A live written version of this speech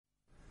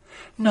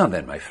Now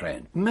then, my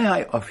friend, may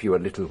I offer you a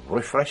little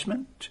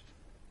refreshment?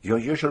 Your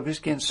usual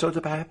whisky and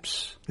soda,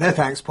 perhaps? No,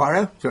 thanks,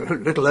 Poirot. It's a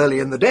little early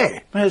in the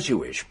day. As you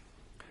wish.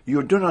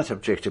 You do not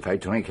object if I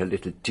drink a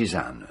little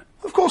tisane?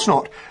 Of course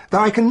not, though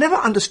I can never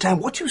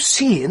understand what you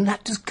see in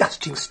that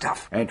disgusting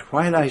stuff. And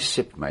while I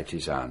sip my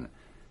tisane,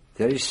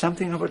 there is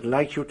something I would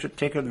like you to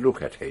take a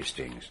look at,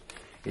 Hastings.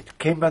 It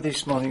came by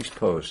this morning's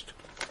post.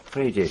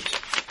 Read it.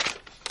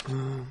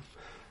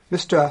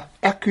 Mr.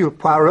 Hercule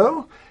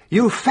Poirot,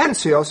 you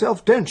fancy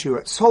yourself, don't you,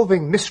 at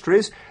solving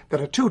mysteries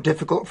that are too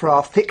difficult for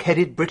our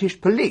thick-headed British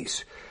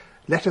police.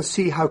 Let us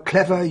see how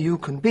clever you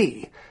can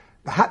be.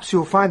 Perhaps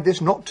you'll find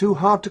this not too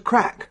hard to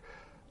crack.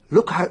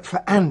 Look out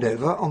for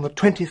Andover on the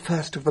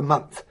 21st of the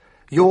month.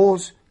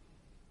 Yours,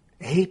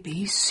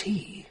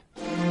 A.B.C.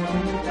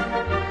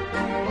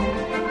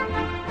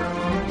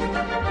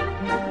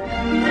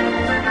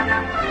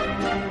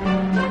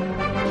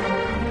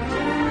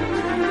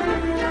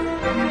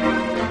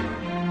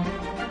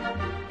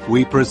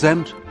 We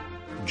present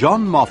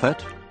John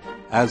Moffat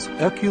as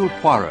Hercule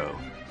Poirot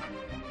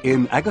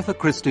in Agatha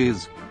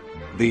Christie's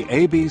The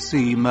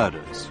A.B.C.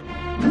 Murders.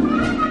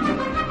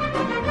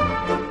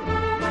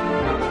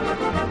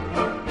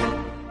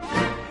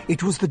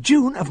 It was the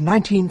June of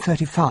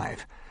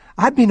 1935.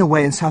 I'd been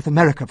away in South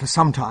America for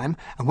some time,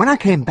 and when I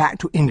came back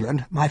to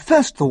England, my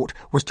first thought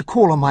was to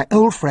call on my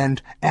old friend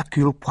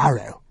Hercule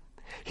Poirot.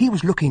 He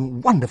was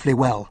looking wonderfully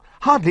well,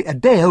 hardly a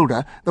day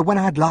older than when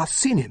I had last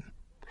seen him.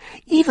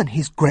 Even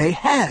his grey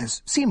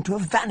hairs seemed to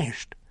have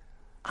vanished.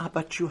 Ah,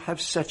 but you have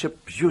such a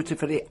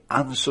beautifully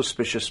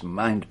unsuspicious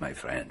mind, my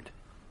friend.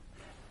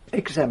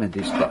 Examine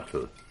this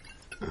bottle.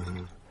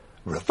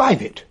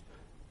 Revive it,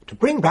 to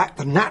bring back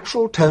the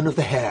natural tone of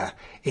the hair,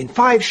 in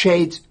 5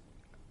 shades...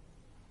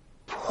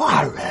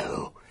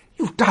 Poirot,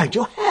 you've dyed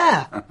your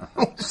hair.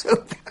 So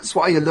that's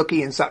why you're looking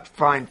in such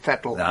fine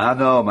fettle. Ah,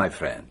 no, my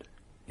friend.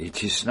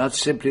 It is not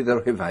simply the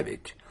revive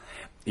it.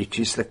 It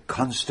is the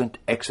constant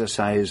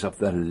exercise of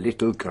the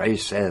little grey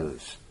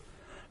cells.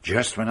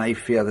 Just when I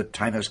fear the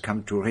time has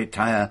come to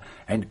retire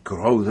and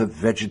grow the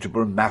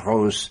vegetable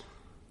marrows,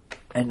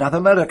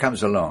 another murder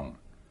comes along.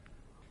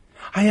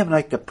 I am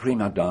like the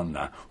prima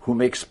donna who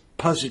makes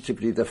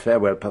positively the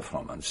farewell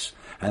performance,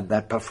 and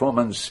that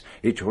performance,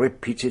 it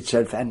repeats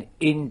itself an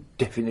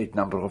indefinite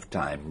number of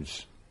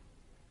times.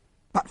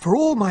 But for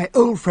all my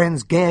old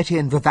friend's gaiety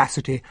and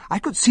vivacity, I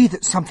could see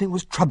that something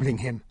was troubling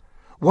him.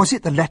 Was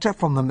it the letter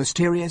from the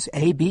mysterious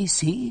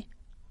A.B.C.?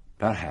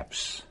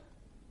 Perhaps.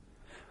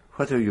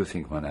 What do you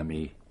think, mon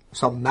ami?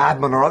 Some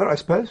madman or other, I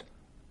suppose?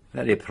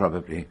 Very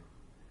probably.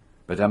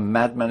 But a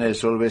madman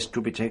is always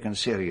to be taken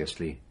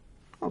seriously.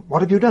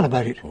 What have you done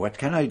about it? What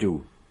can I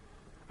do?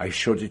 I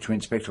showed it to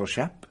Inspector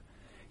Sharp.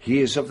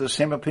 He is of the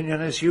same opinion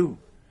as you.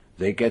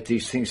 They get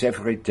these things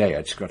every day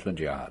at Scotland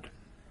Yard.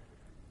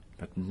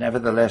 But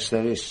nevertheless,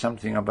 there is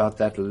something about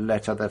that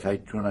letter that I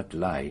do not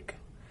like.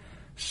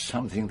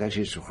 Something that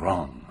is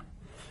wrong.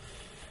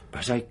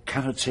 But I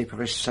cannot say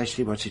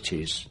precisely what it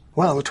is.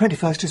 Well, the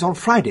 21st is on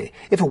Friday.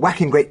 If a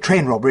whacking great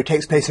train robbery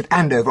takes place at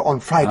Andover on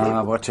Friday...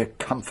 Ah, what a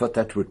comfort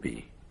that would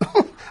be.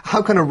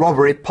 How can a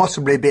robbery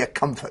possibly be a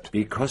comfort?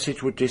 Because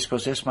it would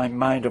dispossess my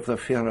mind of the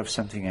fear of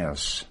something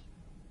else.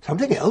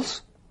 Something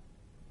else?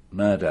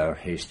 Murder,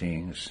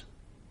 Hastings.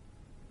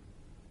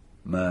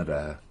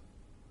 Murder.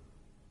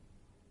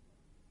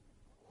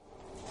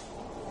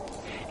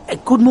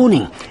 Good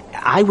morning.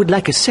 I would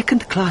like a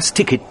second-class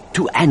ticket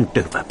to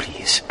Andover,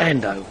 please.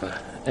 Andover.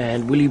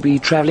 And will you be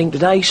travelling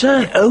today,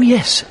 sir? Oh,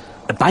 yes.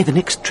 By the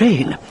next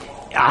train.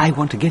 I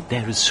want to get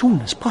there as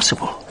soon as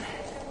possible.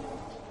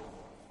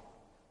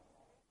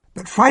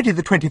 But Friday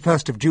the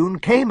 21st of June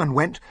came and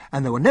went,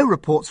 and there were no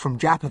reports from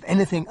Jap of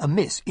anything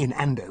amiss in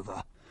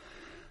Andover.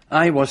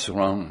 I was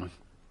wrong.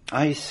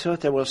 I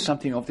thought there was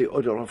something of the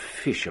odour of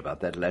fish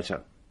about that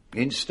letter.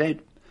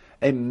 Instead,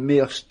 a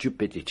mere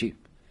stupidity.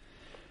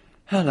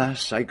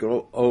 Alas, I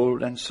grow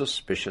old and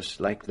suspicious,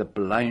 like the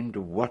blind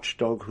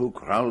watchdog who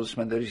growls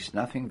when there is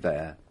nothing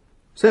there.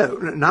 So,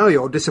 now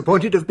you're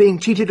disappointed of being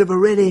cheated of a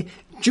really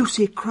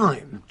juicy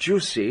crime.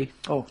 Juicy?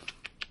 Oh,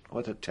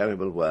 what a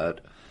terrible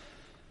word.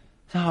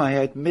 Now, I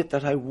admit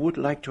that I would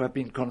like to have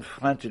been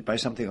confronted by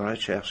something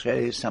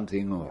recherché,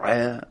 something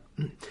rare.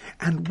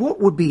 And what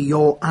would be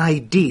your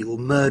ideal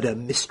murder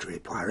mystery,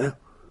 Poirot?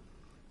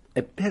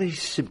 A very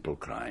simple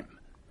crime.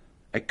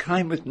 A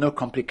crime with no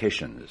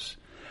complications.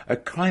 A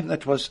crime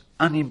that was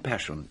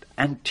unimpassioned,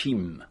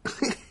 intime.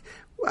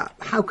 Well,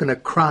 how can a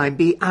crime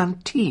be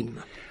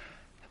intime?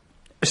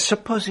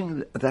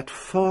 Supposing that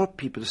 4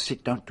 people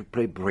sit down to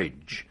play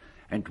bridge,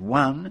 and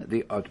one,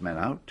 the odd man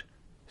out,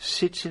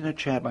 sits in a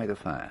chair by the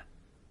fire.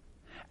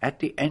 At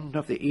the end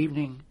of the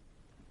evening,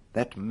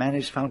 that man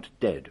is found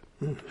dead.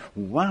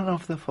 One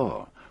of the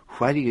 4,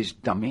 while he is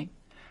dummy,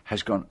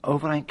 has gone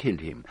over and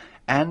killed him,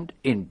 and,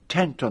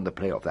 intent on the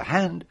play of the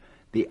hand,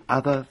 the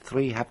other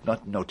 3 have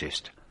not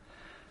noticed.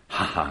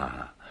 Ha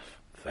ha!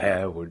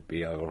 There would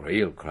be a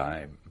real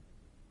crime.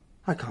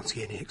 I can't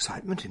see any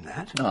excitement in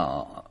that.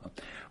 Ah,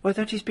 well,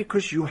 that is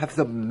because you have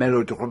the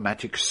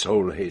melodramatic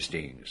soul,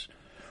 Hastings.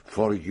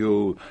 For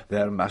you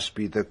there must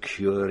be the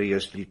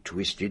curiously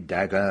twisted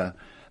dagger,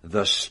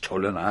 the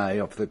stolen eye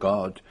of the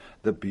god,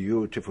 the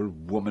beautiful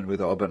woman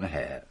with auburn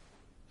hair.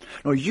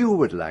 Now, you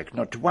would like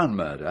not one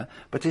murder,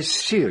 but a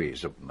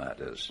series of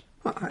murders.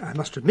 I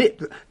must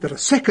admit that a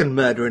second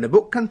murder in a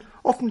book can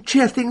often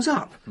cheer things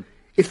up.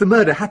 If the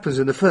murder happens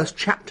in the first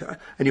chapter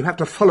and you have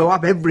to follow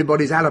up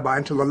everybody's alibi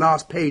until the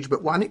last page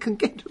but one, it can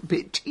get a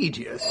bit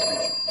tedious.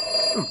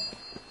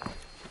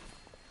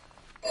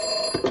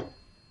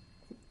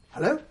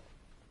 Hello?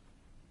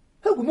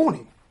 Oh, good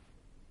morning.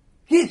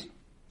 Yes,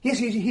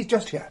 he's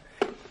just here.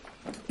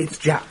 It's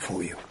Jack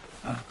for you.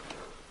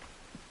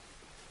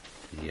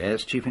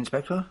 Yes, Chief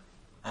Inspector?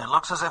 It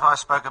looks as if I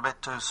spoke a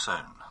bit too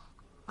soon.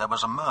 There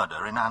was a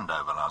murder in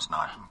Andover last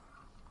night.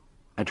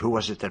 And who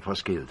was it that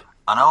was killed?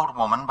 An old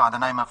woman by the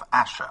name of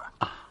Asher.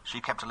 She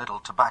kept a little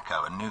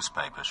tobacco and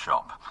newspaper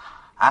shop.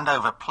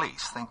 Andover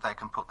police think they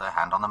can put their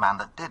hand on the man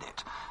that did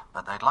it,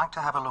 but they'd like to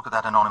have a look at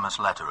that anonymous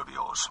letter of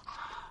yours.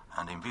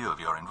 And in view of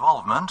your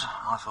involvement,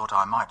 I thought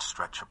I might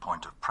stretch a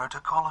point of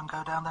protocol and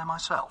go down there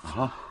myself.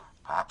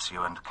 Perhaps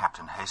you and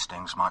Captain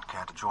Hastings might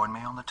care to join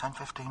me on the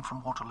 10:15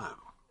 from Waterloo.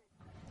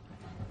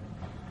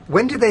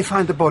 When did they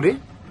find the body?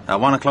 At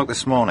 1 o'clock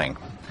this morning.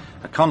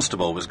 A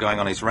constable was going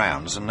on his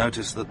rounds and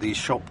noticed that the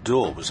shop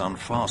door was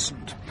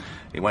unfastened.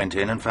 He went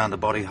in and found the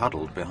body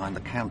huddled behind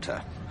the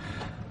counter.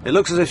 It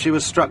looks as if she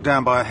was struck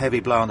down by a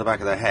heavy blow on the back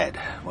of the head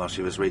while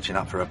she was reaching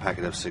up for a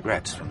packet of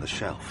cigarettes from the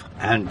shelf.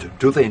 And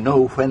do they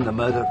know when the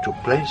murder took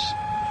place?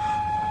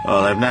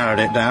 Well, they've narrowed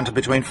it down to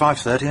between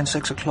 5:30 and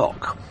 6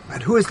 o'clock.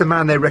 And who is the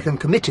man they reckon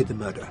committed the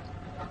murder?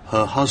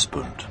 Her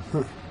husband.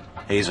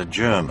 He's a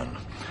German,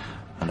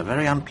 and a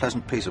very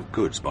unpleasant piece of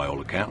goods by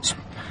all accounts.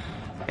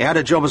 He had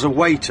a job as a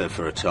waiter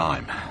for a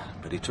time,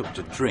 but he took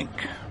to drink,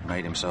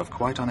 made himself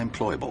quite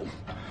unemployable.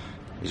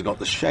 He's got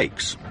the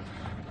shakes,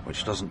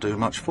 which doesn't do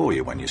much for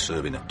you when you're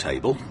serving at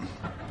table.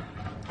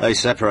 They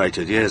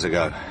separated years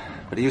ago,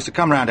 but he used to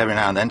come round every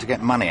now and then to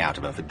get money out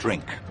of her for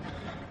drink.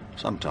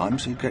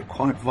 Sometimes he'd get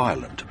quite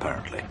violent,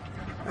 apparently.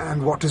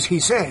 And what does he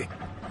say?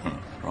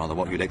 Rather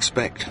what you'd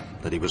expect,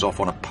 that he was off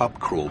on a pub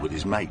crawl with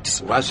his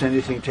mates. Was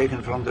anything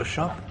taken from the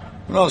shop?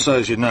 Not so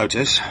as you'd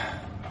notice.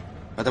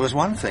 But there was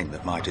one thing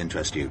that might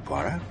interest you,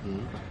 Poirot.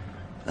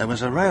 There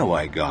was a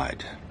railway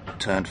guide,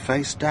 turned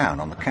face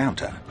down on the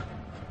counter.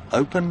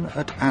 Open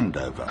at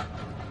Andover.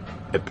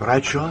 A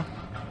Bradshaw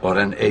or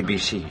an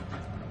A.B.C.?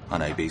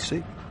 An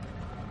A.B.C.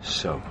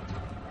 So,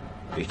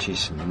 it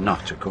is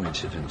not a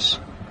coincidence.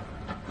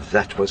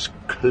 That was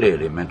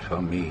clearly meant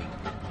for me.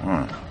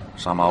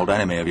 Some old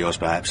enemy of yours,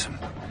 perhaps.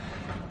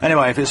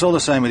 Anyway, if it's all the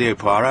same with you,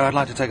 Poirot, I'd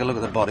like to take a look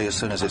at the body as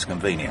soon as it's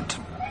convenient.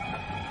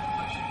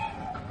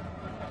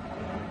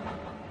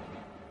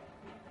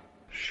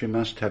 She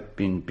must have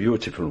been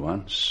beautiful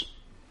once.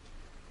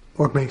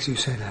 What makes you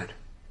say that?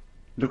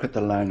 Look at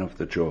the line of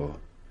the jaw,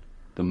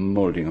 the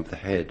moulding of the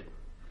head.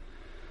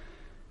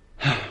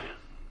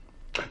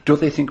 Do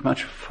they think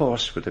much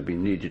force would have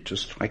been needed to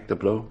strike the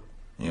blow?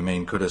 You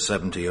mean could a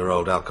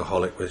 70-year-old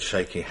alcoholic with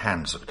shaky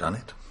hands have done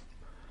it?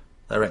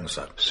 They reckon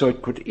so. So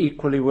it could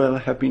equally well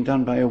have been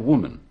done by a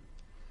woman?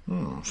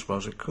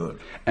 Suppose it could.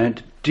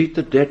 And did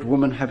the dead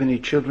woman have any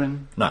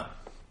children? No.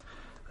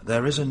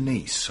 There is a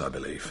niece, I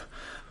believe.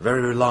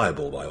 Very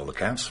reliable by all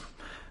accounts.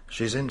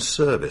 She's in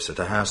service at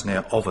a house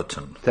near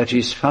Overton. That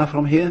is far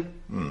from here?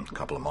 A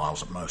couple of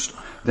miles at most.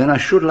 Then I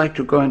should like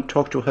to go and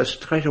talk to her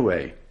straight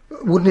away.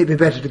 Wouldn't it be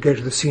better to go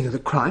to the scene of the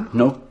crime?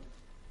 No.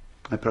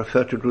 I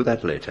prefer to do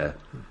that later.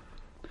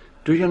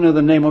 Do you know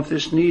the name of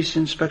this niece,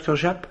 Inspector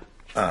Japp?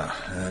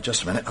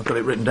 Just a minute. I've got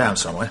it written down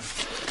somewhere.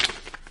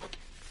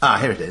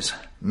 Here it is.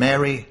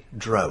 Mary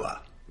Drower.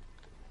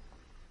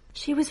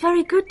 She was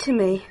very good to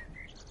me.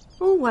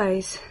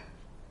 Always.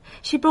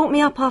 She brought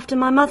me up after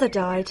my mother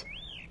died.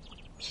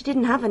 She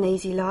didn't have an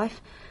easy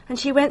life, and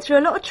she went through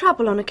a lot of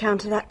trouble on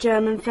account of that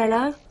German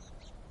fellow.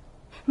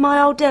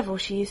 My old devil,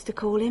 she used to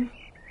call him.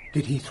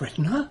 Did he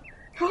threaten her?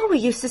 Oh, he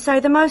used to say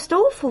the most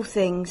awful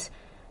things.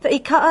 That he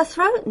cut her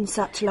throat and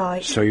such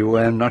like. So you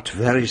were not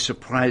very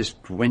surprised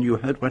when you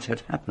heard what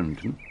had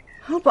happened?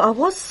 Oh, but I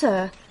was,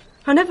 sir.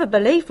 I never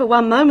believed for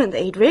one moment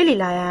that he'd really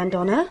lay a hand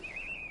on her.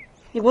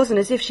 It wasn't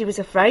as if she was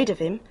afraid of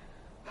him.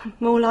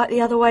 More like the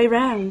other way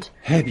round.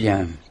 Eh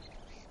bien.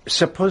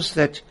 Suppose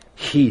that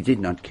he did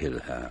not kill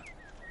her.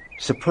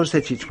 Suppose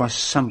that it was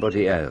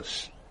somebody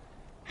else.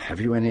 Have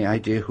you any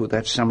idea who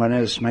that someone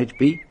else might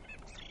be?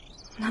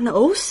 None at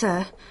all,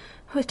 sir.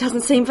 It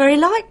doesn't seem very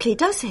likely,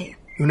 does it?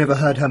 You never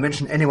heard her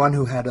mention anyone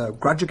who had a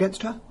grudge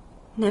against her?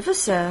 Never,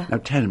 sir. Now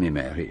tell me,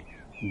 Mary,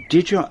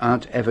 did your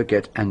aunt ever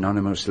get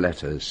anonymous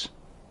letters?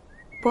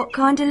 What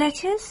kind of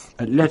letters?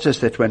 Letters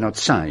that were not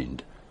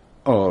signed,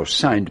 or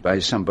signed by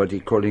somebody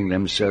calling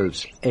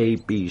themselves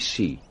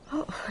A.B.C.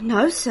 Oh,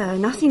 no, sir,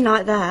 nothing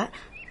like that.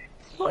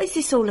 What is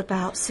this all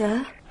about,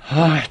 sir?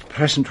 At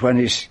present one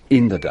is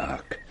in the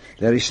dark.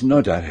 There is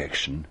no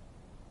direction.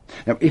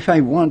 Now, if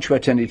I want you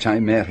at any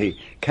time, Mary,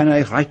 can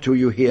I write to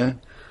you here?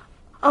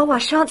 Oh, I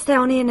shan't stay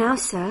on here now,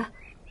 sir.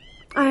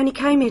 I only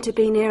came here to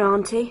be near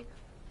Auntie.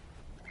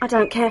 I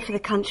don't care for the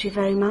country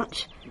very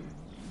much.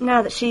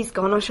 Now that she's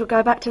gone, I shall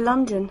go back to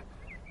London.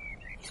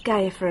 It's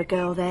gayer for a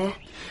girl there.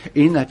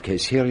 In that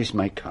case, here is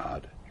my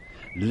card.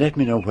 Let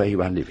me know where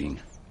you are living.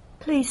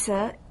 Please,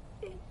 sir,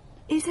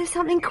 is there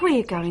something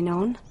queer going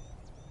on?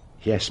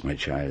 Yes, my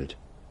child.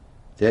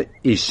 There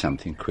is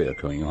something queer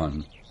going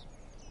on.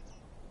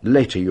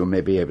 Later you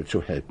may be able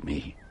to help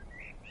me.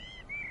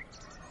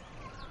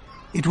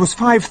 It was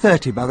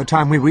 5:30 by the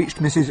time we reached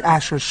Mrs.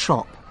 Asher's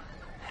shop.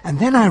 And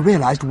then I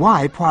realised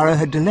why Poirot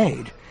had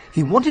delayed.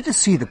 He wanted to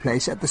see the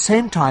place at the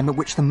same time at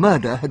which the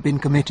murder had been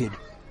committed.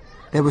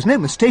 There was no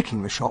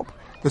mistaking the shop.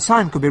 The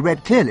sign could be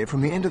read clearly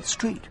from the end of the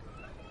street.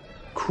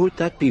 Could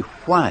that be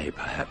why,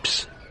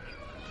 perhaps?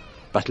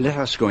 But let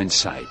us go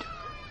inside.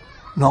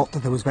 Not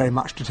that there was very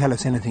much to tell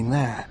us anything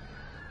there.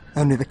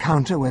 Only the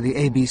counter where the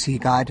A.B.C.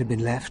 guide had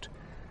been left,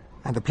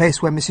 and the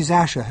place where Mrs.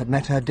 Asher had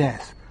met her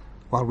death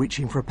while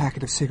reaching for a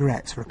packet of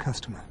cigarettes for a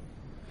customer.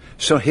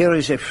 So here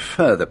is a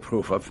further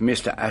proof of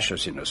Mr.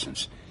 Asher's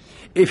innocence.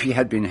 If he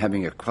had been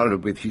having a quarrel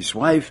with his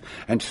wife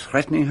and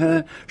threatening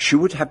her, she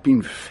would have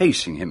been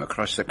facing him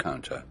across the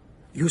counter.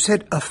 You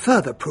said a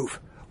further proof.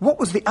 What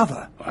was the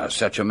other? Well,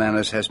 such a man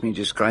as has been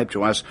described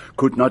to us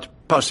could not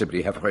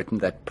possibly have written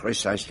that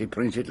precisely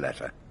printed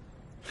letter.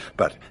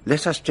 But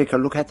let us take a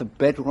look at the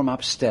bedroom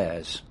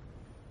upstairs.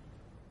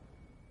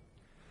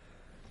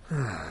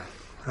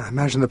 I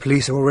imagine the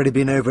police have already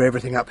been over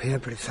everything up here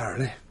pretty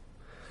thoroughly.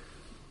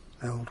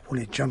 Old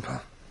woolly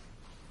jumper.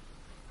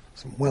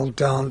 Some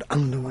well-darned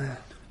underwear.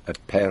 A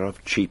pair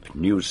of cheap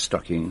news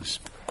stockings.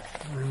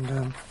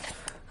 And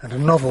a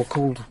novel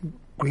called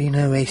Green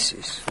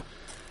Oasis.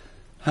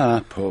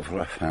 Ah,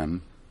 pauvre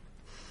femme.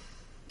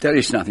 There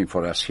is nothing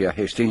for us here,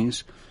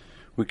 Hastings.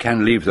 We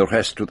can leave the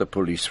rest to the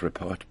police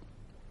report.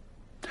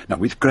 Now,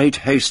 with great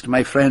haste,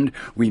 my friend,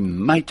 we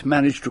might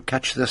manage to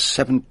catch the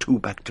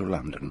 7-2 back to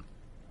London.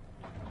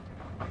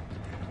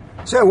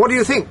 So, what do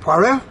you think,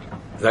 Poirot?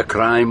 The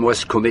crime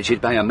was committed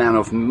by a man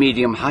of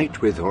medium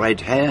height with red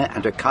hair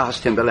and a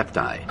cast in the left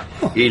eye.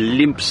 He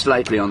limps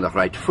slightly on the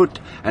right foot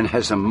and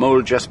has a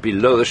mole just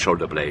below the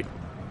shoulder blade.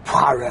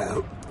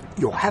 Poirot,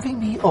 you're having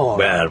me on.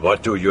 Well,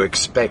 what do you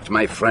expect,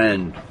 my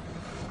friend?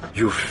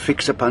 You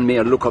fix upon me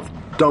a look of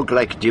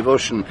dog-like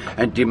devotion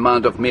and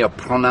demand of me a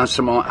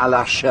pronouncement à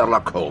la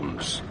Sherlock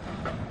Holmes.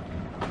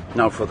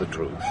 Now for the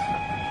truth.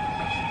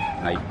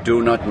 I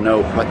do not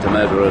know what the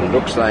murderer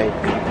looks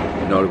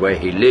like, nor where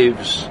he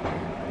lives,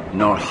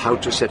 nor how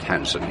to set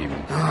hands on him.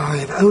 Oh,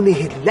 if only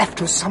he'd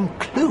left us some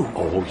clue.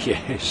 Oh,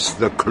 yes,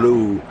 the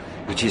clue.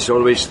 It is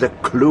always the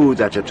clue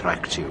that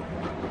attracts you.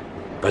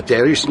 But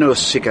there is no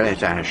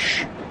cigarette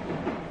ash.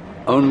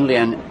 Only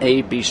an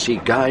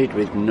A.B.C. guide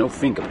with no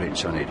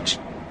fingerprints on it.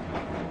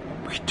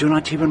 We do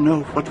not even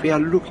know what we are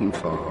looking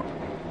for.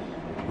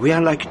 We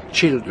are like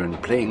children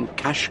playing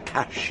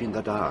cash in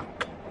the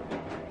dark.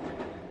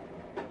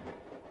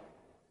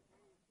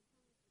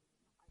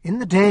 In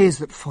the days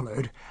that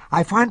followed,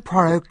 I find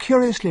Poirot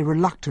curiously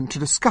reluctant to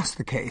discuss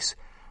the case,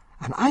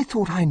 and I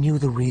thought I knew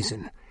the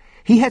reason.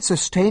 He had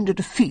sustained a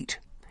defeat.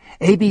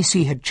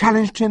 A.B.C. had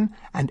challenged him,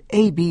 and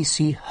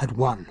A.B.C. had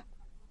won.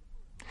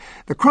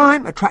 The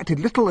crime attracted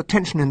little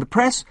attention in the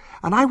press,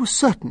 and I was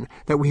certain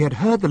that we had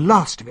heard the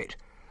last of it,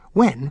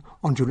 when,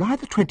 on July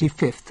the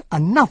 25th,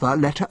 another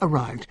letter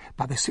arrived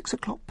by the 6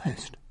 o'clock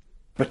post.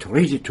 But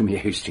read it to me,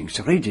 Hastings,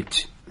 read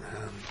it.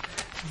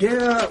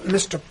 Dear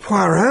Mr.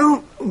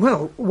 Poirot,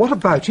 well, what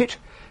about it?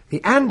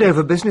 The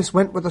Andover business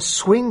went with a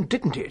swing,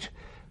 didn't it?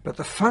 But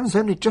the fun's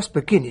only just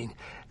beginning.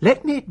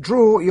 Let me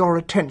draw your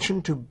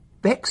attention to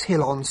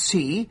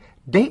Bexhill-on-Sea,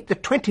 date the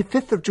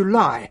 25th of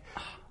July.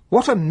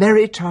 What a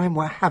merry time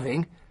we're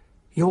having.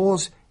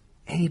 Yours,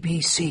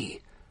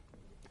 A.B.C.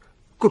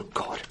 Good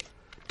God.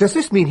 Does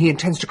this mean he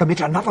intends to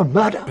commit another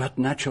murder? But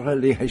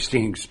naturally,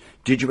 Hastings.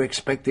 Did you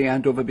expect the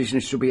Andover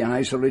business to be an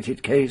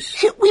isolated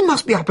case? We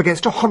must be up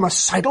against a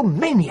homicidal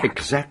maniac.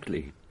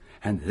 Exactly.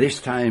 And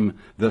this time,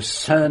 the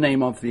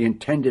surname of the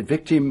intended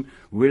victim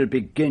will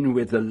begin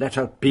with the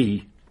letter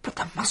B. But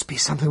there must be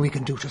something we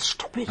can do to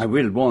stop it. I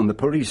will warn the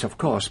police, of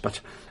course, but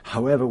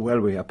however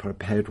well we are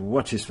prepared,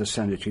 what is the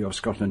sanity of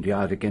Scotland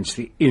Yard against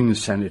the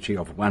insanity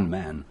of one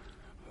man?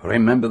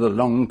 Remember the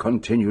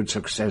long-continued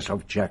success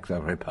of Jack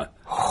the Ripper.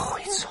 Oh,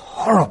 it's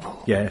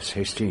horrible. Yes,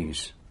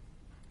 Hastings.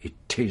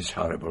 It is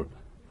horrible.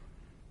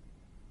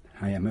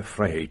 I am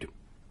afraid.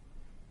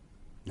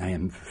 I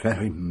am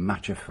very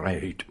much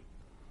afraid.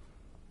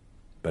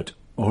 But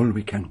all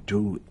we can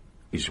do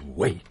is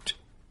wait.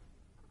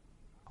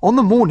 On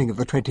the morning of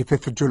the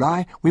 25th of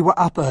July, we were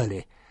up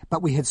early,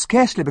 but we had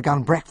scarcely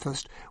begun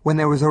breakfast when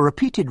there was a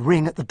repeated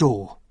ring at the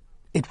door.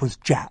 It was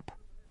Jap.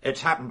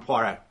 It's happened,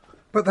 Poirot.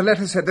 But the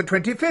letter said the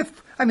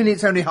 25th. I mean,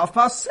 it's only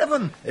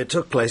 7:30. It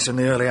took place in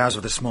the early hours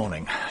of this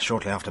morning,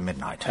 shortly after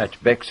midnight.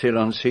 At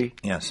Bexhill-on-Sea?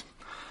 Yes.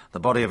 The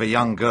body of a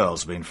young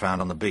girl's been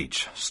found on the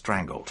beach,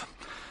 strangled.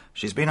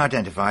 She's been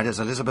identified as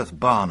Elizabeth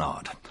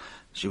Barnard.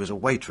 She was a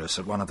waitress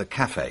at one of the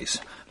cafes,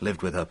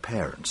 lived with her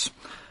parents.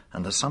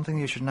 And there's something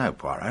you should know,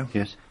 Poirot.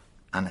 Yes?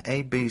 An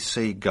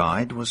A.B.C.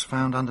 guide was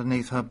found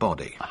underneath her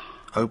body,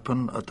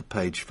 open at the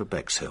page for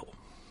Bexhill.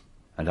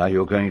 And are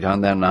you going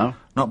down there now?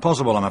 Not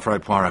possible, I'm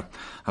afraid, Poirot.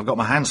 I've got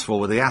my hands full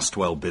with the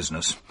Astwell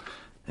business.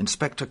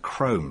 Inspector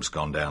Crome's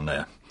gone down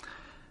there.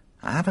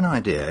 I have an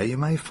idea you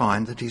may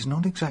find that he's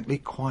not exactly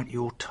quite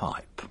your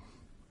type.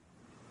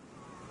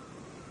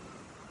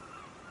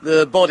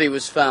 The body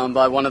was found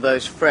by one of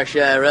those fresh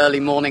air early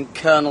morning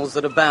colonels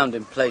that abound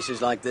in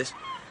places like this.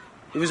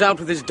 He was out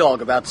with his dog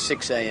about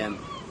 6 a.m.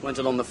 Went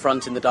along the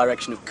front in the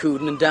direction of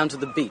Couden and down to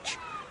the beach.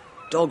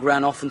 Dog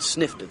ran off and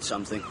sniffed at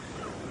something.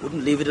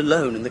 Wouldn't leave it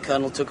alone, and the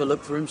colonel took a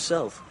look for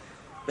himself.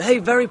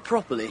 Behaved very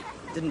properly.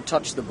 Didn't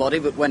touch the body,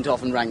 but went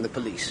off and rang the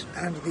police.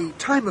 And the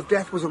time of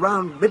death was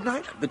around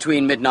midnight?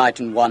 Between midnight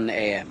and 1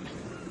 a.m.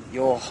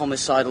 Your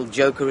homicidal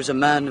joker is a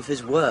man of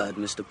his word,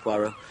 Mr.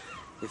 Poirot.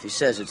 If he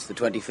says it's the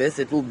 25th,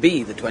 it will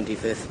be the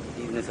 25th,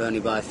 even if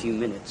only by a few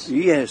minutes.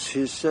 Yes,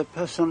 his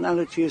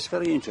personality is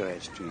very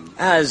interesting.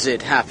 As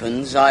it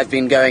happens, I've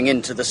been going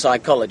into the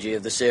psychology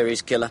of the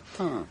series killer.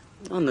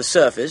 On the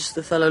surface,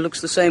 the fellow looks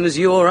the same as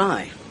you or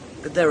I.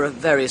 But there are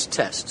various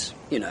tests,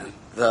 you know,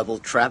 verbal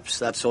traps,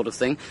 that sort of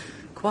thing.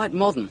 Quite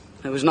modern.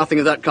 There was nothing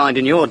of that kind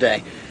in your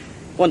day.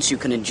 Once you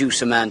can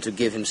induce a man to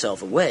give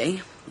himself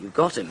away, you've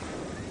got him.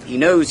 He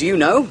knows you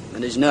know,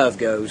 and his nerve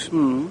goes.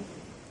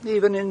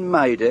 Even in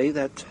my day,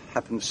 that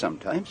happens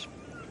sometimes.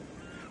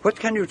 What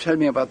can you tell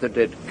me about the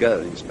dead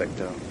girl,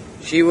 Inspector?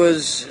 She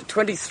was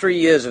 23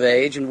 years of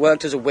age and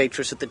worked as a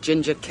waitress at the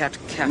Ginger Cat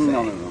Cafe.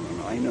 No,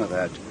 I know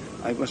that.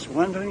 I was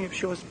wondering if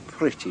she was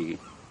pretty.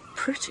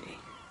 Pretty?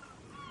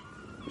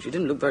 She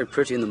didn't look very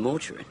pretty in the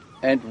mortuary.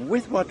 And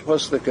with what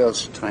was the girl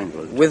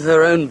strangled? With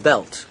her own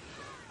belt.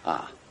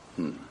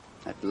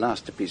 At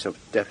last a piece of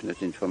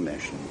definite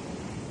information.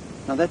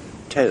 Now that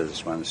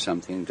tells one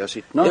something, does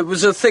it not? It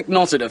was a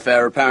thick-knotted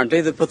affair, apparently.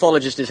 The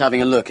pathologist is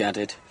having a look at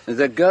it.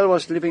 The girl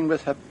was living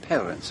with her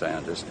parents, I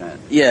understand.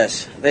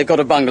 Yes, they've got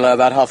a bungalow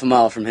about half a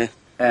mile from here.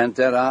 And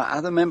there are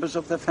other members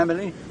of the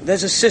family?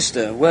 There's a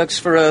sister, works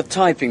for a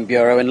typing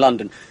bureau in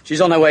London.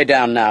 She's on her way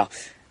down now.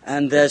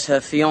 And there's her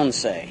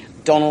fiancé,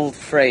 Donald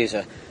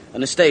Fraser,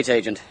 an estate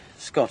agent.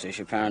 Scottish,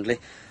 apparently.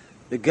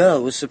 The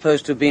girl was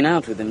supposed to have been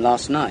out with him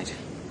last night.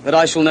 But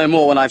I shall know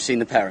more when I've seen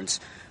the parents.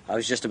 I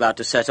was just about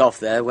to set off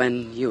there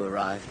when you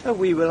arrived.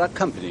 We will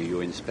accompany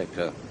you,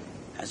 Inspector.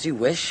 As you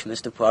wish,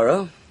 Mr.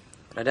 Poirot.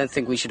 But I don't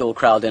think we should all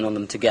crowd in on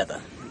them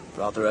together.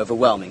 Rather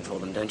overwhelming for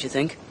them, don't you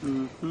think?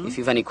 If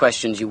you've any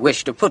questions you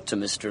wish to put to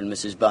Mr. and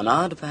Mrs.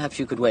 Barnard, perhaps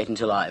you could wait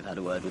until I've had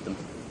a word with them.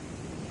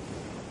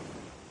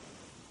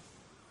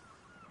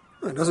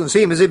 It doesn't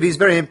seem as if he's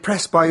very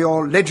impressed by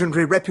your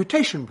legendary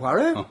reputation,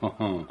 Poirot.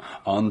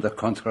 On the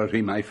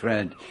contrary, my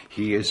friend,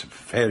 he is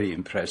very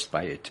impressed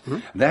by it.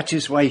 That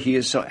is why he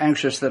is so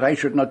anxious that I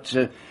should not,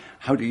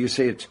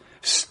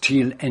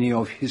 steal any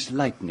of his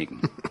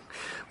lightning.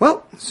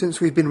 Well,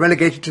 since we've been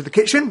relegated to the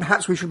kitchen,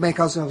 perhaps we should make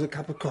ourselves a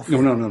cup of coffee.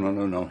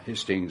 No,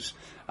 Hastings.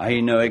 I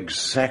know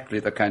exactly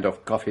the kind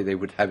of coffee they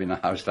would have in a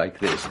house like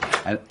this.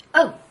 And...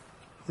 Oh,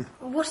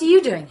 what are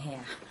you doing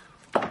here?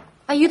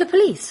 Are you the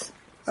police?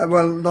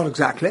 Well, not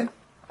exactly.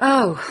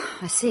 Oh,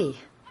 I see.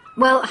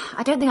 Well,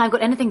 I don't think I've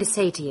got anything to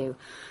say to you.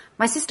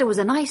 My sister was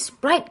a nice,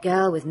 bright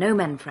girl with no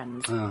men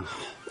friends.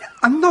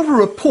 I'm not a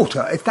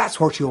reporter, if that's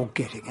what you're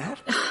getting at.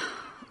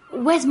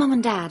 Where's Mum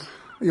and Dad?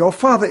 Your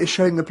father is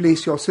showing the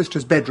police your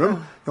sister's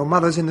bedroom. Your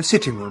mother's in the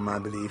sitting room, I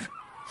believe.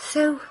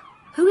 So,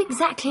 who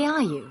exactly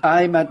are you?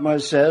 I,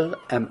 mademoiselle,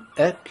 am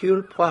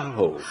Hercule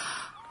Poirot.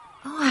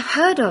 Oh, I've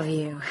heard of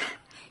you.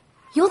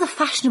 You're the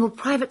fashionable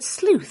private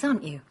sleuth,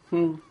 aren't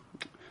you?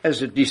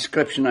 As a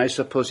description, I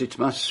suppose it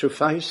must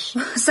suffice.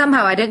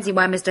 Somehow I don't see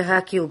why Mr.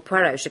 Hercule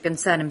Poirot should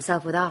concern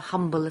himself with our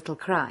humble little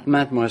crime.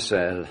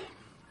 Mademoiselle,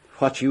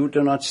 what you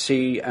do not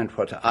see and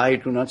what I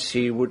do not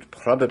see would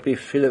probably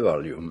fill a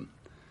volume.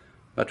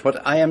 But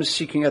what I am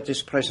seeking at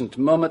this present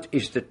moment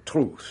is the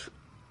truth.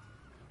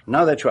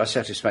 Now that you are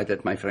satisfied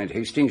that my friend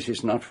Hastings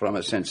is not from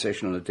a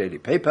sensational daily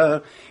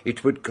paper,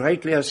 it would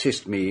greatly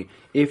assist me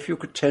if you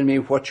could tell me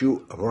what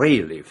you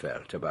really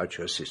felt about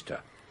your sister.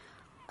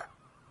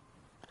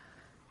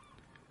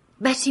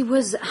 Betty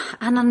was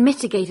an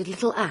unmitigated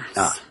little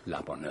ass.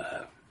 La bonne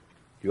heure.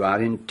 You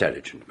are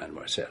intelligent,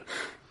 mademoiselle.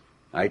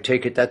 I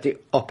take it that the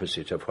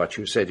opposite of what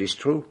you said is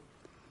true?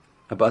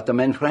 About the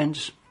men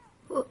friends?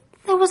 Well,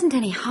 there wasn't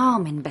any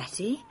harm in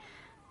Betty.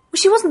 Well,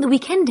 she wasn't the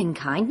weekending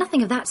kind,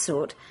 nothing of that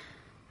sort.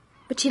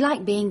 But she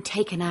liked being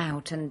taken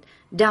out and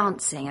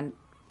dancing and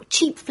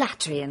cheap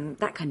flattery and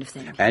that kind of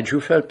thing. And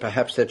you felt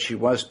perhaps that she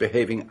was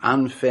behaving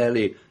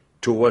unfairly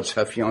towards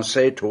her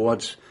fiancé,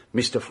 towards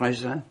Mr.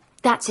 Fraser?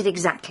 That's it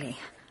exactly.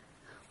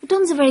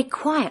 Don's a very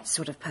quiet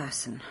sort of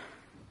person.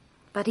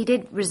 But he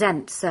did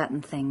resent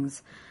certain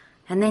things.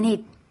 And then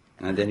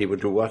he would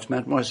do what,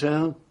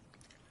 mademoiselle?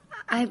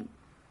 I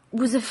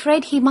was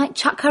afraid he might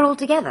chuck her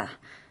altogether.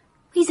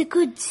 He's a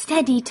good,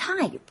 steady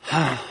type.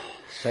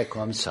 C'est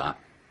comme ça.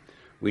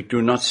 We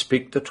do not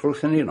speak the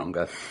truth any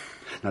longer.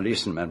 Now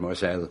listen,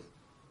 mademoiselle.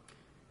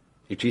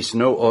 It is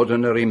no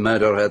ordinary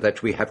murderer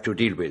that we have to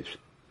deal with.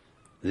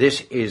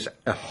 This is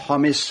a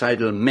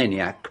homicidal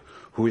maniac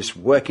who is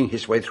working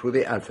his way through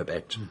the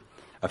alphabet.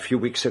 A few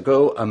weeks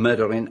ago, a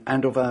murder in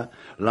Andover.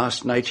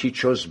 Last night he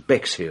chose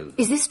Bexhill.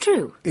 Is this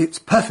true? It's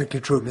perfectly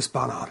true, Miss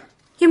Barnard.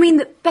 You mean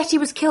that Betty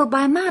was killed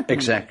by a madman?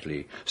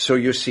 Exactly. So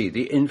you see,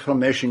 the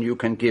information you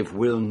can give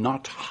will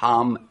not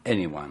harm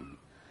anyone.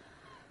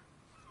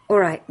 All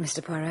right,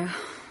 Mr. Poirot.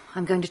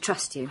 I'm going to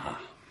trust you.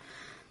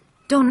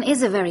 Don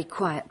is a very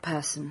quiet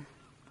person,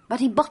 but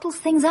he bottles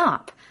things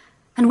up.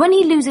 And when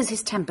he loses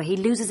his temper, he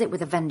loses it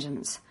with a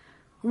vengeance.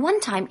 One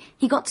time,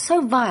 he got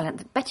so violent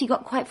that Betty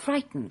got quite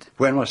frightened.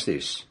 When was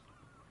this?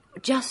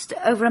 Just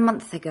over a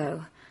month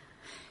ago.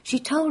 She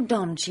told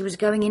Don she was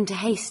going into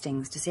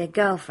Hastings to see a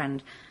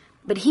girlfriend,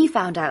 but he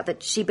found out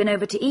that she'd been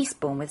over to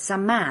Eastbourne with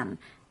some man.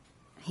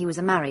 He was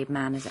a married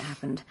man, as it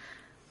happened.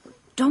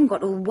 Don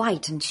got all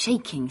white and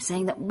shaking,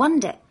 saying that one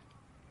day...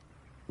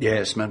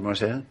 Yes,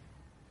 mademoiselle?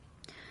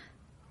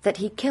 That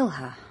he'd kill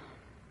her.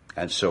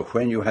 And so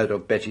when you heard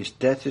of Betty's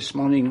death this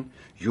morning,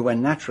 you were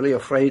naturally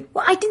afraid...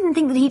 Well, I didn't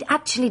think that he'd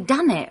actually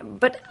done it,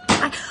 but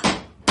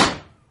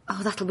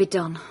Oh, that'll be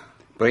done.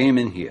 Bring him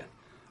in here.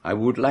 I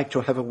would like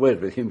to have a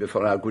word with him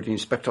before our good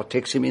inspector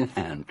takes him in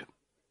hand.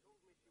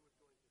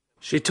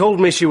 She told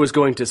me she was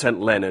going to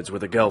St. Leonard's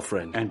with a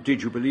girlfriend. And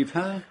did you believe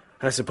her?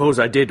 I suppose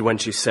I did when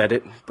she said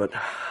it, but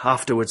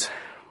afterwards,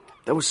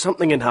 there was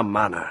something in her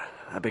manner.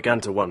 I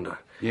began to wonder.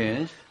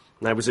 Yes?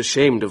 I was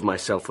ashamed of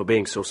myself for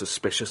being so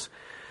suspicious.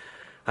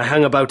 I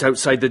hung about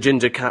outside the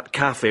Ginger Cat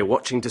Cafe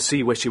watching to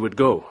see where she would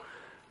go.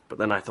 But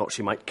then I thought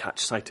she might catch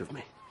sight of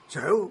me.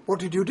 So, what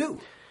did you do?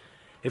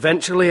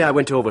 Eventually, I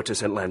went over to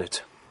St.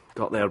 Leonard's.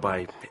 Got there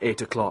by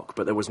 8 o'clock,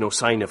 but there was no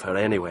sign of her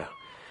anywhere.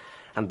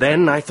 And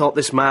then I thought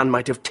this man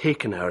might have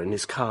taken her in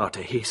his car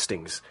to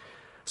Hastings.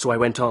 So I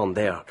went on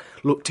there,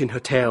 looked in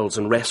hotels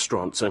and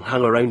restaurants and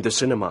hung around the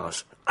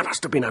cinemas. I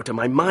must have been out of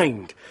my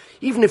mind.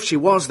 Even if she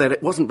was there,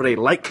 it wasn't very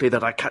likely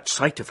that I'd catch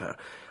sight of her.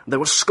 There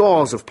were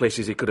scores of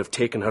places he could have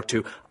taken her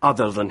to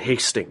other than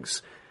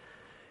Hastings.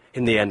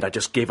 In the end, I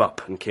just gave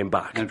up and came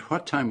back. And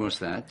what time was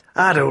that?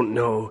 I don't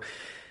know.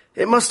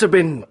 It must have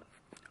been,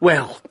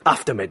 well,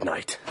 after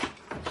midnight.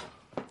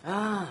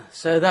 Ah,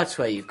 so that's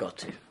where you've got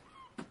to.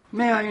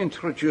 May I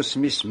introduce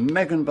Miss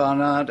Megan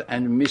Barnard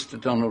and Mr.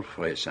 Donald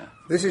Fraser?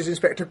 This is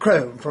Inspector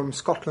Crome from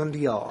Scotland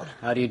Yard.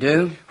 How do you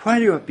do?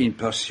 While you have been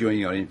pursuing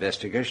your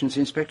investigations,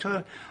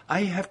 Inspector,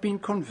 I have been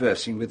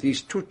conversing with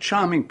these two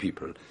charming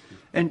people,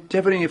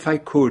 endeavouring, if I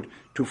could,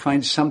 to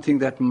find something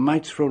that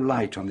might throw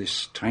light on this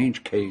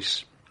strange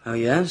case. Oh,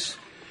 yes?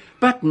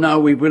 But now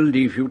we will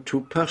leave you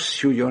to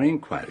pursue your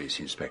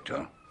inquiries,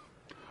 Inspector.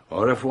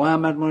 Au revoir,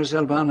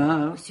 Mademoiselle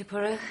Barnard. Monsieur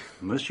Poirot.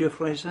 Monsieur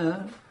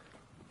Fraser.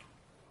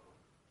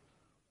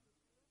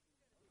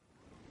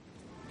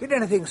 Did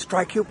anything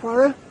strike you,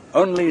 Poirot?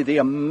 Only the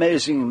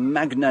amazing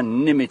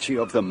magnanimity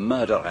of the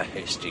murderer,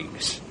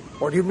 Hastings.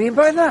 What do you mean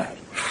by that?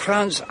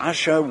 Franz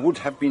Asher would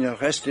have been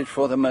arrested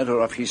for the murder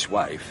of his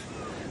wife.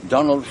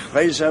 Donald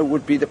Fraser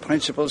would be the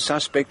principal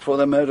suspect for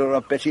the murder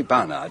of Betty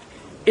Barnard,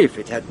 if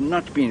it had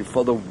not been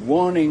for the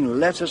warning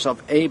letters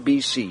of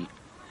A.B.C.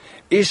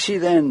 Is he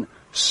then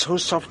so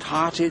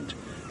soft-hearted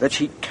that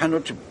he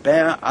cannot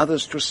bear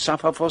others to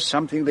suffer for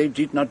something they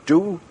did not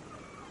do?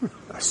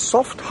 A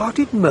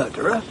soft-hearted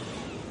murderer?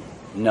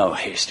 No,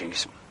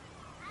 Hastings.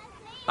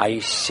 I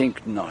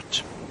think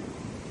not.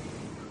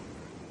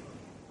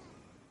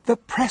 The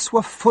press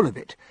were full of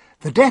it.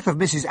 The death of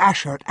Mrs.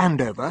 Asher at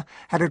Andover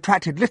had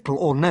attracted little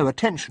or no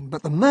attention,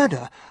 but the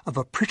murder of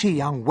a pretty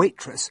young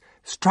waitress,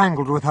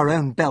 strangled with her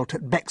own belt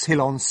at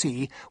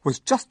Bexhill-on-Sea, was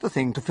just the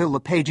thing to fill the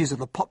pages of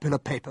the popular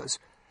papers.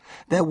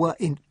 There were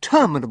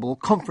interminable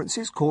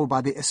conferences called by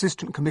the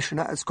Assistant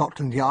Commissioner at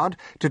Scotland Yard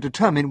to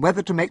determine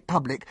whether to make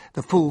public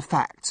the full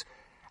facts.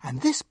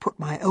 And this put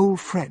my old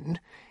friend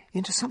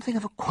into something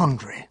of a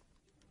quandary.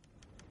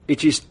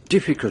 It is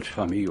difficult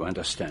for me, you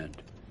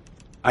understand.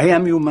 I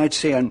am, you might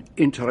say, an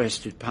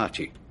interested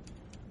party.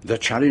 The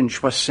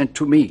challenge was sent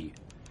to me.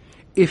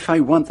 If I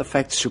want the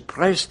facts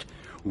suppressed,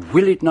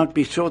 will it not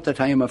be thought that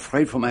I am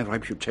afraid for my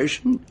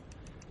reputation?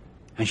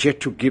 And yet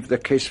to give the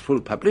case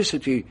full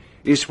publicity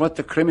is what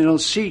the criminal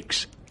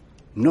seeks.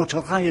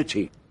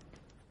 Notoriety.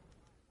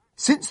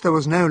 Since there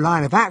was no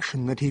line of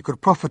action that he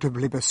could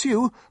profitably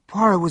pursue,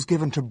 Poirot was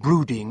given to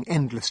brooding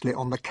endlessly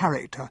on the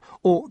character,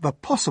 or the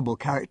possible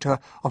character,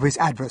 of his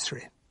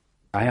adversary.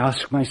 I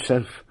ask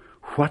myself,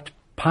 what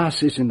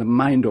passes in the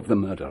mind of the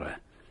murderer?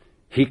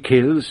 He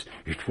kills,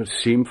 it would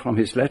seem from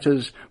his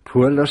letters,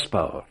 pour le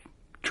sport,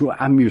 to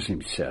amuse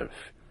himself.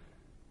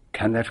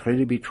 Can that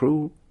really be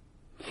true?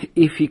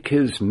 If he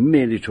kills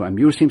merely to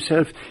amuse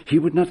himself, he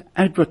would not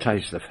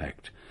advertise the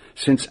fact,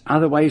 since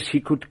otherwise he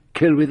could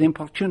kill with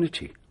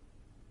importunity.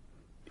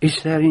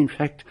 Is there, in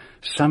fact,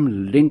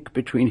 some link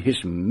between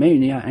his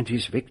mania and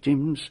his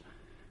victims?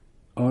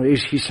 Or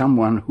is he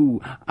someone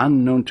who,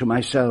 unknown to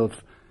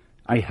myself,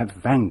 I have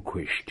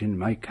vanquished in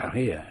my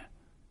career?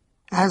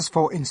 As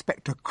for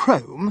Inspector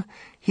Crome,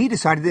 he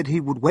decided that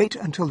he would wait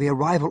until the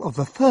arrival of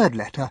the third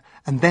letter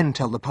and then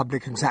tell the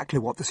public exactly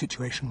what the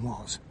situation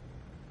was.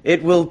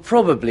 It will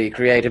probably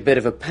create a bit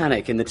of a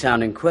panic in the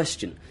town in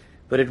question,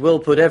 but it will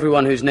put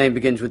everyone whose name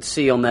begins with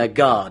C on their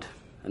guard.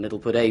 and it'll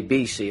put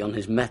A.B.C. on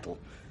his mettle.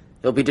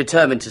 He'll be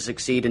determined to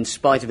succeed in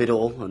spite of it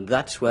all, and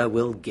that's where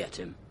we'll get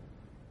him.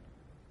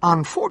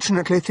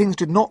 Unfortunately, things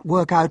did not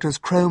work out as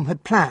Crome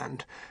had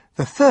planned.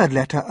 The third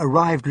letter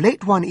arrived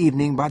late one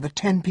evening by the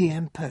 10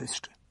 p.m.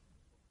 post.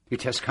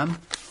 It has come.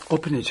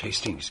 Open it,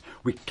 Hastings.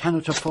 We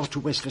cannot afford to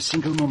waste a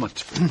single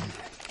moment.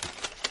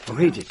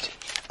 Read it.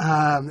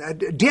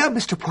 Dear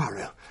Mr.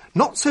 Poirot,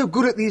 not so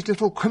good at these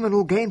little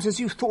criminal games as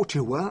you thought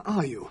you were,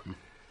 are you?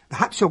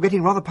 Perhaps you're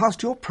getting rather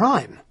past your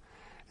prime.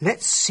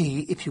 Let's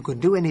see if you can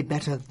do any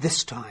better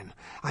this time.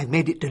 I've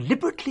made it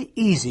deliberately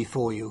easy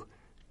for you.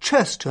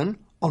 Churston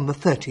on the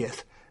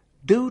 30th.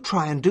 Do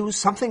try and do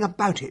something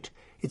about it.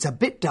 It's a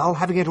bit dull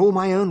having it all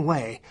my own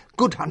way.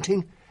 Good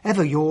hunting.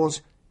 Ever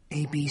yours,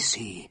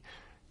 A.B.C.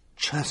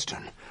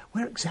 Churston.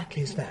 Where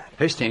exactly is that?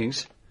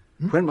 Hastings,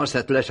 when was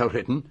that letter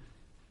written?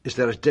 Is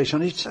there a date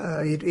on it?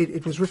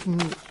 It was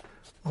written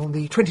on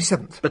the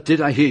 27th. But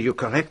did I hear you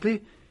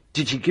correctly?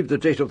 Did he give the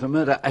date of the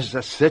murder as the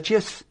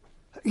 30th?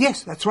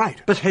 Yes, that's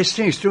right. But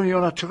Hastings, do you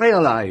not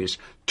realise?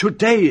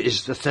 Today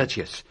is the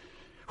 30th.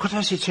 What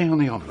does it say on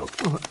the envelope?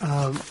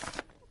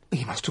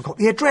 He must have got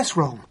the address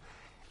wrong.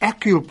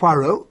 Hercule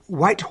Poirot,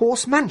 White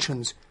Horse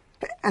Mansions.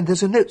 And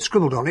there's a note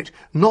scribbled on it,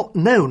 not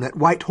known at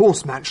White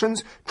Horse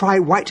Mansions, try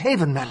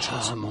Whitehaven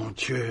Mansions. Ah, mon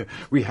Dieu,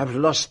 we have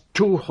lost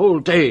 2 whole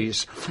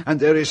days, and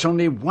there is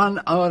only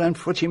 1 hour and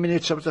 40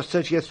 minutes of the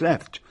 30th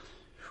left.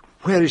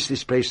 Where is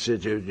this place,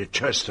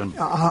 Churston?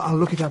 I'll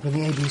look it up in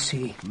the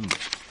A.B.C.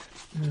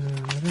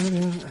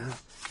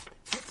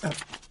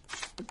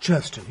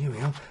 Churston, here we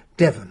are.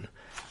 Devon.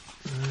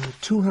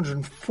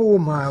 204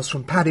 miles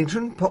from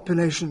Paddington,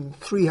 population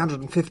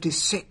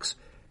 356.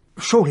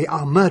 Surely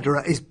our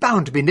murderer is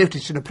bound to be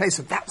noticed in a place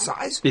of that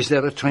size. Is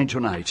there a train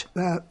tonight?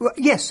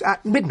 Yes,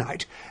 at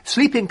midnight.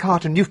 Sleeping car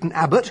to Newton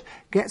Abbot,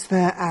 gets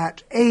there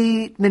at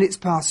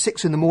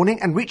 6:08 in the morning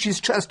and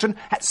reaches Churston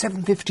at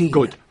 7:15.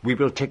 Good. We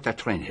will take that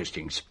train,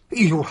 Hastings.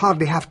 You'll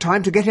hardly have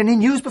time to get any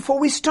news before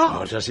we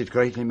start. Oh, does it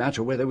greatly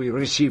matter whether we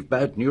receive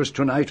bad news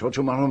tonight or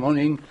tomorrow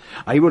morning?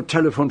 I will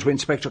telephone to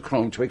Inspector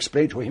Crome to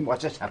explain to him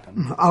what has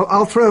happened.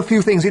 I'll throw a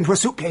few things into a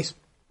suitcase.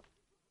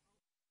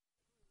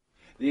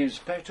 The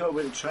inspector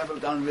will travel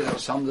down with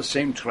us on the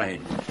same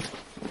train.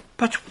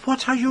 But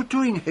what are you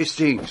doing,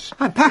 Hastings?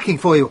 I'm packing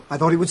for you. I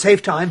thought it would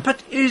save time.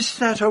 But is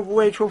that a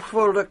way to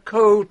fold a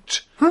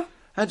coat? Huh?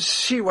 And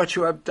see what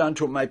you have done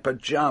to my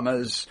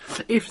pyjamas.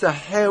 If the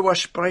hair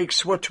wash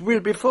breaks, what will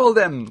befall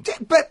them?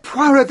 But,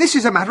 Poirot, this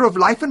is a matter of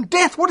life and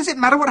death. What does it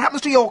matter what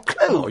happens to your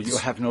clothes? Oh, you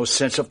have no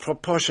sense of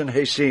proportion,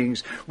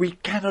 Hastings. We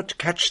cannot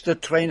catch the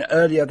train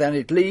earlier than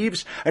it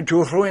leaves, and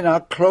to ruin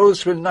our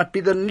clothes will not be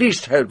the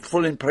least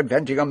helpful in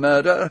preventing a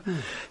murder.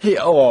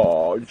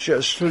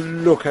 Just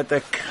look at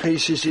the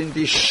creases in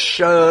this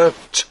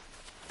shirt.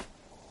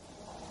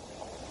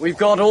 We've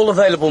got all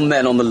available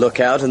men on the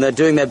lookout, and they're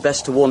doing their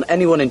best to warn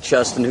anyone in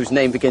Churston whose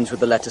name begins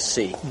with the letter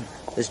C.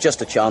 There's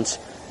just a chance.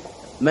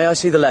 May I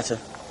see the letter?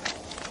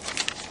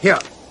 Here.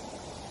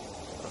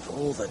 Of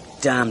all the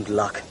damned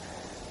luck.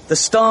 The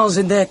stars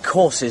in their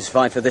courses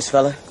fight for this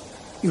fella.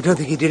 You don't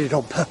think he did it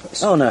on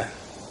purpose? Oh, no.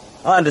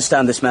 I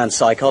understand this man's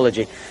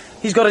psychology.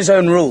 He's got his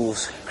own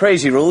rules.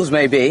 Crazy rules,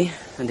 maybe,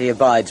 and he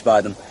abides by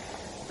them.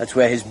 That's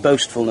where his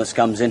boastfulness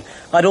comes in.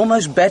 I'd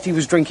almost bet he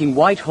was drinking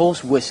White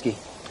Horse whiskey.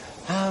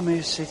 Ah,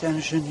 mais c'est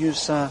ingénieux,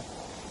 ça.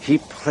 He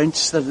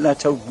prints the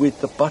letter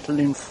with the bottle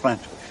in front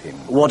of him.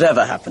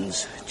 Whatever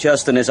happens,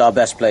 Churston is our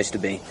best place to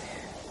be.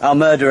 Our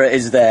murderer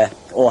is there,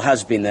 or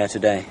has been there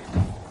today.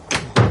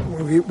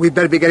 We'd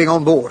better be getting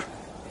on board.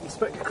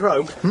 Inspector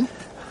Crome?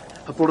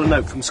 I brought a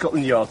note from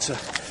Scotland Yard, sir.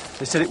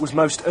 They said it was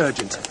most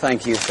urgent.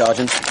 Thank you,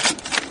 Sergeant.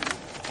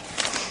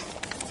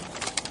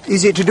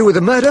 Is it to do with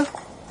the murder?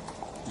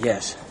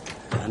 Yes,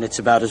 and it's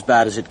about as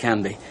bad as it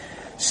can be.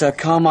 Sir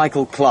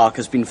Carmichael Clark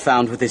has been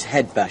found with his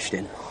head bashed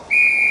in.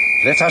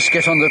 Let us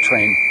get on the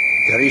train.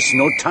 There is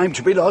no time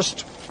to be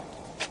lost.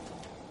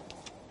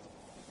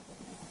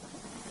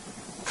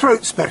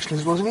 Throat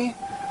specialist, wasn't he?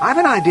 I have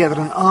an idea that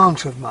an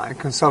aunt of mine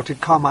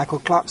consulted Carmichael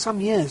Clark some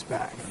years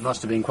back. It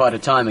must have been quite a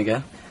time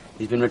ago.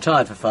 He's been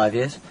retired for 5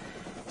 years.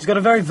 He's got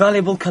a very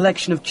valuable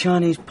collection of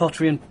Chinese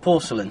pottery and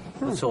porcelain.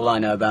 That's all I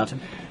know about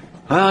him.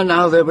 Ah,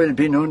 now there will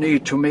be no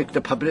need to make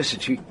the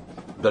publicity.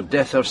 The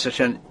death of such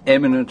an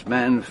eminent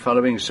man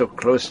following so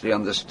closely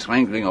on the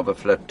strangling of a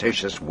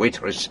flirtatious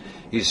waitress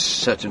is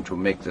certain to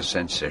make the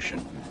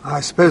sensation.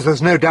 I suppose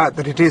there's no doubt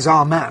that it is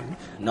our man.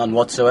 None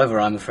whatsoever,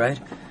 I'm afraid.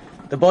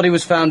 The body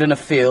was found in a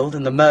field,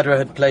 and the murderer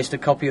had placed a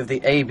copy of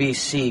the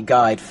A.B.C.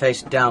 guide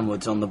face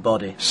downwards on the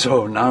body.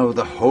 So now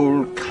the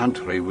whole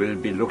country will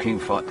be looking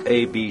for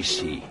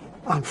A.B.C.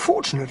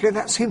 Unfortunately,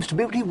 that seems to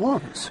be what he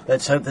wants.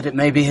 Let's hope that it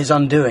may be his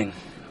undoing.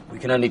 We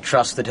can only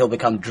trust that he'll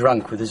become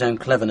drunk with his own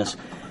cleverness.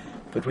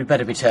 But we'd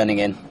better be turning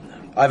in.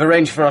 I've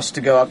arranged for us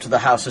to go up to the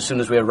house as soon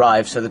as we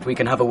arrive so that we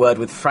can have a word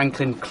with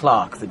Franklin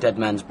Clark, the dead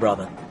man's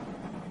brother.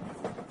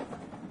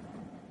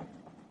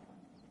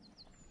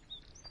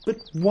 But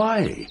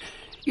why?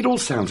 It all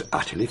sounds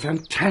utterly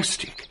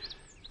fantastic.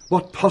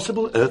 What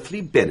possible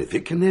earthly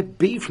benefit can there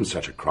be from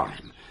such a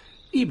crime?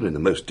 even in the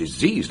most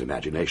diseased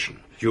imagination.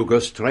 You go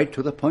straight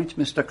to the point,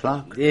 Mr.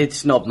 Clark.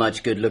 It's not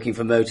much good looking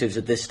for motives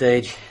at this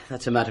stage.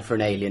 That's a matter for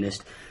an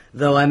alienist.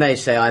 Though I may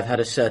say I've had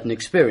a certain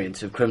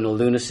experience of criminal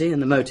lunacy,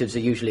 and the motives are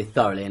usually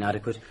thoroughly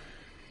inadequate.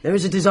 There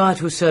is a desire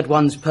to assert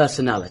one's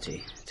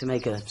personality, to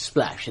make a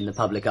splash in the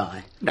public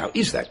eye. Now,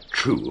 is that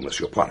true,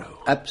 Monsieur Poirot?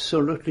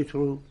 Absolutely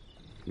true.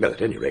 Well,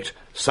 at any rate,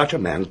 such a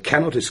man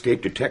cannot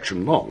escape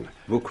detection long.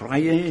 Vous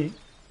croyez?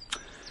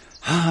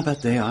 Ah,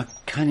 but they are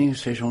cunning,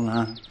 ces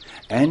gens-là.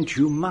 And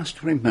you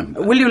must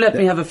remember... Will you let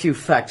me have a few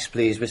facts,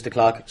 please, Mr.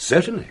 Clark?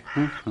 Certainly.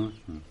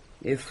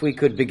 If we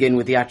could begin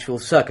with the actual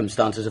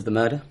circumstances of the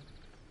murder.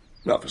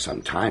 Well, for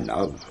some time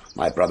now,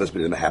 my brother's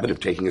been in the habit of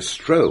taking a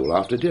stroll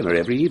after dinner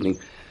every evening.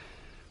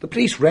 The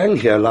police rang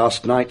here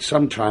last night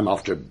sometime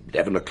after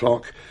 11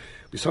 o'clock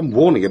with some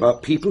warning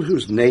about people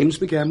whose names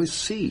began with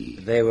C.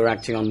 They were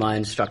acting on my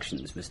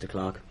instructions, Mr.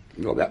 Clark.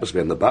 Well, that was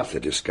when the butler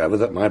discovered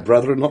that my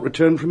brother had not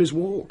returned from his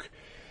walk.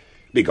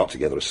 We got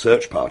together a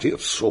search party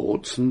of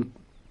sorts, and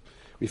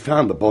we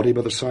found the body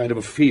by the side of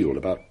a field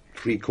about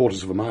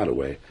 3/4 of a mile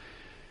away.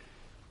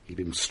 He'd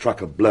been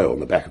struck a blow on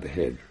the back of the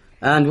head.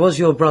 And was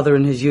your brother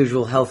in his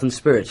usual health and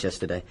spirits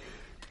yesterday?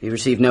 He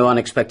received no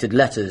unexpected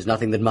letters,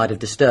 nothing that might have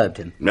disturbed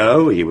him?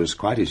 No, he was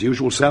quite his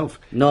usual self.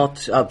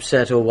 Not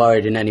upset or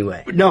worried in any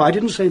way? No, I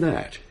didn't say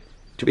that.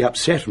 To be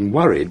upset and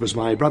worried was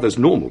my brother's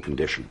normal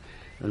condition.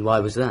 And why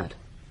was that?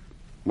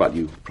 Well,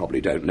 you probably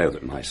don't know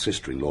that my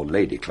sister-in-law,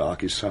 Lady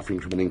Clark, is suffering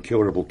from an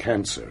incurable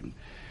cancer and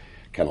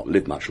cannot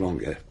live much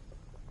longer.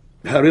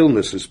 Her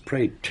illness has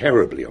preyed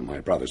terribly on my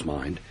brother's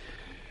mind.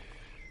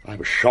 I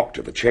was shocked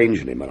at the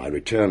change in him when I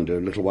returned a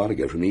little while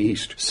ago from the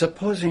East.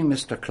 Supposing,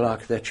 Mr.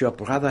 Clark, that your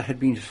brother had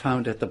been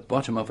found at the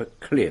bottom of a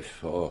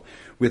cliff or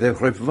with a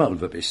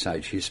revolver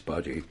beside his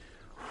body,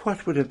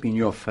 what would have been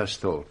your first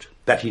thought?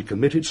 That he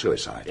committed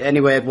suicide.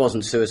 Anyway, it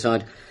wasn't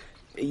suicide.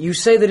 You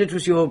say that it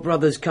was your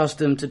brother's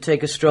custom to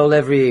take a stroll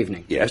every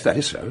evening? Yes, that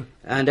is so.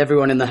 And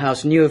everyone in the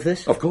house knew of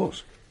this? Of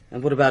course.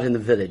 And what about in the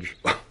village?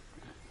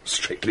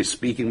 Strictly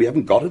speaking, we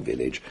haven't got a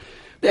village.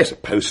 There's a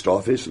post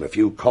office and a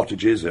few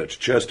cottages at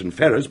Churston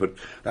Ferrers, but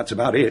that's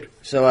about it.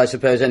 So I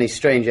suppose any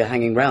stranger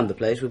hanging round the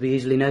place would be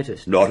easily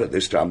noticed? Not at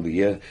this time of the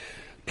year.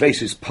 The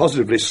place is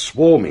positively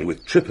swarming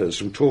with trippers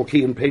from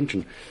Torquay and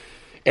Paynton.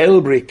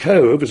 Elbury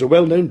Cove is a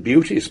well-known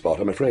beauty spot,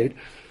 I'm afraid.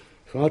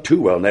 Far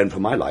too well known for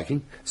my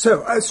liking.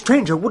 So a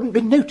stranger wouldn't be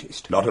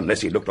noticed? Not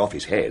unless he looked off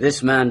his head.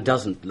 This man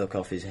doesn't look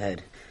off his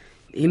head.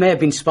 He may have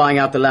been spying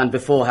out the land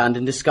beforehand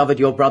and discovered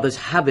your brother's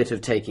habit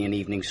of taking an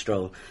evening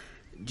stroll.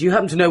 Do you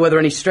happen to know whether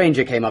any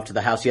stranger came up to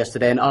the house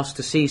yesterday and asked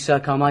to see Sir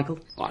Carmichael?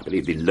 I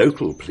believe the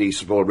local police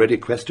have already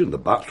questioned the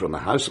butler and the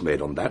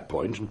housemaid on that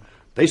point, and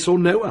they saw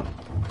no one.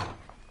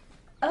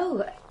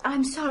 Oh,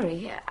 I'm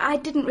sorry. I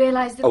didn't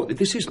realise that... Oh,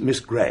 this is Miss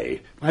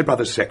Gray, my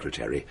brother's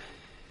secretary.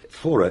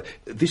 Fora,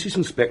 this is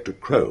Inspector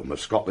Crome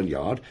of Scotland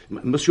Yard,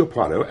 Monsieur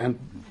Poirot, and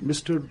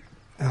Mr...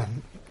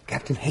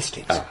 Captain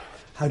Hastings.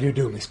 How do you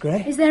do, Miss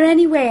Gray? Is there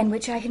any way in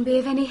which I can be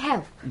of any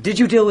help? Did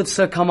you deal with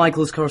Sir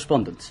Carmichael's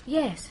correspondence?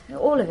 Yes,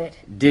 all of it.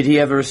 Did he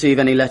ever receive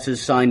any letters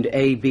signed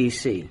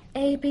A.B.C?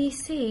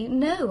 A.B.C?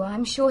 No,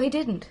 I'm sure he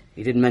didn't.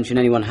 He didn't mention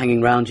anyone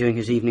hanging round during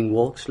his evening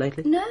walks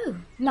lately? No,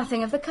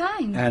 nothing of the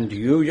kind. And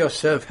you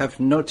yourself have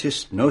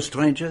noticed no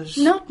strangers?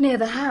 Not near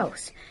the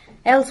house.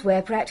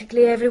 Elsewhere,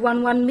 practically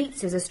everyone one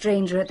meets is a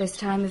stranger at this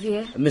time of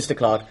year. Mr.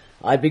 Clark,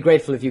 I'd be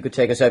grateful if you could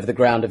take us over the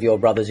ground of your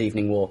brother's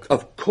evening walk.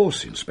 Of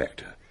course,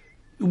 Inspector.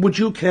 Would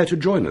you care to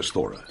join us,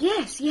 Thora?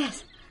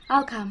 Yes,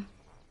 I'll come.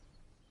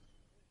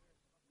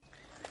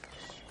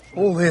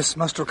 All this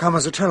must have come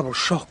as a terrible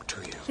shock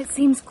to you. It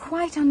seems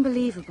quite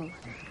unbelievable.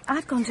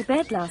 I'd gone to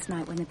bed last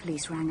night when the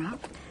police rang up.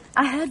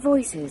 I heard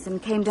voices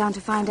and came down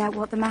to find out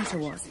what the matter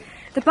was.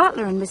 The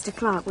butler and Mr.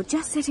 Clark were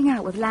just sitting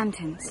out with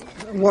lanterns.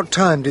 What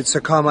time did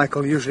Sir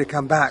Carmichael usually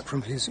come back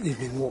from his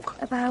evening walk?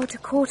 About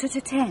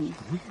 10:15.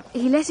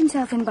 He let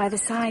himself in by the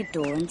side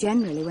door and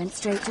generally went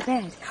straight to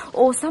bed.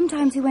 Or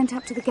sometimes he went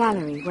up to the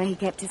gallery where he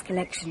kept his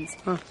collections.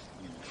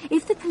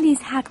 If the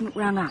police hadn't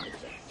rung up,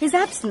 his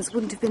absence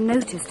wouldn't have been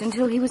noticed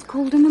until he was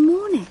called in the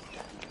morning.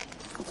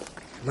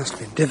 It must have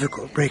been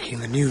difficult breaking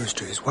the news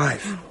to his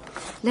wife.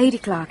 Lady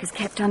Clark is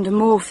kept under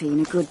morphine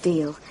a good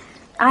deal.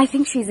 I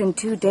think she's in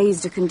too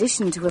dazed a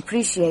condition to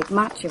appreciate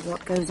much of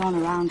what goes on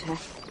around her.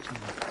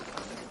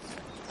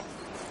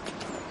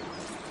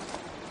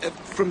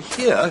 From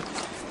here,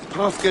 the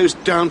path goes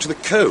down to the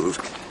cove.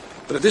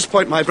 But at this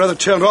point, my brother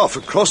turned off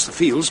across the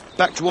fields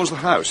back towards the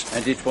house.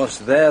 And it was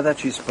there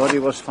that his body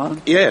was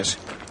found? Yes.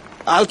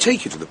 I'll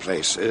take you to the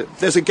place.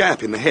 There's a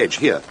gap in the hedge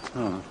here.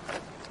 Oh.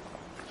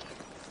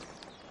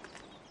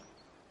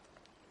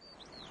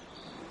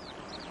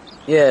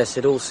 Yes,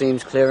 it all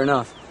seems clear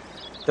enough.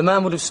 The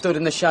man would have stood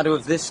in the shadow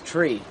of this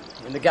tree.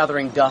 In the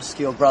gathering dusk,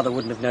 your brother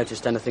wouldn't have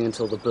noticed anything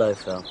until the blow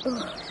fell.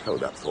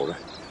 Hold up, Thora.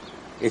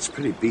 It's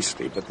pretty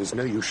beastly, but there's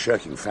no use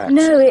shirking facts.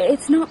 No,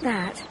 it's not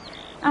that.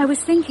 I was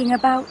thinking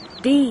about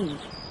Dee.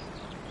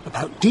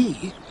 About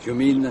Dee? You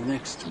mean the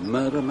next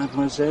murder,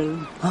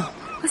 mademoiselle? Oh.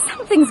 Well,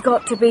 something's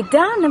got to be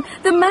done.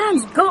 The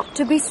man's got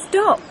to be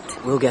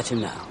stopped. We'll get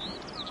him now.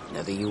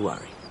 Never you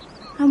worry.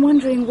 I'm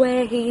wondering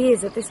where he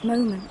is at this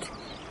moment.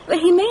 But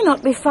he may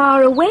not be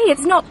far away.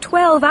 It's not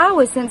 12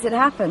 hours since it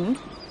happened.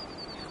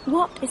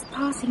 What is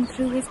passing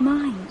through his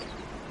mind?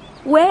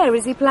 Where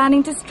is he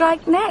planning to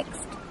strike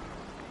next?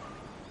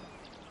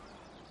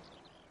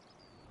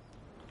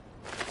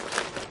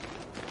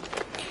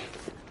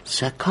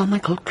 Sir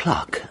Carmichael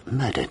Clark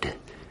murdered.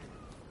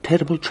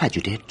 Terrible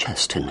tragedy at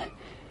Churstone.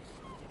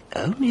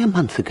 Only a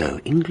month ago,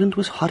 England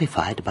was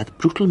horrified by the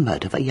brutal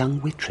murder of a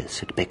young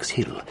waitress at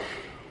Bexhill.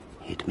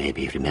 It may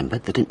be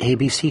remembered that an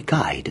A.B.C.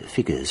 guide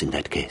figures in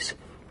that case.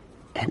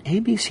 An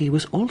A.B.C.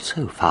 was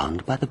also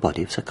found by the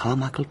body of Sir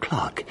Carmichael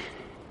Clark,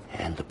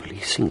 and the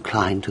police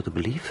inclined to the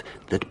belief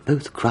that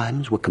both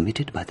crimes were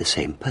committed by the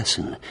same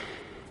person.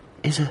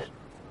 Is a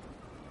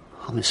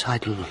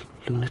homicidal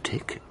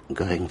lunatic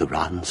going the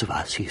rounds of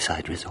our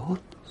seaside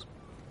resorts?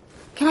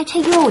 Can I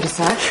take your order,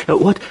 sir?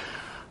 What?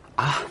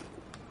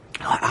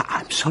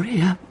 I'm sorry,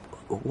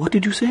 what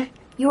did you say?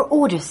 Your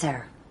order,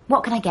 sir.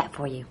 What can I get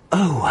for you?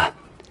 Oh,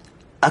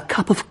 a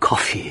cup of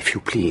coffee, if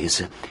you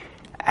please.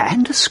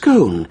 And a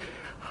scone.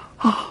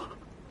 Oh,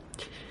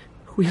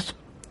 with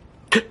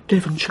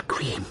Devonshire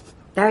cream.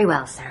 Very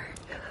well, sir.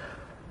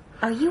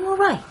 Are you all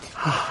right?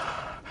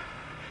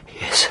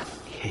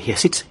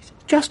 Yes, it's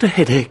just a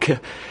headache.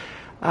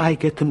 I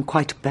get them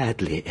quite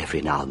badly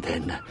every now and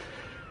then.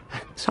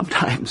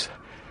 Sometimes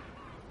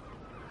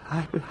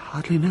I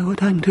hardly know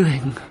what I'm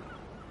doing.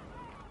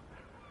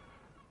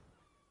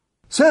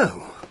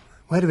 So,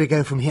 where do we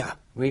go from here?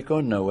 We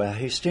go nowhere,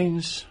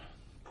 Hastings.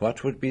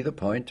 What would be the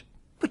point?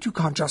 But you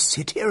can't just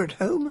sit here at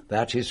home.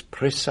 That is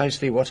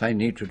precisely what I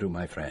need to do,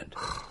 my friend.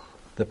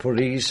 The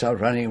police are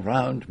running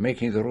round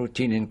making the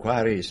routine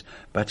inquiries,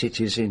 but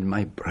it is in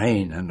my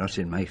brain and not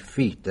in my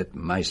feet that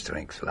my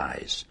strength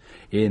lies.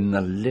 In the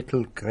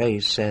little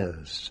grey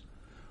cells.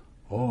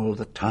 All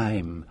the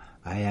time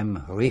I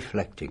am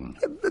reflecting.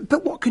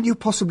 But what can you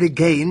possibly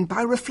gain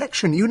by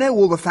reflection? You know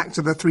all the facts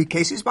of the 3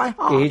 cases by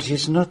heart. It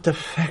is not the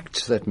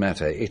facts that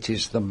matter. It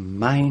is the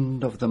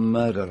mind of the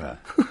murderer.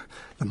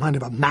 The mind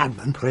of a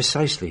madman?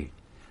 Precisely.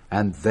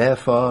 And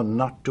therefore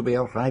not to be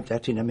arrived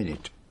at in a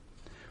minute.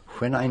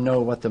 When I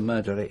know what the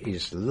murderer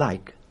is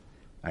like,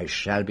 I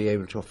shall be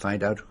able to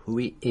find out who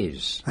he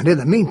is. And in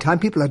the meantime,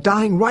 people are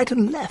dying right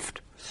and left.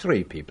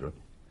 3 people.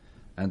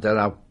 And there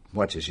are,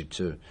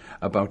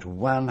 about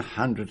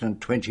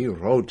 120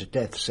 road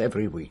deaths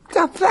every week.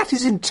 Now, that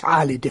is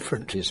entirely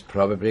different. It is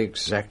probably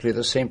exactly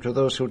the same to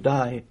those who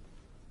die.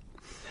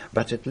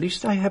 But at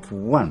least I have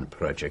one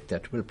project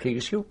that will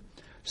please you,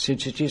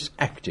 since it is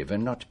active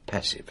and not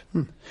passive.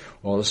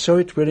 Also,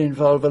 it will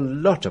involve a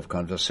lot of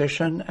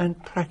conversation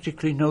and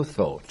practically no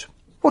thought.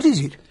 What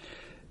is it?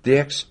 The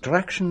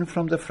extraction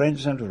from the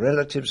friends and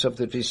relatives of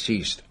the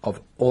deceased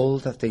of all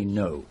that they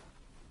know.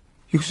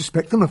 You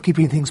suspect them of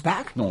keeping things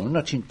back? No,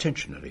 not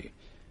intentionally.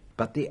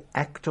 But the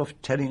act of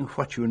telling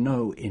what you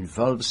know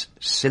involves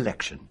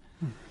selection.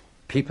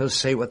 People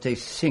say what they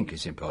think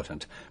is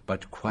important,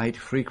 but quite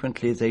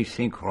frequently they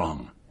think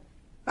wrong.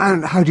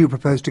 And how do you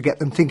propose to get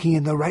them thinking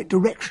in the right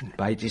direction?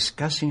 By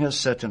discussing a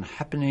certain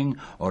happening,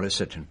 or a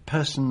certain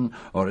person,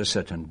 or a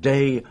certain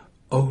day,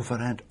 over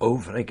and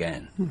over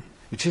again.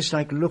 It is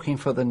like looking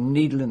for the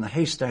needle in the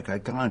haystack, I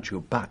grant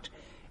you, but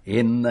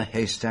in the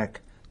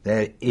haystack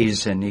there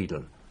is a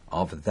needle.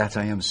 Of that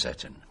I am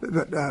certain.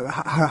 But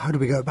how do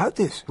we go about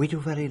this? We do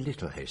very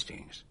little,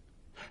 Hastings.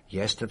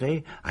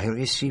 Yesterday I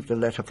received a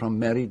letter from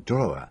Mary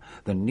Drower,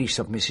 the niece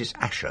of Mrs.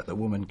 Asher, the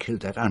woman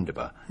killed at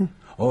Underbar.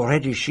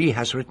 Already she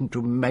has written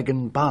to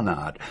Megan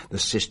Barnard, the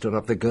sister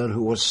of the girl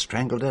who was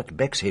strangled at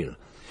Bexhill.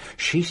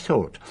 She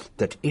thought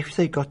that if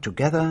they got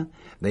together,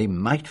 they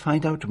might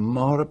find out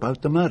more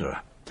about the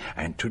murderer.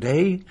 And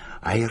today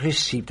I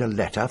received a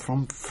letter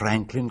from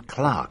Franklin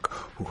Clark,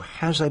 who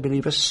has, I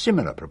believe, a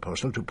similar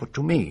proposal to put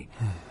to me.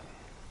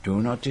 Do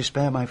not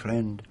despair, my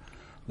friend.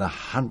 The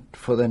hunt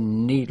for the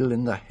needle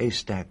in the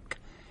haystack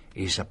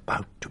is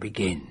about to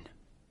begin.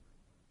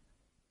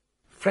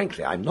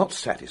 Frankly, I'm not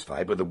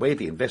satisfied with the way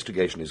the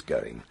investigation is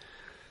going.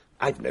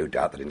 I've no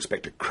doubt that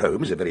Inspector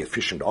Crome is a very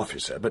efficient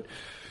officer, but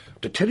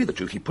to tell you the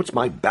truth, he puts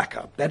my back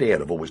up, that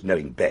air of always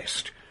knowing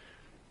best.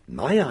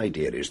 My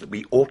idea is that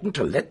we oughtn't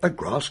to let the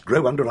grass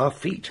grow under our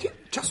feet.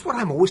 Just what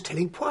I'm always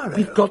telling Poirot.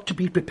 We've got to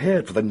be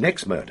prepared for the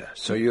next murder.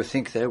 So you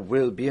think there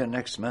will be a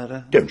next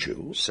murder? Don't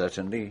you?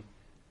 Certainly.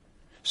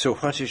 So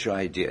what is your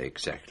idea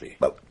exactly?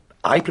 Well,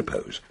 I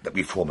propose that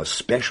we form a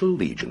special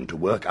legion to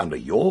work under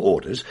your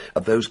orders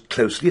of those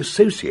closely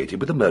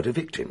associated with the murder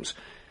victims.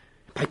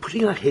 By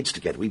putting our heads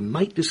together, we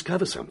might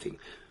discover something.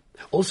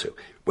 Also,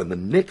 when the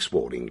next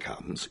warning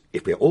comes,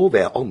 if we're all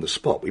there on the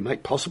spot, we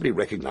might possibly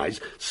recognise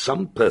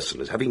some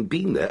person as having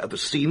been there at the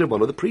scene of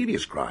one of the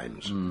previous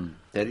crimes.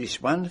 There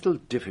is one little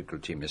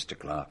difficulty, Mr.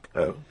 Clark.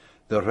 Oh?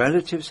 The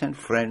relatives and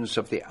friends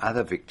of the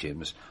other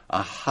victims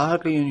are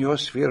hardly in your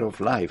sphere of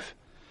life.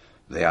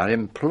 They are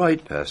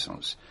employed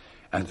persons,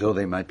 and though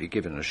they might be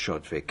given a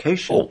short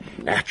vacation... Oh,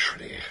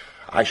 naturally.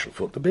 I shall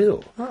foot the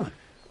bill.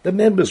 The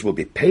members will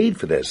be paid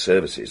for their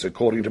services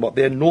according to what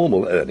their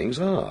normal earnings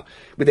are,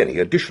 with any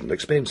additional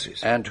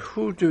expenses. And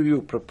who do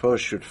you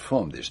propose should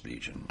form this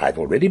legion? I've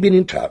already been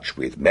in touch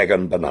with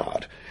Megan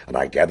Bernard, and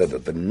I gather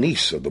that the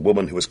niece of the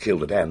woman who was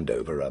killed at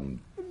Andover,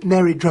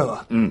 Mary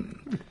Drower.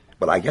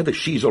 Well, I gather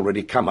she's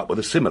already come up with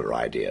a similar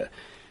idea.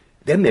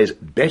 Then there's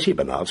Betty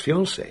Bernard's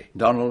fiancé.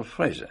 Donald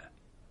Fraser.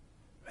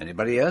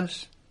 Anybody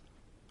else?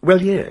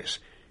 Well, yes.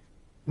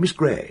 Miss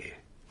Gray.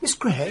 Miss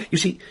Gray? You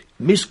see,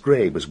 Miss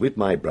Gray was with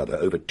my brother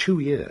over 2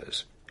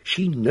 years.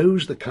 She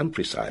knows the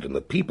countryside and the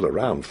people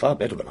around far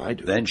better than I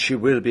do. Then she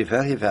will be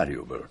very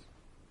valuable.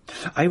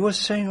 I was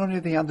saying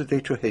only the other day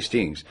to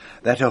Hastings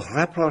that a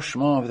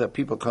rapprochement of the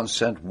people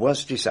concerned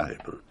was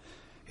desirable.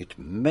 It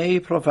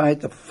may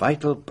provide the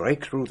vital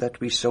breakthrough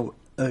that we so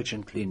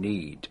urgently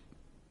need.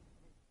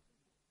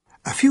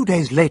 A few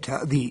days later,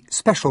 the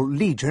Special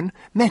Legion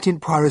met in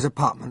Poirot's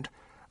apartment.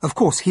 Of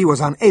course, he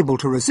was unable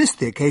to resist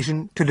the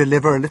occasion to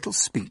deliver a little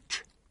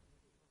speech.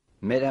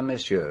 Mesdames,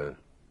 Messieurs,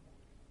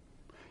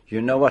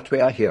 you know what we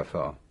are here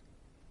for.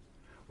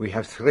 We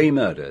have 3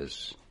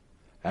 murders.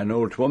 An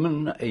old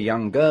woman, a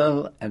young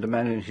girl, and a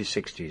man in his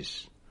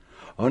 60s.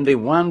 Only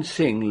one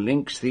thing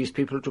links these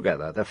people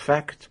together, the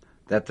fact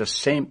that the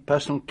same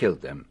person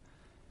killed them.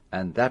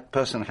 And that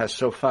person has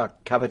so far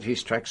covered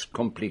his tracks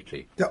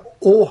completely.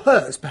 Or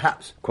hers,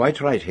 perhaps.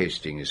 Quite right,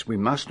 Hastings. We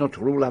must not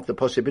rule out the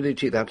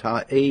possibility that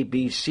our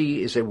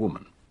A.B.C. is a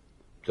woman.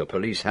 The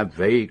police have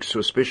vague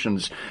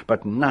suspicions,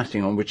 but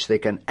nothing on which they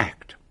can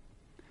act.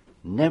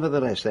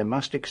 Nevertheless, there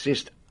must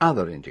exist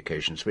other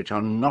indications which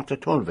are not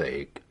at all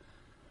vague.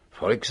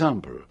 For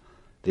example,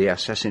 the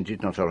assassin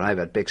did not arrive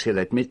at Bexhill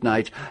at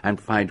midnight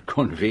and find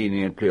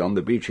conveniently on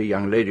the beach a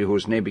young lady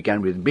whose name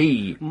began with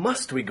B.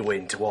 Must we go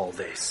into all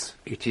this?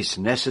 It is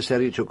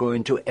necessary to go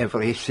into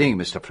everything,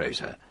 Mr.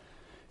 Fraser.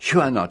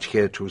 You are not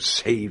here to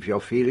save your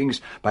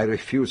feelings by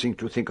refusing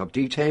to think of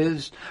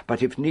details,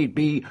 but if need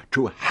be,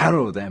 to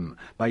harrow them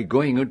by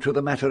going into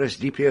the matter as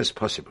deeply as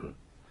possible.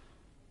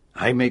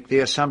 I make the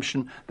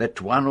assumption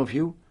that one of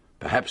you,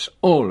 perhaps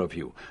all of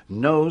you,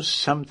 knows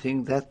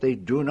something that they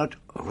do not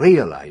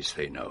realize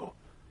they know.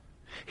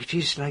 It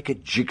is like a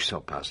jigsaw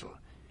puzzle.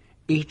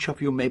 Each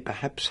of you may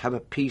perhaps have a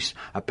piece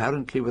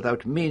apparently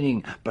without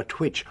meaning, but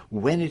which,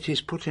 when it is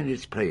put in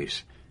its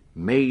place,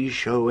 may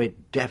show a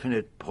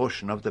definite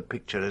portion of the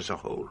picture as a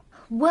whole.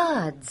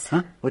 Words.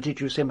 Huh? What did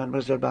you say,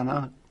 Mademoiselle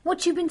Bernard?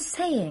 What you've been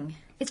saying.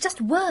 It's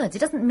just words. It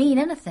doesn't mean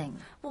anything.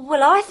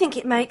 Well, I think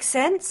it makes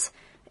sense.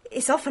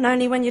 It's often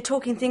only when you're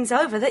talking things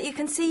over that you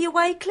can see your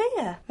way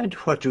clear. And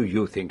what do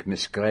you think,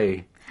 Miss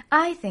Gray?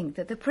 I think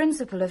that the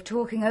principle of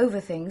talking over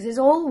things is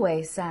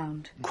always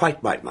sound.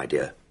 Quite right, my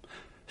dear.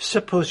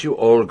 Suppose you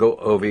all go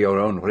over your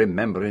own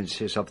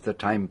remembrances of the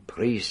time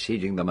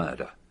preceding the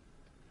murder.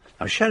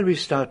 Now, shall we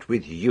start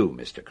with you,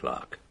 Mr.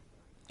 Clark?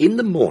 In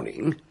the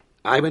morning,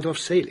 I went off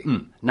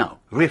sailing. Now,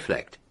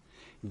 reflect.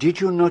 Did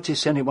you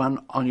notice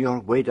anyone on your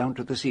way down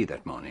to the sea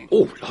that morning?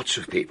 Oh, lots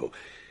of people.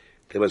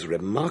 There was a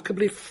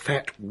remarkably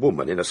fat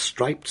woman in a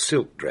striped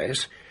silk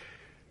dress,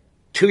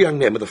 2 young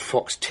men with a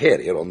fox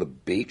terrier on the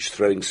beach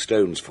throwing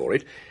stones for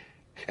it,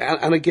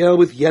 and a girl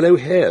with yellow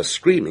hair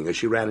screaming as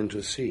she ran into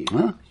the sea.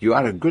 Huh? You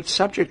are a good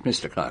subject,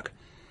 Mr. Clark.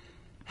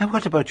 And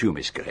what about you,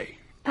 Miss Gray?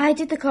 I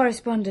did the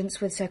correspondence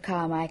with Sir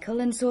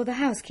Carmichael and saw the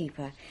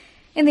housekeeper.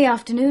 In the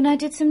afternoon I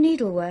did some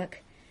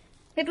needlework.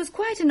 It was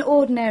quite an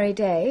ordinary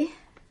day.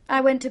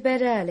 I went to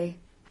bed early.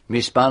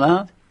 Miss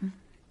Bernard?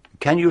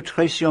 Can you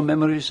trace your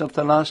memories of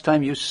the last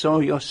time you saw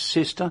your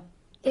sister?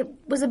 It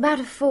was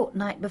about a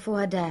fortnight before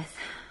her death.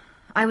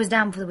 I was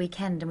down for the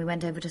weekend and we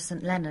went over to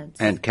St. Leonard's.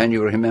 And can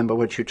you remember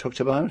what you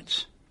talked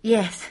about?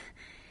 Yes.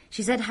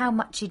 She said how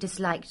much she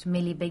disliked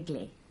Millie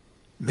Bigley.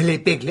 Millie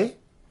Bigley?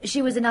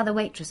 She was another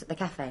waitress at the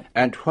cafe.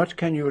 And what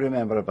can you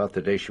remember about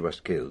the day she was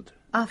killed?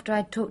 After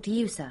I'd talked to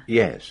you, sir?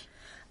 Yes.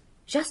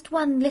 Just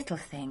one little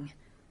thing.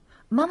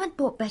 Mum had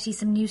bought Betty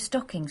some new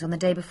stockings on the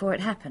day before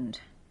it happened.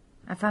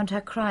 I found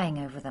her crying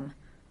over them.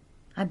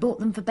 I bought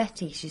them for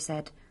Betty, she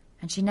said,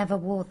 and she never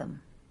wore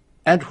them.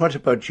 And what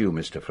about you,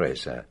 Mr.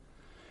 Fraser?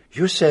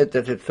 You said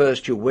that at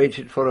first you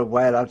waited for a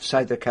while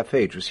outside the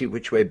cafe to see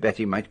which way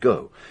Betty might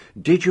go.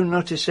 Did you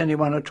notice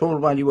anyone at all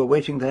while you were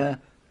waiting there?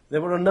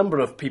 There were a number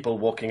of people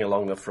walking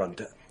along the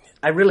front.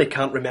 I really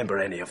can't remember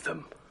any of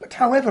them. But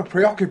however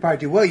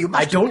preoccupied you were, you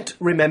must... I don't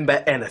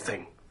remember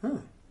anything.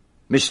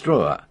 Miss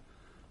Drower,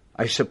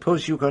 I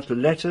suppose you got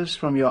letters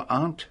from your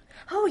aunt?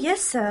 Oh,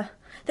 yes, sir.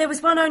 There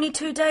was one only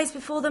 2 days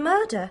before the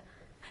murder.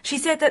 She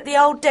said that the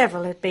old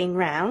devil had been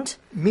round.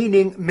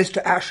 Meaning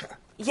Mr. Asher?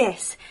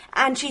 Yes,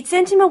 and she'd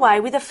sent him away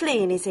with a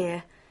flea in his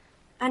ear.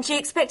 And she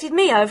expected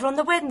me over on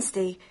the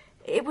Wednesday.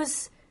 It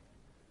was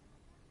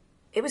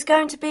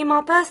going to be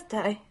my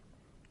birthday.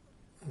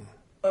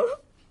 I'm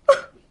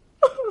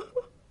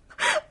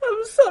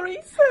sorry,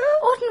 sir.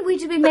 Oughtn't we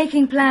to be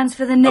making plans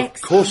for the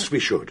next... Of course we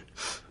should.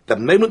 The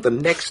moment the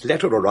next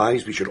letter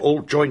arrives, we should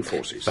all join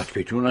forces. But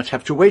we do not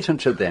have to wait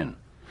until then.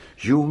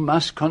 You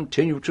must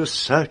continue to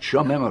search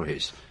your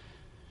memories.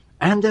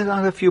 And there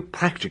are a few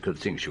practical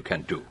things you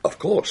can do. Of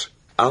course.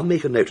 I'll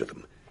make a note of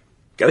them.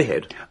 Go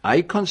ahead.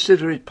 I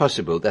consider it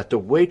possible that the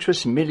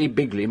waitress Millie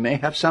Bigley may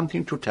have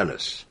something to tell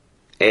us.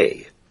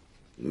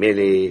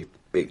 Millie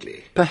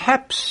Bigley.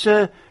 Perhaps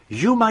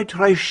you might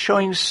try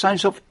showing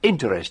signs of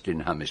interest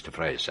in her, Mr.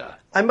 Fraser.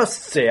 I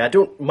must say I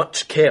don't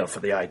much care for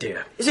the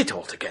idea. Is it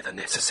altogether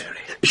necessary?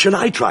 Shall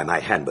I try my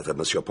hand with her,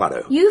 Monsieur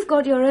Poirot? You've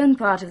got your own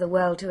part of the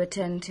world to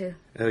attend to.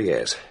 Oh,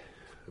 yes.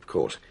 Of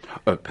course.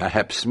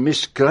 Perhaps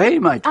Miss Grey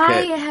might care.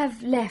 I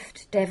have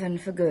left Devon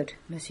for good,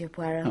 Monsieur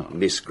Poirot. Oh.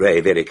 Miss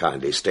Grey very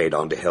kindly stayed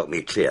on to help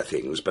me clear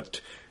things,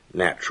 but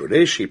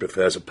naturally she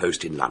prefers a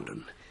post in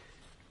London.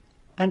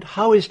 And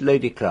how is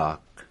Lady Clark?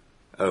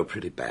 Oh,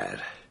 pretty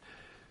bad.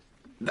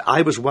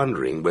 I was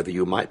wondering whether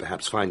you might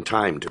perhaps find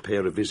time to pay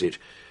her a visit.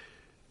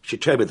 She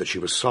told me that she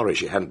was sorry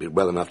she hadn't been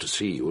well enough to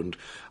see you, and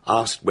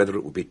asked whether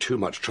it would be too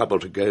much trouble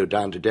to go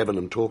down to Devon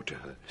and talk to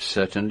her.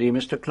 Certainly,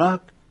 Mr.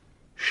 Clark.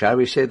 Shall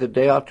we say the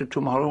day after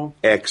tomorrow?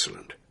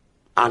 Excellent.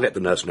 I'll let the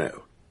nurse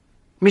know.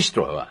 Miss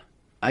Drower,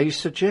 I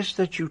suggest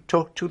that you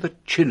talk to the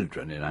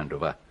children in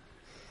Andover.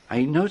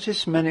 I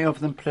notice many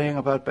of them playing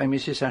about by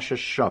Mrs. Asher's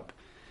shop.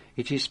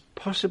 It is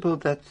possible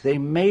that they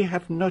may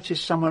have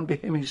noticed someone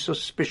behaving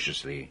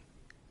suspiciously.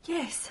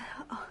 Yes.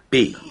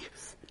 B.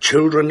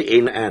 Children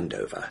in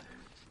Andover.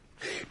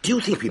 Do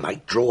you think we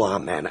might draw our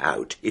man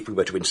out if we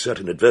were to insert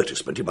an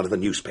advertisement in one of the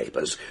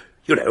newspapers?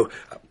 You know,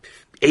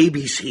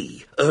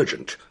 A.B.C.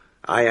 Urgent.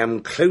 I am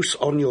close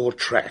on your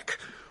track.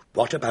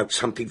 What about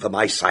something for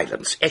my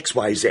silence?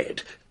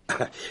 XYZ.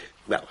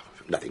 Well,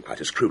 nothing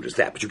quite as crude as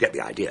that, but you get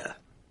the idea.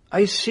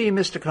 I see,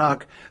 Mr.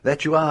 Clark,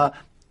 that you are,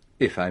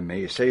 if I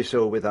may say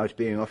so without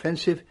being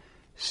offensive,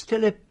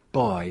 still a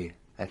boy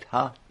at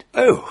heart.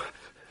 Oh,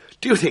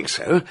 do you think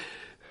so?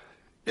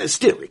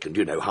 Still, it can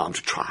do no harm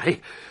to try.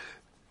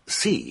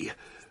 C.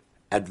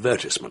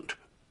 Advertisement.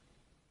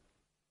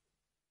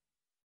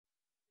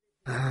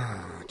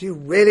 Do you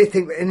really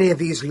think that any of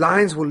these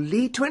lines will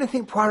lead to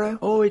anything, Poirot?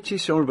 Oh, it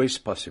is always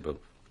possible.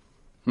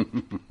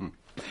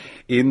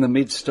 In the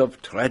midst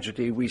of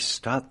tragedy, we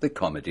start the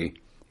comedy.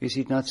 Is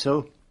it not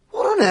so?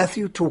 What on earth are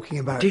you talking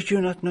about? Did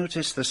you not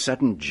notice the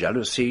sudden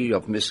jealousy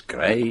of Miss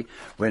Grey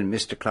when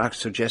Mr. Clark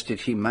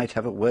suggested he might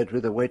have a word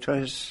with the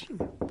waitress?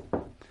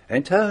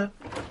 Enter.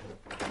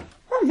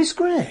 Oh, Miss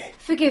Grey.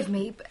 Forgive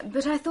me,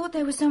 but I thought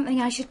there was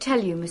something I should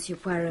tell you, Monsieur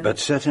Poirot. But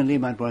certainly,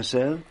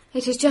 mademoiselle.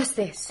 It is just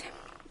this.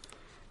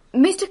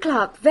 Mr.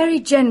 Clark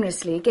very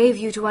generously gave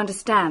you to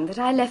understand that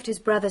I left his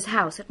brother's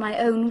house at my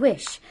own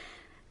wish.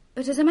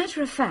 But as a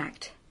matter of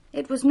fact,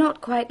 it was not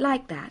quite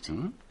like that.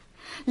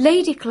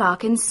 Lady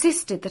Clark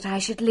insisted that I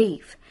should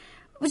leave.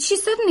 But she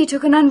suddenly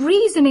took an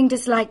unreasoning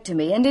dislike to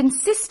me and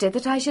insisted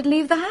that I should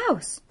leave the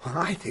house. Well,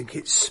 I think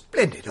it's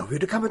splendid of you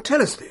to come and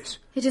tell us this.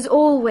 It is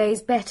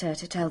always better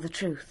to tell the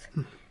truth.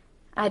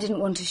 I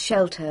didn't want to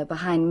shelter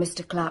behind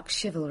Mr. Clark's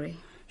chivalry.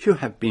 You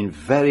have been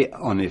very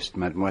honest,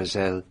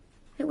 mademoiselle.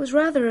 It was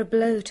rather a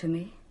blow to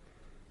me.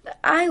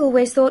 I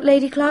always thought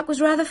Lady Clark was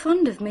rather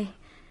fond of me.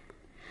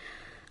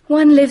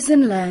 One lives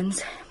and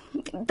learns.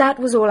 That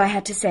was all I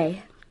had to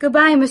say.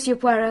 Goodbye, Monsieur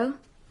Poirot.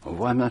 Au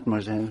revoir,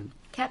 mademoiselle.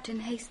 Captain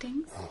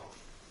Hastings.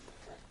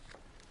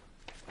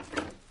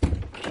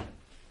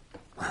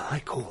 Well, I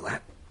call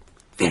that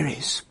very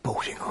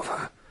sporting of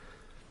her.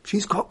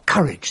 She's got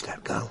courage,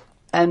 that girl.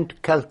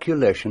 And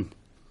calculation.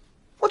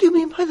 What do you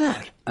mean by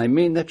that? I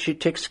mean that she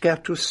takes care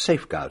to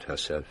safeguard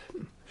herself.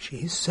 She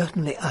is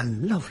certainly a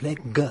lovely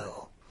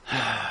girl.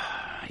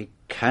 I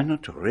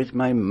cannot rid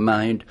my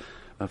mind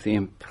of the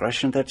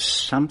impression that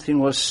something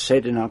was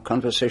said in our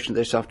conversation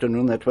this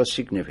afternoon that was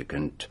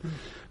significant.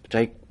 But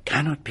I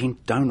cannot pin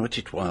down what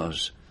it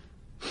was.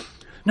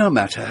 No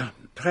matter.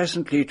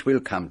 Presently it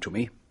will come to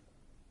me.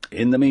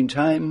 In the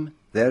meantime,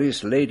 there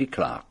is Lady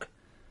Clark.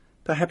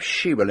 Perhaps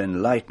she will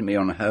enlighten me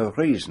on her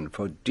reason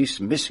for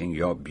dismissing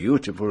your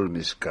beautiful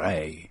Miss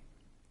Grey.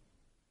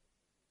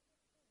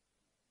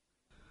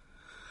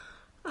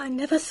 I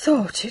never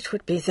thought it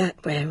would be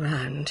that way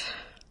round.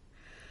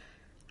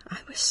 I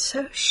was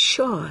so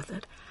sure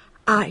that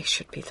I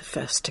should be the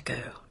first to go.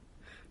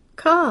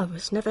 Carr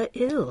was never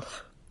ill.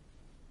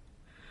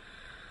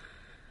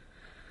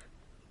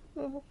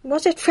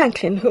 Was it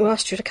Franklin who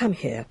asked you to come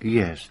here?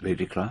 Yes,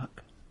 Lady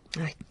Clark.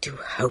 I do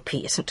hope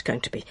he isn't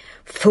going to be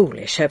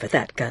foolish over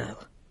that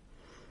girl.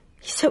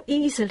 He's so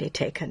easily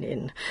taken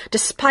in,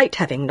 despite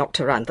having knocked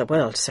around the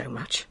world so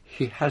much.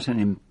 He has an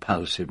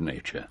impulsive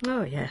nature.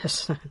 Oh,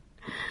 yes.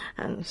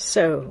 And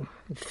so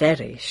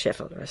very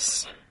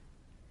chivalrous.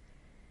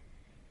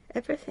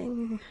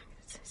 Everything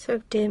is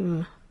so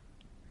dim.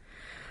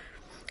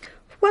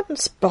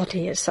 One's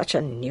body is such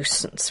a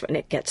nuisance when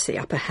it gets the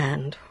upper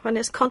hand. One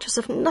is conscious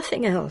of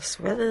nothing else,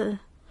 whether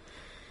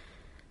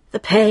the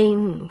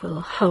pain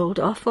will hold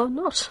off or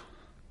not.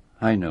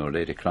 I know,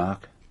 Lady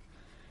Clark.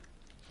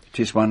 It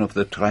is one of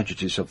the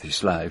tragedies of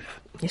this life.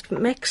 It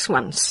makes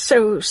one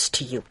so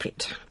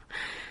stupid.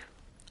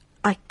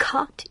 I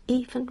can't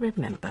even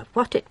remember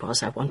what it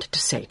was I wanted to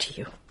say to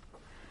you.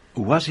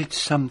 Was it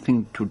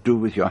something to do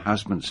with your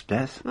husband's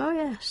death? Oh,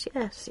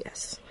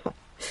 yes.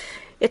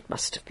 It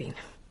must have been.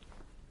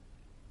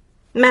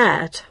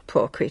 Mad,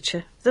 poor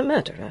creature. The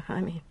murderer,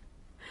 I mean.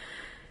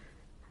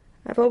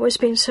 I've always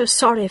been so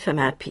sorry for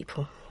mad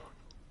people.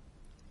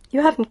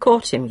 You haven't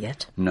caught him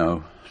yet?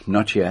 No,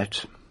 not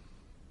yet.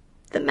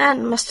 The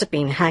man must have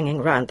been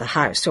hanging round the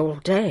house all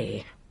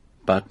day.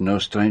 But no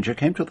stranger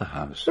came to the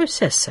house. Who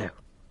says so?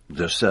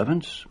 The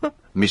servants?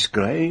 Miss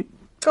Gray?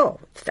 Oh,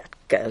 that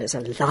girl is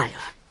a liar.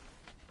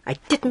 I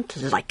didn't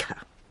like her.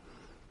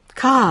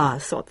 Carr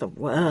thought the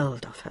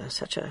world of her.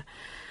 Such a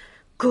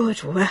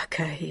good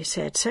worker, he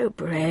said. So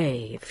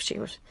brave. She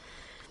was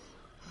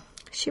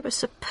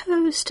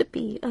supposed to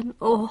be an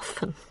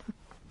orphan.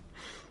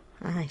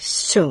 I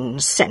soon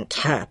sent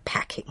her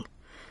packing.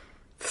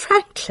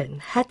 Franklin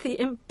had the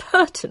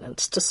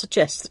impertinence to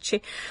suggest that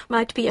she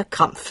might be a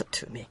comfort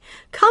to me.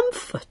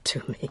 Comfort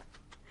to me.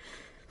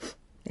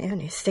 The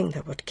only thing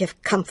that would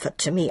give comfort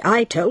to me,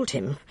 I told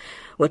him,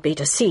 would be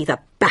to see the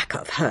back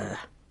of her.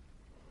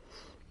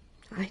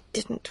 I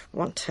didn't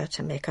want her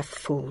to make a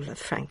fool of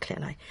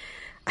Franklin.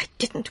 I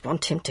didn't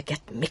want him to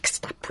get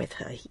mixed up with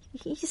her.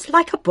 He's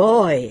like a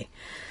boy.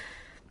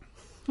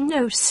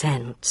 No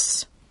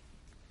sense.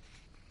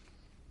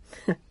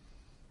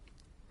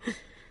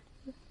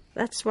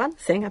 That's one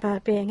thing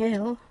about being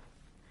ill.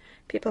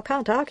 People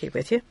can't argue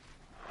with you.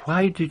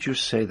 Why did you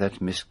say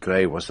that Miss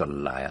Gray was a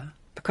liar?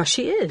 Because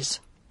she is.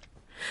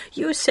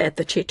 You said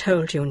that she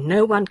told you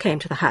no one came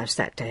to the house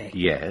that day.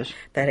 Yes.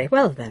 Very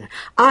well, then.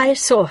 I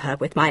saw her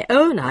with my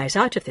own eyes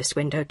out of this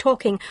window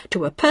talking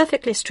to a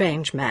perfectly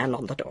strange man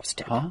on the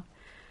doorstep. Huh?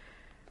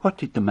 What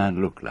did the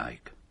man look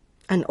like?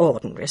 An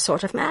ordinary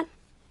sort of man.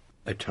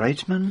 A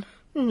tradesman?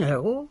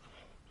 No.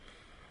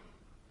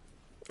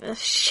 A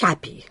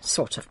shabby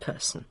sort of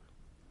person.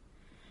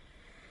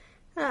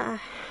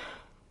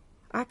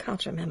 I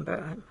can't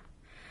remember.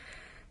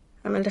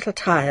 I'm a little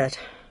tired.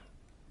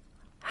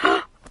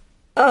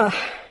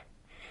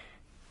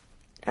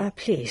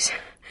 Please,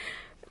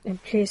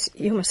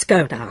 you must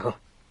go now.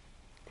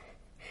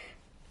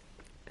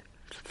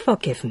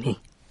 Forgive me.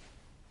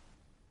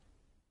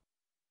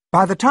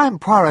 By the time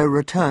Poirot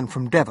returned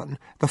from Devon,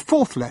 the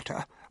fourth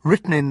letter,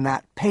 written in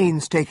that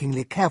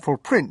painstakingly careful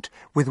print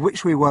with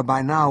which we were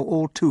by now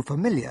all too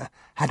familiar,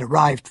 had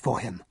arrived for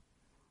him.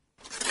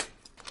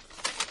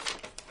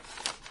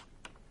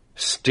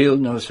 Still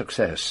no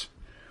success.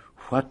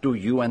 What do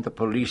you and the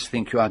police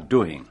think you are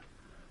doing?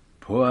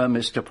 Poor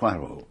Mr.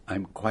 Poirot,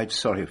 I'm quite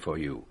sorry for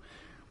you.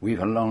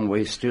 We've a long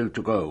way still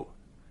to go.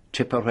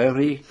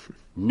 Tipperary?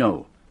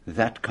 No,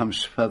 that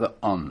comes further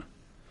on.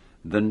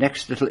 The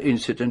next little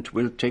incident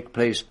will take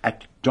place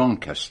at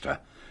Doncaster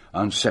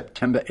on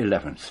September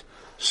 11th.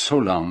 So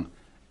long,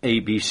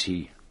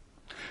 A.B.C.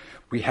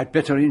 We had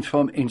better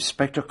inform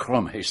Inspector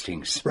Crom,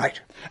 Hastings. Right.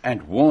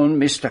 And warn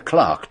Mr.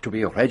 Clark to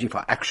be ready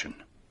for action.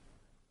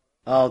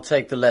 I'll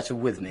take the letter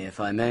with me,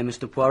 if I may,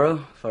 Mr. Poirot,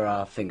 for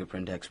our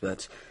fingerprint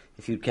experts.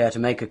 If you'd care to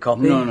make a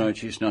copy... No,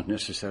 it is not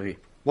necessary.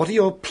 What are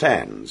your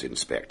plans,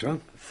 Inspector?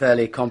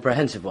 Fairly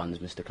comprehensive ones,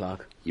 Mr.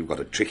 Clark. You've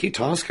got a tricky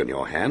task on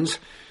your hands.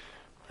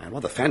 I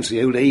rather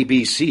fancy old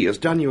A.B.C. has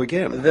done you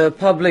again. The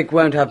public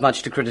won't have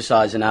much to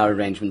criticise in our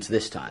arrangements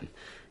this time.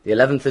 The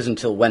 11th is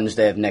until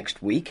Wednesday of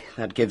next week.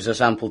 That gives us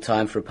ample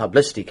time for a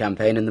publicity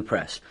campaign in the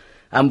press.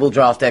 And we'll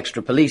draft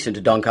extra police into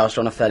Doncaster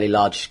on a fairly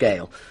large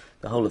scale.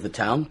 The whole of the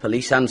town,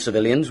 police and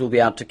civilians, will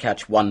be out to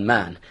catch one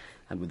man.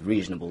 And with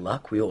reasonable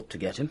luck, we ought to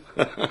get him.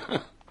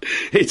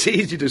 It's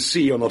easy to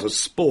see you're not a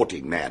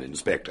sporting man,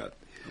 Inspector.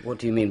 What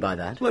do you mean by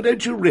that? Well,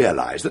 don't you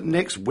realise that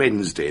next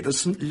Wednesday the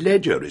St.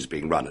 Ledger is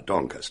being run at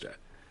Doncaster?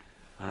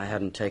 I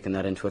hadn't taken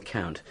that into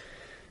account.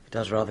 It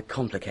does rather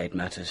complicate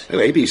matters.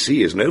 Oh,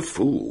 A.B.C. is no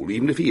fool,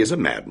 even if he is a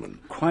madman.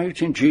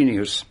 Quite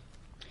ingenious.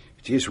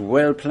 It is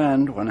well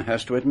planned, one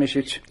has to admit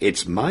it.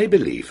 It's my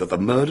belief that the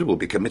murder will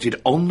be committed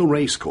on the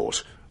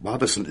racecourse, while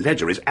the St.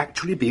 Ledger is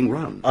actually being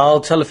run.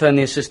 I'll telephone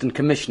the Assistant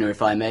Commissioner,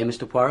 if I may,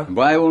 Mr. Poirot.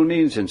 By all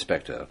means,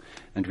 Inspector.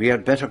 And we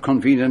had better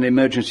convene an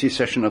emergency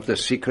session of the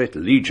Secret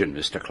Legion,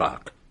 Mr.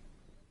 Clark.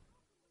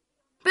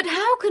 But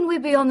how can we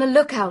be on the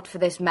lookout for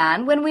this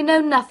man when we know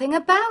nothing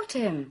about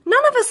him?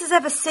 None of us has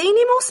ever seen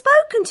him or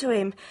spoken to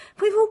him.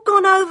 We've all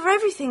gone over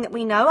everything that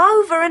we know,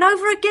 over and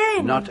over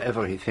again. Not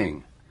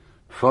everything.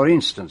 For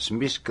instance,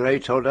 Miss Gray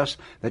told us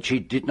that she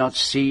did not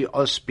see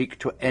or speak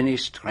to any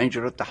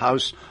stranger at the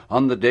house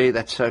on the day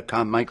that Sir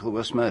Carmichael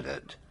was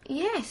murdered.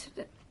 Yes,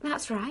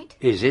 that's right.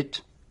 Is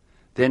it?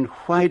 Then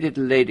why did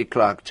Lady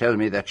Clark tell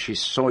me that she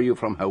saw you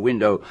from her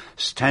window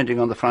standing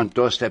on the front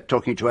doorstep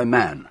talking to a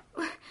man?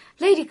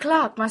 Lady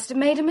Clark must have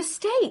made a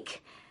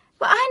mistake.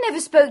 Well, I never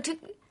spoke to...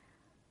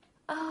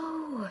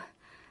 Oh,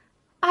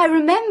 I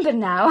remember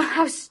now.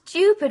 How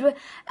stupid.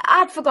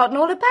 I'd forgotten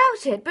all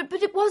about it, but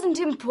it wasn't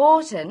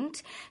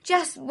important.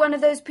 Just one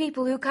of those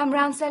people who come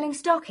round selling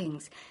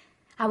stockings.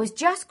 I was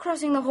just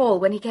crossing the hall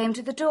when he came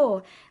to the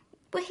door.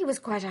 Well, he was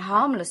quite a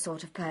harmless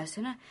sort of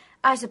person.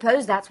 I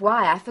suppose that's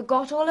why I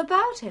forgot all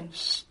about him.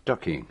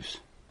 Stockings.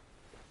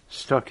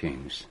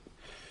 Stockings.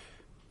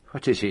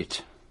 What is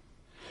it?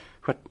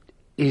 What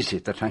is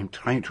it that I'm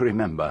trying to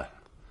remember?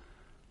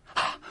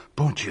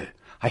 Bon Dieu,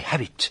 I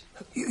have it.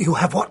 You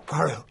have what,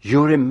 Poirot?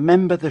 You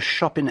remember the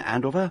shop in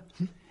Andover?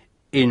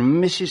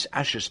 In Mrs.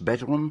 Asher's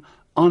bedroom,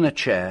 on a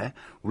chair,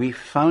 we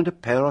found a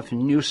pair of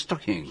new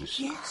stockings.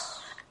 Yes.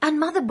 And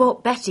Mother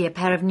bought Betty a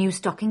pair of new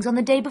stockings on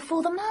the day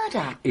before the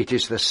murder. It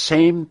is the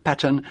same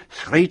pattern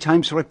 3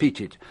 times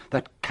repeated.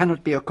 That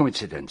cannot be a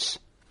coincidence.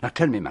 Now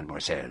tell me,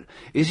 mademoiselle,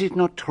 is it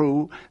not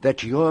true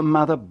that your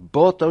mother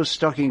bought those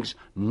stockings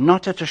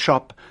not at a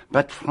shop,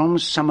 but from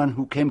someone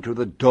who came to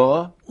the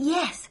door?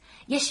 Yes,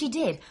 she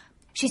did.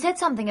 She said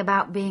something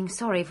about being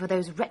sorry for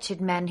those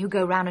wretched men who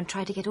go round and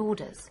try to get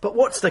orders. But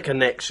what's the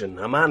connection?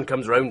 A man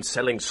comes round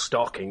selling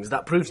stockings.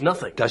 That proves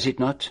nothing. Does it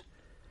not?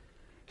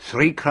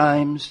 3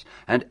 crimes,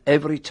 and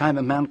every time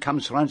a man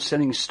comes round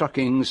selling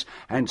stockings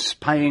and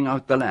spying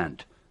out the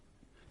land.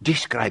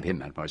 Describe him,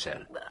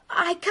 mademoiselle.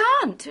 I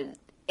can't.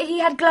 He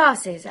had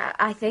glasses,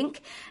 I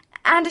think,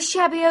 and a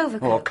shabby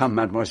overcoat. Oh, come,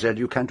 mademoiselle,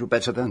 you can do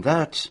better than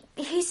that.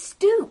 He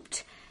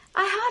stooped.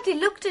 I hardly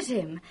looked at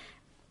him.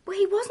 Well,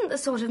 he wasn't the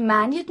sort of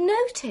man you'd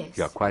notice.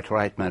 You're quite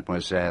right,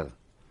 mademoiselle.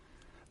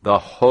 The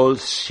whole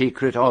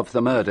secret of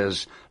the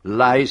murders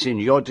lies in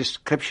your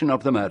description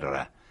of the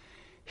murderer.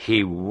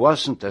 He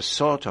wasn't the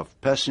sort of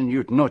person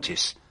you'd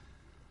notice.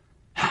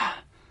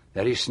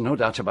 There is no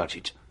doubt about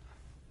it.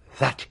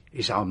 That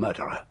is our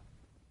murderer.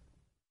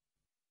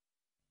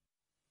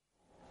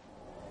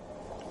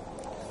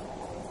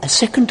 A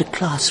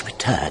second-class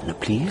return,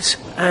 please.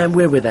 And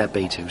where would that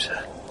be to,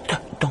 sir?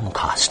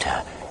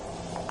 Doncaster.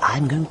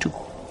 I'm going to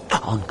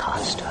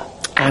Doncaster.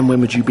 And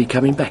when would you be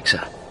coming back,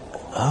 sir?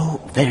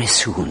 Oh, very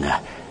soon.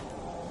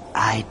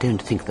 I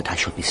don't think that I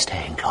shall be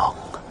staying long.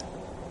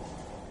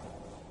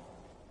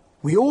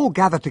 We all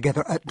gathered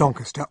together at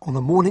Doncaster on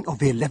the morning of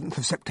the 11th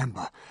of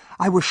September.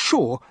 I was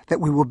sure that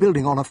we were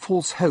building on a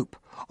false hope,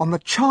 on the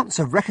chance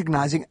of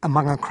recognising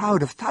among a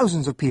crowd of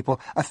thousands of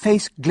people a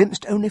face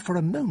glimpsed only for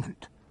a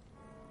moment.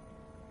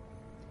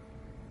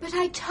 But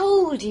I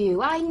told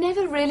you, I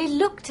never really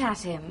looked at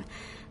him.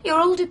 You're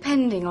all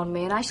depending on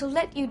me, and I shall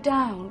let you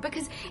down,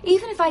 because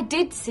even if I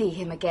did see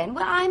him again,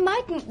 well, I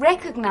mightn't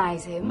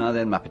recognise him. Now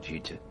then, ma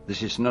petite,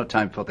 this is no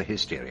time for the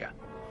hysteria.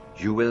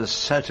 You will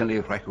certainly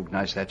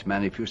recognise that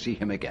man if you see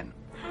him again.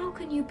 How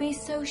can you be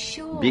so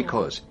sure?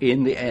 Because,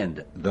 in the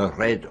end, the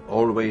red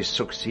always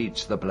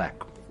succeeds the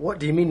black. What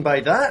do you mean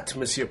by that,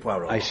 Monsieur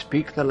Poirot? I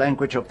speak the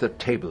language of the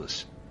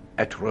tables.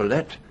 At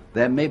roulette,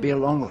 there may be a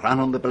long run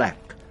on the black,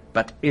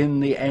 but in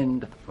the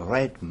end,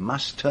 red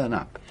must turn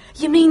up.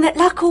 You mean that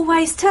luck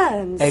always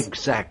turns?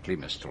 Exactly,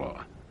 Miss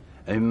Straw.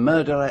 A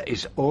murderer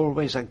is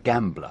always a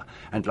gambler,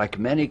 and like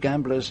many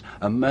gamblers,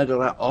 a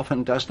murderer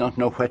often does not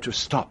know where to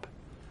stop.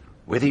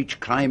 With each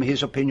crime,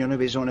 his opinion of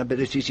his own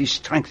abilities is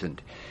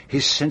strengthened.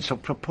 His sense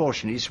of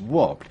proportion is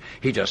warped.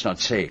 He does not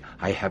say,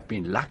 I have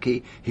been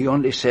lucky. He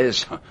only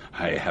says,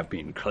 I have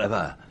been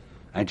clever.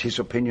 And his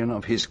opinion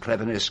of his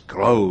cleverness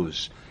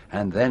grows.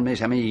 And then,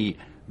 mes amis,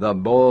 the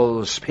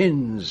ball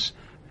spins,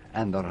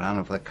 and the run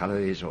of the colour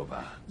is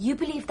over. You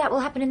believe that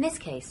will happen in this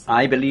case?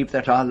 I believe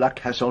that our luck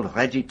has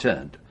already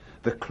turned.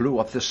 The clue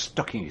of the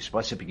stockings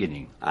was the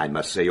beginning. I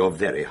must say you're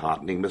very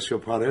heartening, Monsieur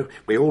Poirot.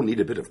 We all need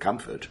a bit of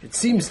comfort. It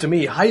seems to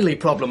me highly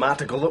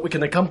problematical that we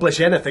can accomplish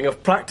anything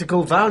of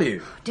practical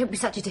value. Don't be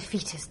such a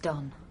defeatist,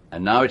 Don.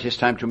 And now it is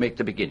time to make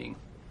the beginning.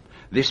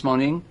 This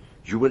morning,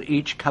 you will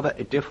each cover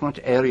a different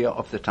area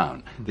of the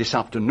town. This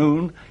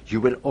afternoon,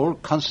 you will all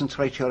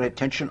concentrate your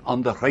attention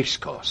on the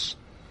racecourse.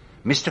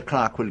 Mr.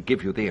 Clark will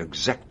give you the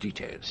exact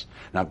details.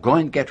 Now go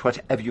and get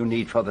whatever you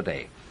need for the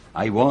day.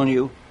 I warn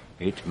you,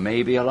 it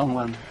may be a long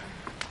one.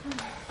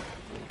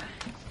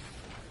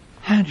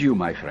 And you,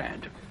 my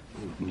friend,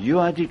 you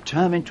are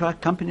determined to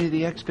accompany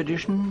the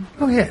expedition?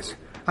 Oh, yes.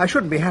 I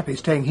shouldn't be happy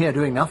staying here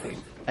doing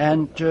nothing.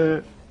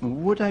 And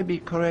would I be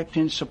correct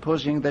in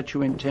supposing that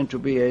you intend to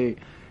be a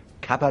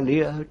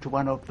cavalier to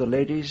one of the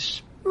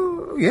ladies?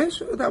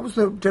 Yes, that was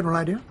the general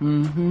idea.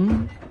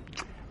 Mm-hmm.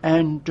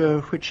 And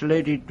which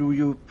lady do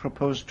you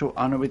propose to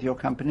honour with your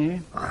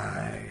company?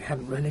 I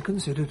hadn't really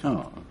considered.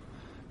 Oh.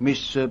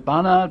 Miss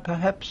Barnard,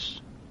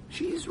 perhaps?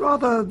 She's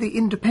rather the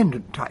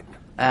independent type.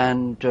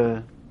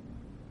 And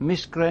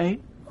Miss Gray?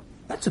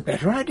 That's a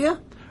better idea.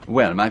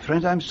 Well, my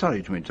friend, I'm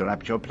sorry to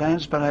interrupt your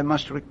plans, but I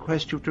must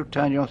request you to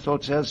turn your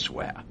thoughts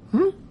elsewhere.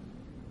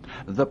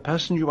 The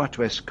person you are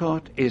to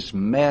escort is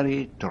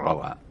Mary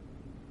Drower,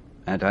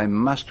 and I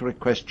must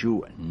request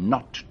you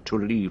not to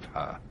leave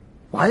her.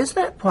 Why is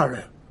that,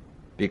 Poirot?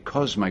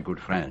 Because, my good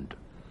friend,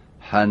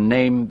 her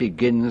name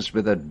begins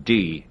with a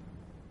D.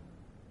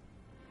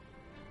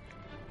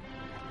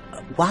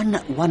 1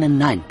 and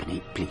 9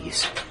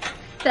 please.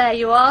 There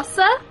you are,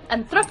 sir,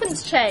 and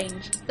threepence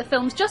change. The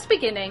film's just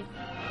beginning.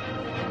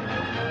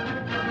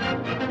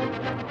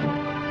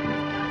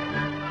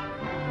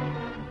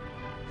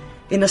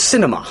 In a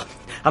cinema,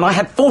 and I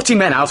had 40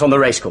 men out on the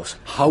racecourse.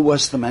 How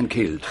was the man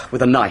killed?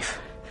 With a knife.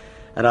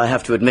 And I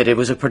have to admit it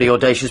was a pretty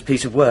audacious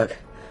piece of work.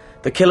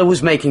 The killer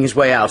was making his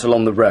way out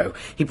along the row.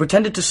 He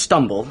pretended to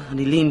stumble, and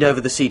he leaned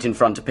over the seat in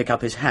front to pick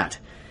up his hat.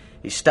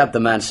 He stabbed the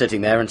man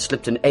sitting there and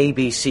slipped an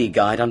A.B.C.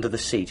 guide under the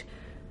seat,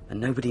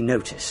 and nobody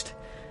noticed.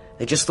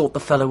 They just thought the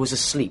fellow was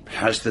asleep.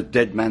 Has the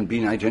dead man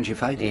been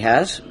identified? He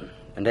has,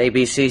 and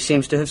A.B.C.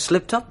 seems to have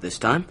slipped up this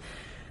time.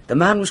 The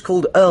man was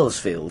called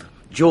Earlsfield,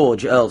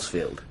 George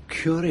Earlsfield.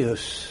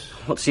 Curious.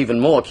 What's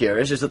even more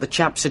curious is that the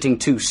chap sitting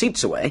 2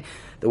 seats away,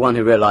 the one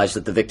who realised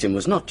that the victim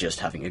was not just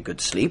having a good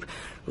sleep,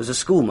 was a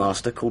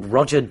schoolmaster called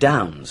Roger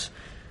Downes.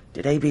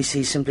 Did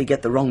A.B.C. simply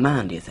get the wrong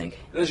man, do you think?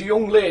 There's a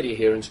young lady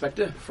here,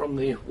 Inspector, from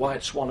the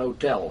White Swan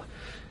Hotel.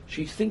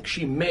 She thinks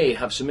she may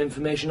have some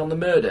information on the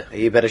murder.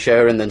 You better show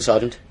her in then,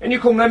 Sergeant. In you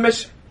come then,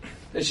 miss.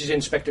 This is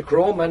Inspector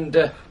Crome and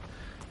a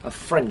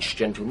French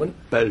gentleman.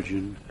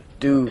 Belgian.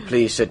 Do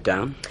please sit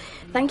down.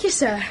 Thank you,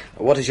 sir.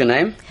 What is your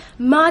name?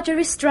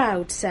 Marjorie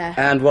Stroud, sir.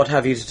 And what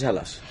have you to tell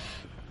us?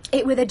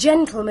 It with a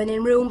gentleman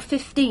in room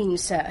 15,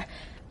 sir.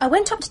 I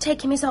went up to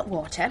take him his hot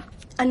water.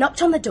 I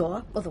knocked on the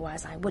door,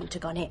 otherwise I wouldn't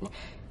have gone in,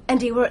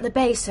 and he were at the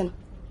basin,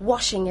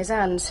 washing his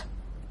hands.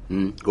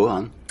 Go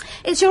on.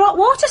 It's your hot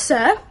water,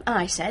 sir,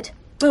 I said.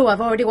 Oh,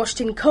 I've already washed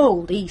in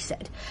cold, he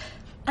said.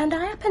 And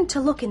I happened to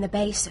look in the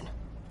basin,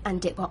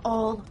 and it were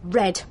all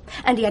red,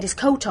 and he had his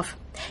coat off.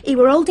 He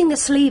were holding the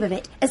sleeve of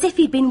it as if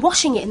he'd been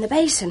washing it in the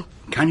basin.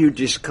 Can you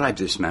describe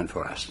this man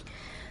for us?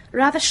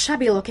 Rather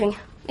shabby looking.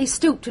 He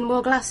stooped and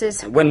wore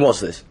glasses. When was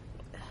this?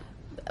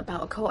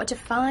 About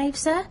 4:45,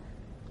 sir.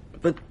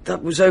 But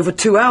that was over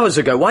 2 hours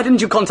ago. Why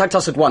didn't you contact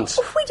us at once?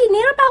 Oh, we didn't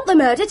hear about the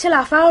murder till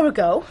half hour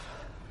ago.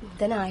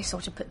 Then I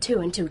sort of put 2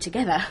 and 2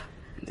 together.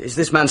 Is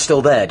this man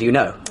still there, do you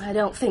know? I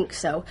don't think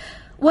so.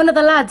 One of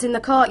the lads in the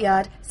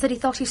courtyard said he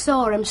thought he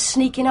saw him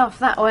sneaking off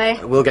that way.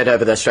 We'll get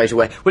over there straight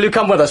away. Will you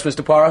come with us,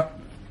 Mr. Poirot?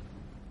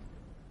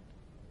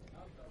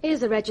 Here's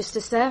the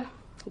register, sir.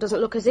 Doesn't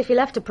look as if he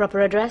left a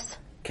proper address.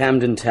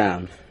 Camden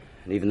Town.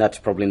 And even that's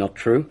probably not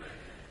true.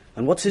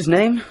 And what's his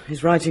name?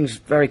 His writing's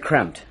very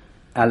cramped.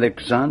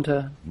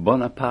 Alexander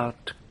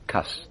Bonaparte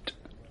Cust.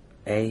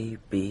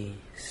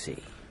 A.B.C.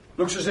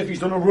 Looks as if he's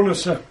done a runner,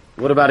 sir.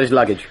 What about his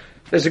luggage?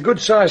 There's a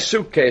good-sized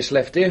suitcase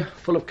left here,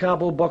 full of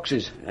cardboard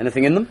boxes.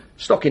 Anything in them?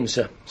 Stockings,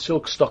 sir.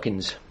 Silk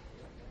stockings.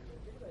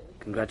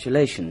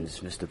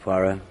 Congratulations, Mr.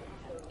 Poirot.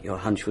 Your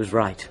hunch was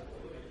right.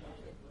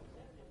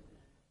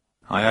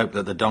 I hope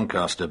that the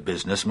Doncaster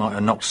business might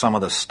have knocked some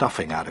of the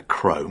stuffing out of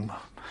Crome.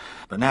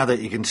 But now that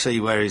you can see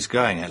where he's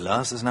going at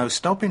last, there's no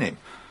stopping him.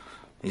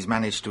 He's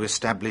managed to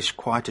establish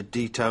quite a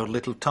detailed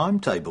little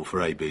timetable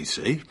for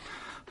A.B.C.,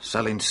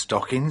 selling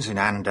stockings in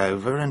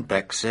Andover and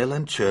Bexhill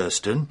and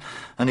Churston,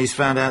 and he's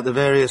found out the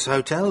various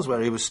hotels where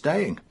he was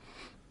staying.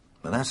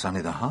 But that's only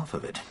the half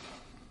of it.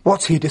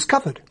 What's he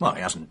discovered? Well,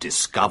 he hasn't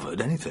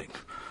discovered anything.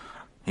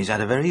 He's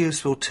had a very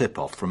useful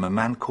tip-off from a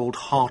man called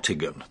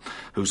Hartigan,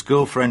 whose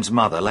girlfriend's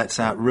mother lets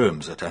out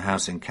rooms at her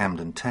house in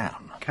Camden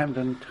Town.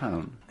 Camden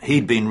Town?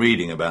 He'd been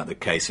reading about the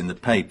case in the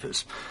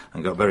papers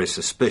and got very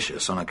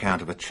suspicious on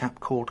account of a chap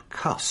called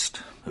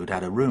Cust, who'd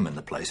had a room in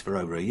the place for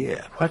over a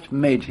year. What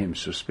made him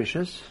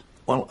suspicious?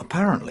 Well,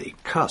 apparently,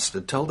 Cust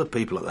had told the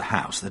people at the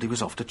house that he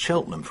was off to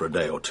Cheltenham for a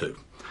day or two.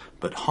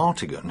 But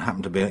Hartigan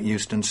happened to be at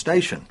Euston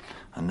Station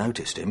and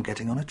noticed him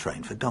getting on a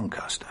train for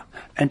Doncaster.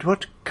 And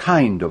what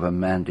kind of a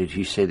man did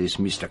he say this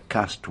Mr.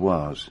 Cust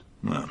was?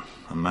 Well,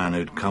 a man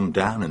who'd come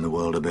down in the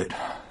world a bit,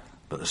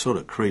 but the sort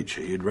of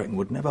creature you'd reckon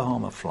would never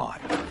harm a fly.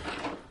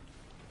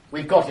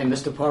 We've got him,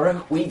 Mr.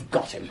 Poirot. We've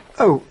got him.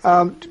 Oh,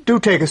 do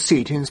take a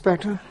seat,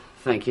 Inspector.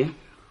 Thank you.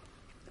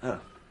 Oh,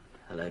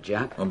 hello,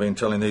 Jack. I've been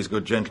telling these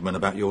good gentlemen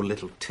about your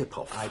little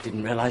tip-off. I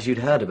didn't realise you'd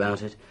heard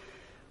about it.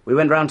 We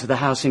went round to the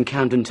house in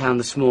Camden Town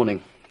this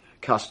morning.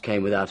 Cust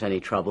came without any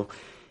trouble.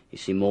 He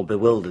seemed more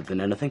bewildered than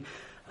anything.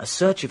 A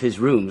search of his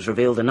rooms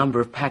revealed a number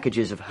of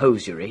packages of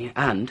hosiery,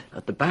 and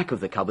at the back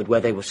of the cupboard where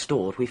they were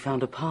stored, we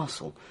found a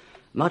parcel,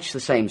 much the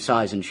same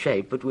size and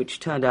shape, but which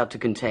turned out to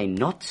contain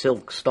not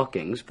silk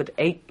stockings, but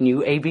 8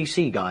 new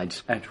A.B.C.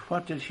 guides. And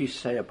what did he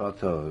say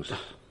about those?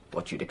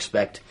 What you'd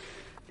expect.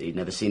 He'd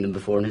never seen them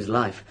before in his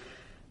life.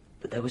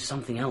 But there was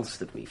something else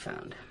that we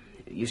found.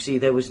 You see,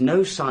 there was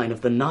no sign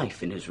of the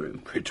knife in his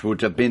room. It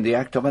would have been the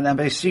act of an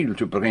imbecile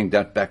to bring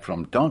that back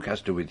from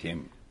Doncaster with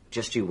him.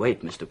 Just you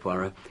wait, Mr.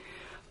 Poirot.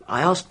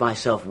 I asked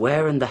myself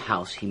where in the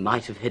house he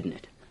might have hidden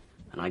it,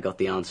 and I got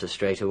the answer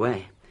straight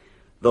away.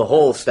 The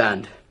hall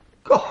stand.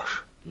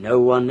 Gosh! No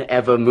one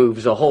ever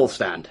moves a hall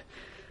stand.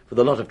 With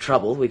a lot of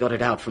trouble, we got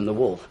it out from the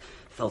wall.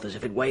 Felt as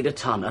if it weighed a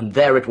ton, and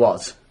there it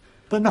was.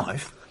 The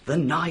knife? The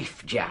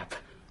knife, Jap.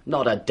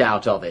 Not a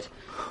doubt of it.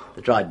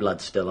 The dried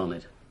blood's still on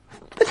it.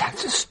 But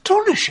that's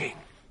astonishing.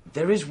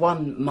 There is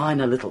one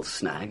minor little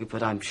snag,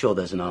 but I'm sure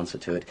there's an answer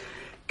to it.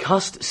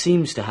 Cust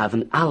seems to have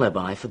an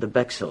alibi for the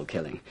Bexhill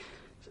killing.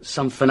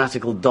 Some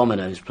fanatical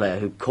dominoes player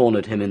who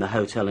cornered him in the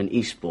hotel in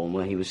Eastbourne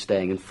where he was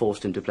staying and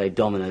forced him to play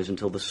dominoes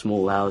until the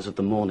small hours of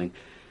the morning.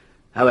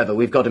 However,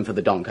 we've got him for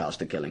the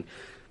Doncaster killing.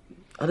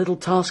 A little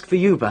task for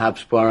you,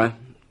 perhaps, Poirot.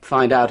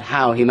 Find out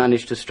how he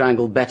managed to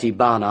strangle Betty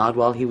Barnard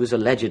while he was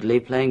allegedly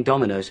playing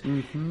dominoes.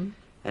 Mm-hmm.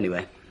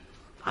 Anyway,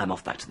 I'm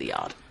off back to the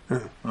yard.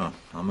 Well,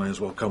 I may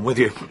as well come with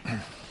you.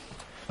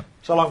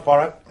 So long,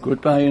 Poirot.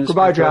 Goodbye,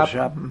 Inspector. Goodbye,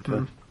 Jap.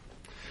 Mm-hmm.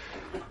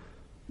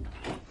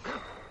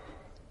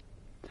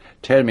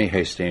 Tell me,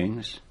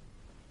 Hastings,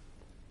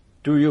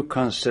 Do you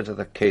consider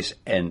the case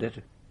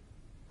ended?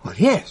 Well,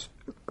 yes.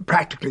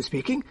 Practically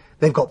speaking,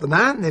 they've got the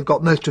man, they've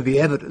got most of the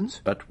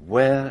evidence. But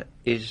where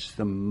is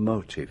the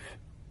motive?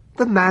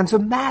 The man's a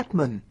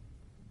madman.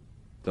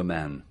 The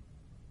man.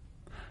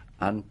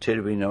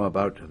 Until we know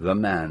about the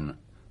man,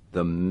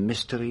 the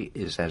mystery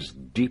is as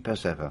deep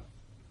as ever.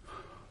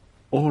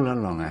 All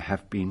along I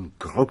have been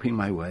groping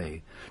my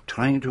way,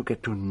 trying to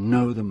get to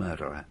know the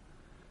murderer.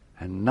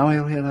 And now I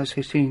realize,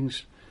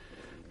 Hastings,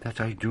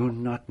 that I do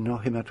not know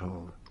him at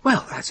all.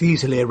 Well, that's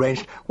easily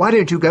arranged. Why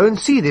don't you go and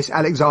see this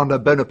Alexander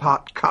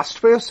Bonaparte cust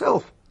for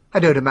yourself? I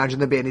don't imagine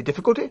there'll be any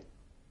difficulty.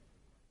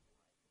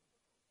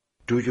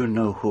 Do you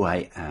know who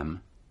I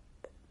am?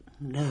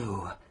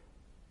 No.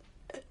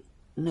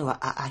 No,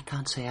 I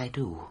can't say I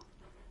do.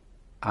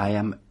 I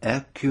am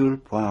Hercule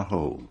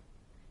Poirot.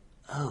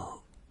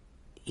 Oh,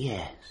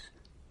 yes.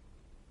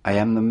 I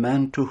am the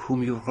man to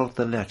whom you wrote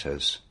the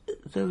letters.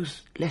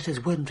 Those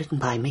letters weren't written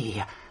by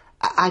me.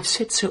 I've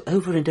said so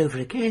over and over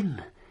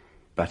again.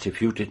 But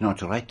if you did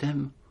not write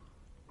them,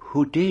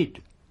 who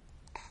did?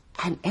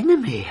 An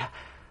enemy.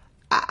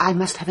 I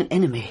must have an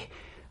enemy.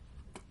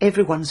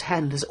 Everyone's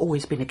hand has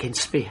always been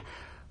against me.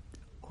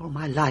 All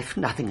my life,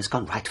 nothing has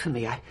gone right for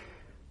me. I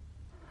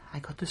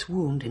got this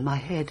wound in my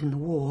head in the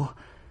war.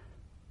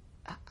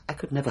 I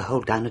could never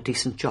hold down a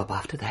decent job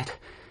after that.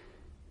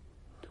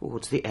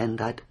 Towards the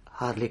end, I'd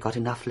hardly got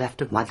enough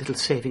left of my little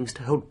savings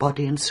to hold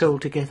body and soul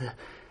together.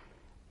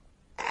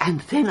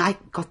 And then I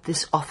got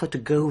this offer to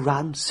go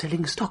round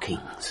selling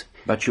stockings.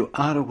 But you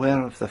are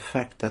aware of the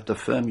fact that the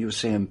firm you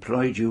say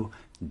employed you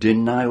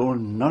deny all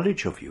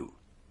knowledge of you.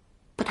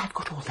 But I've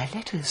got all their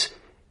letters,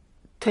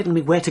 telling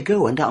me where to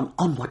go and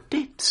on what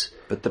dates.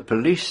 But the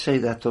police say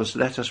that those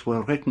letters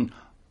were written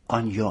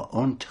on your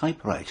own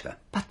typewriter.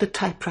 But the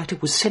typewriter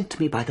was sent to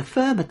me by the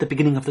firm at the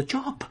beginning of the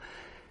job.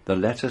 The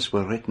letters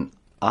were written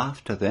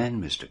after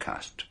then, Mr.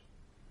 Cust.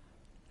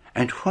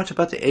 And what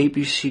about the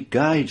A.B.C.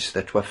 guides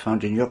that were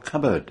found in your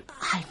cupboard?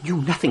 I knew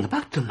nothing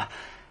about them.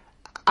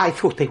 I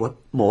thought they were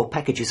more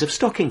packages of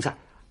stockings.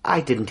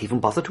 I didn't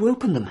even bother to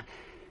open them.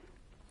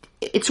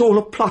 It's all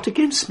a plot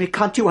against me,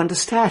 can't you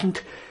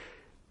understand?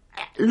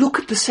 Look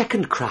at the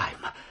second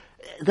crime,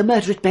 the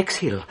murder at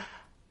Bexhill.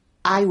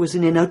 I was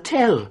in an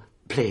hotel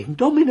playing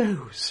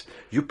dominoes.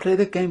 You play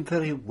the game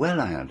very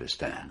well, I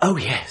understand. Oh,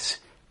 yes,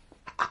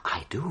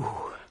 I do.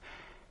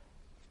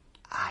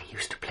 I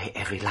used to play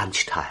every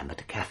lunchtime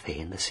at a cafe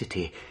in the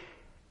city.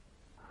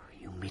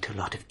 You meet a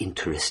lot of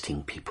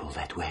interesting people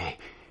that way.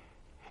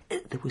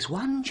 There was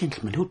one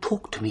gentleman who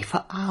talked to me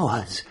for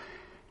hours.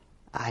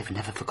 I've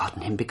never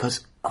forgotten him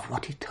because of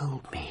what he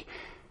told me.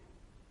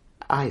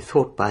 I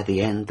thought by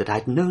the end that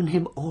I'd known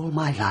him all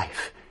my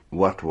life.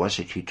 What was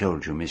it he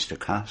told you, Mr.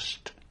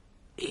 Cust?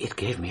 It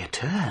gave me a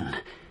turn.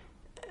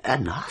 A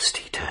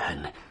nasty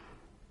turn.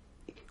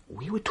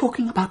 We were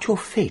talking about your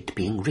fate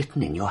being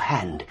written in your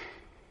hand.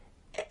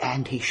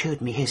 And he showed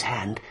me his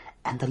hand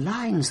and the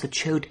lines that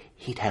showed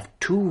he'd have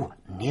 2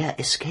 near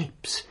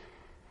escapes.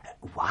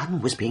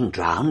 One was being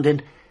drowned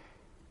and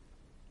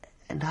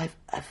I've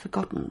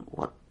forgotten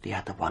what the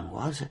other one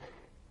was.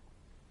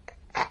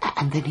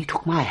 And then he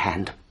took my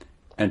hand.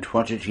 And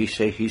what did he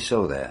say he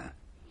saw there?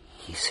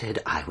 He said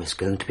I was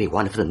going to be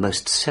one of the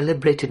most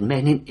celebrated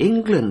men in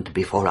England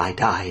before I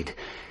died.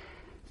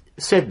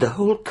 Said the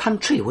whole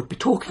country would be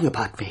talking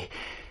about me.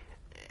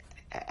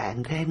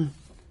 And then...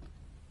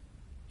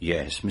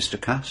 Yes, Mr.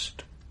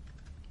 Cust?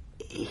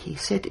 He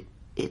said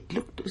it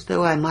looked as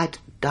though I might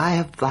die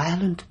a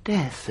violent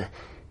death.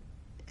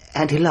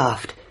 And he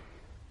laughed.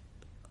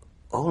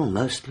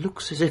 Almost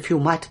looks as if you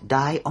might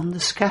die on the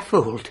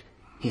scaffold,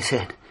 he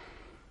said.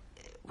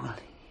 Well,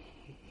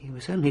 he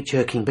was only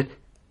joking, but...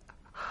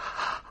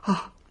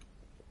 Oh,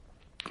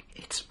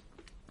 it's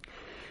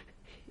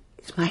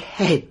my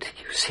head,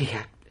 you see.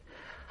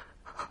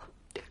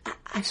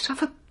 I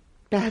suffer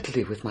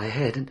badly with my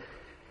head, and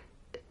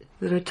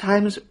there are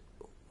times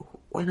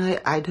when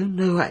I don't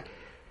know,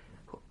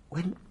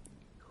 when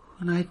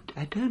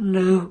I don't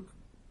know...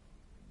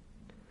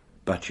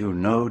 But you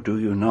know, do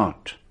you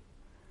not,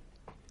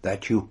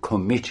 that you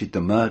committed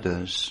the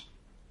murders?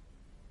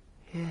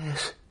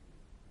 Yes,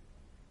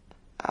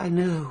 I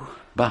know.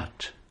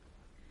 But,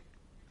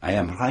 I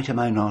am right, am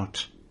I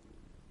not?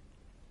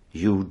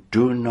 You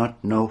do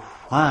not know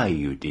why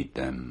you did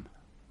them.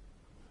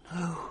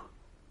 No,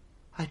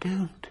 I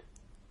don't.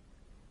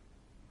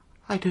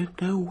 I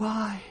don't know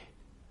why.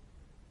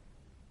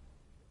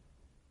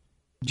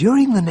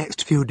 During the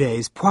next few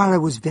days,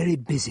 Poirot was very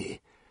busy.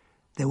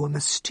 There were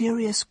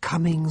mysterious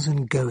comings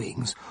and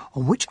goings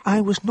on which I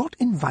was not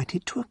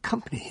invited to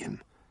accompany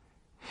him.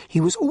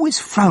 He was always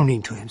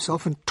frowning to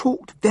himself and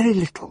talked very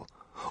little,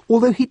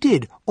 although he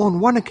did, on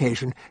one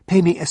occasion,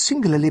 pay me a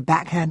singularly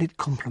backhanded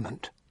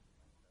compliment.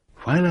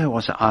 While I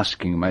was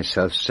asking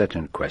myself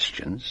certain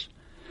questions,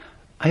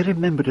 I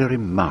remembered a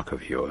remark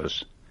of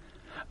yours,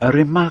 a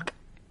remark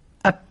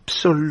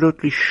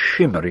absolutely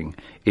shimmering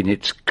in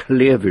its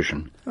clear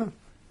vision. Oh.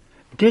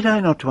 Did I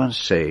not once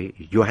say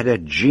you had a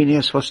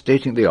genius for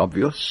stating the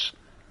obvious?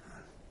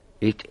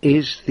 It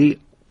is the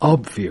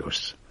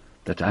obvious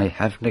that I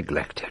have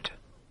neglected.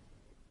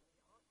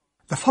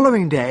 The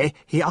following day,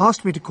 he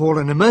asked me to call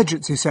an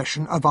emergency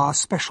session of our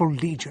Special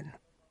Legion.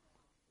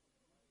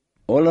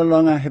 All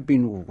along I have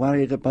been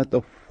worried about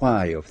the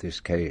why of this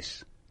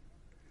case.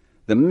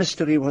 The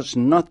mystery was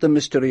not the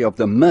mystery of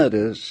the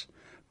murders,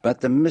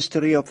 but the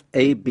mystery of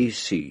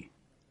A.B.C.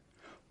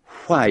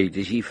 Why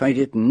did he find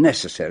it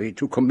necessary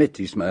to commit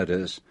these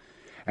murders?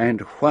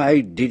 And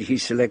why did he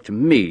select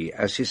me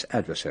as his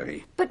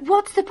adversary? But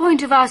what's the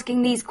point of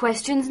asking these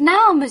questions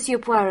now, Monsieur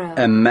Poirot?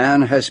 A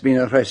man has been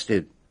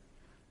arrested.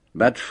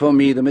 But for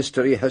me the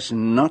mystery has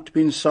not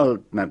been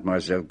solved,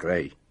 Mademoiselle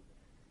Gray.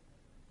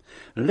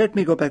 Let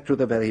me go back to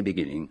the very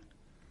beginning,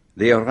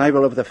 the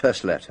arrival of the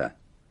first letter.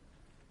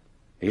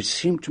 It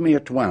seemed to me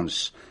at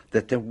once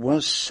that there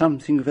was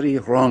something very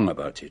wrong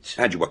about it.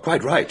 And you were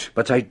quite right.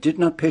 But I did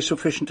not pay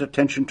sufficient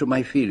attention to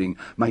my feeling,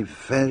 my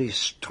very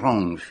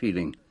strong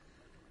feeling.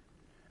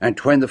 And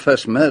when the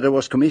first murder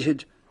was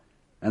committed,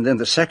 and then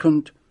the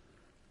second,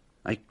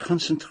 I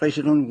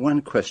concentrated on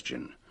one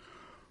question.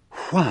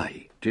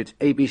 Why did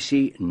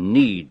A.B.C.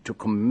 need to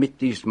commit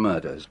these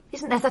murders?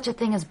 Isn't there such a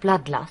thing as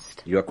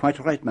bloodlust? You are quite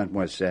right,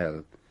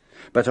 mademoiselle.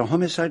 But a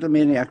homicidal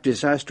maniac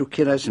desires to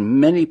kill as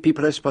many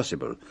people as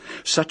possible.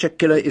 Such a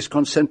killer is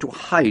concerned to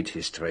hide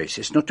his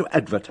traces, not to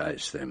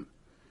advertise them.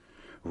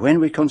 When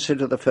we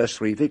consider the first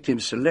 3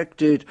 victims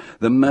selected,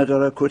 the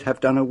murderer could have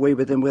done away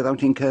with them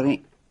without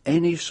incurring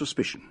any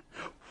suspicion.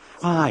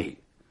 Why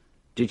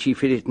did he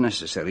feel it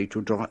necessary to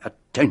draw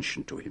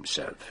attention to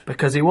himself?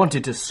 Because he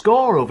wanted to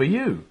score over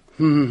you.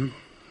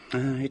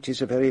 It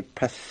is a very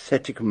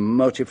pathetic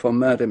motive for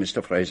murder,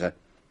 Mr. Fraser.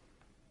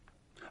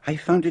 I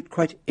found it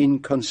quite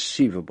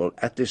inconceivable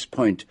at this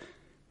point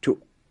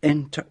to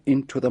enter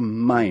into the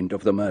mind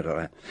of the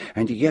murderer,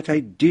 and yet I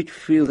did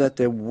feel that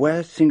there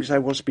were things I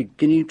was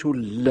beginning to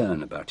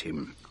learn about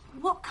him.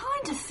 What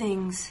kind of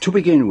things? To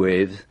begin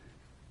with,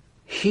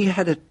 he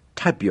had a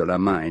tabular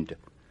mind.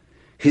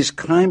 His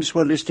crimes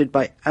were listed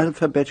by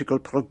alphabetical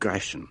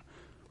progression,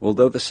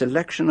 although the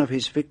selection of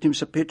his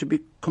victims appeared to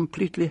be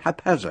completely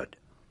haphazard.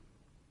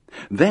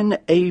 Then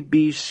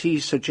A.B.C.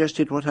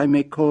 suggested what I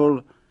may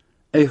call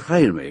a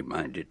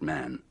railway-minded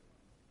man.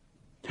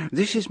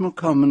 This is more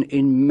common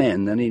in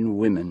men than in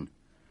women,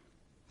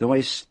 though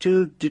I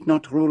still did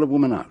not rule a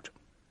woman out.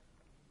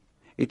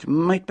 It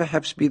might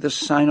perhaps be the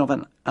sign of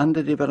an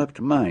underdeveloped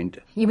mind.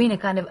 You mean a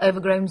kind of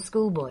overgrown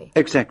schoolboy?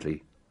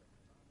 Exactly.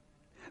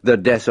 The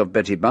death of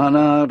Betty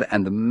Barnard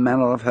and the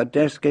manner of her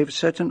death gave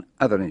certain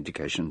other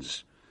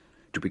indications.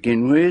 To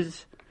begin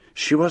with,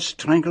 she was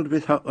strangled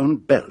with her own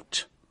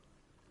belt.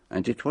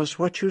 And it was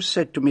what you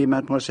said to me,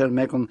 Mademoiselle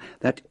Megan,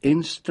 that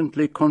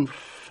instantly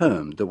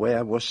confirmed the way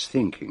I was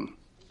thinking.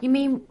 You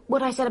mean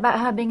what I said about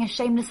her being a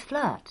shameless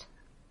flirt?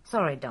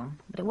 Sorry, Dom,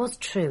 but it was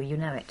true, you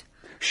know it.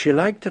 She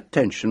liked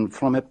attention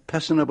from a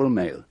personable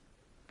male.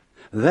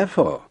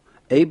 Therefore,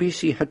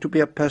 A.B.C. had to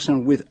be a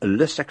person with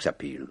le sex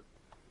appeal.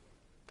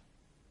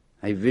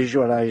 I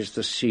visualized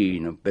the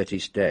scene of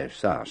Betty's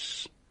death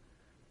thus.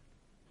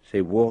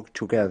 They walk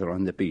together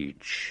on the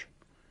beach.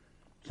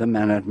 The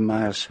man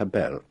admires her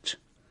belt.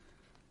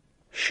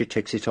 She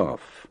takes it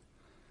off.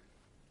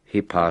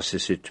 He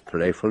passes it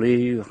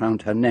playfully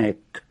round her neck,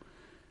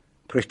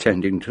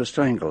 pretending to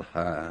strangle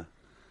her.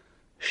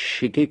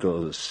 She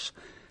giggles,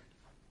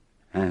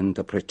 and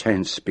the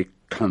pretense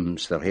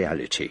becomes the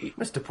reality.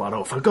 Mr.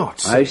 Poirot, for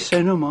God's sake. I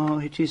say no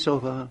more. It is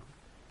over.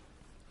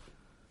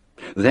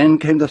 Then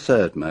came the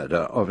third murder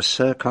of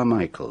Sir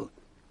Carmichael,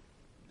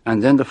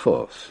 and then the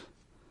fourth.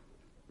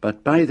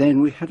 But by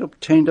then we had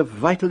obtained a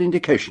vital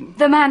indication.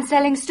 The man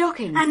selling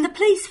stockings. And the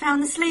police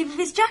found the sleeve of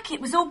his jacket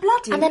was all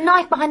bloody. And the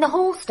knife behind the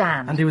hall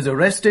stand. And he was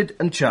arrested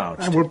and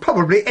charged. And will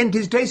probably end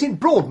his days in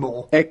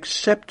Broadmoor.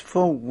 Except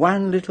for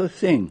one little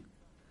thing.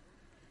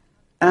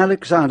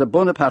 Alexander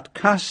Bonaparte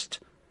Cust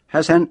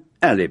has an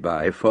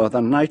alibi for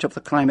the night of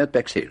the crime at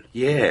Bexhill.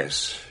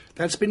 Yes,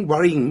 that's been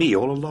worrying me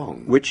all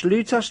along. Which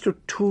leads us to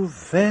 2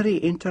 very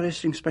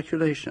interesting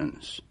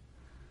speculations.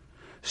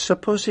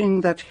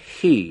 Supposing that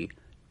he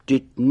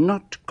did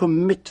not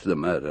commit the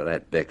murder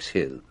at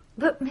Bexhill.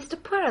 But,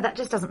 Mr. Poirot, that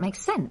just doesn't make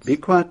sense. Be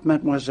quiet,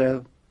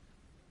 mademoiselle.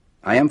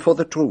 I am for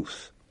the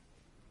truth.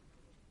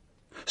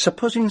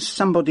 Supposing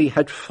somebody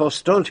had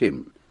forestalled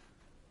him,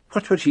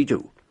 what would he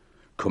do?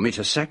 Commit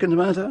a second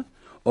murder?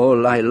 Or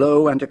lie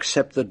low and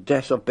accept the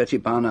death of Betty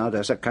Barnard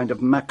as a kind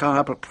of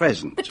macabre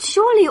present? But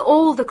surely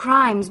all the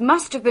crimes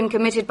must have been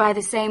committed by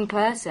the same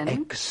person.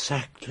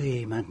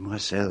 Exactly,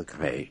 Mademoiselle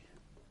Gray.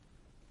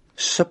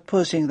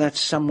 Supposing that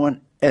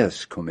someone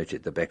else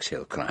committed the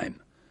Bexhill crime,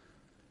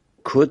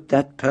 could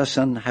that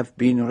person have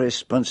been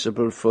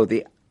responsible for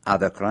the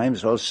other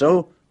crimes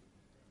also?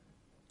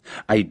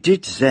 I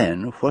did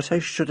then what I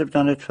should have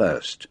done at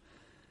first.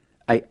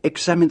 I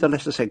examined the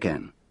letters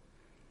again.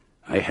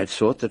 I had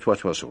thought that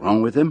what was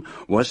wrong with them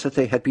was that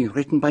they had been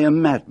written by a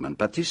madman,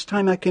 but this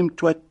time I came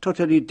to a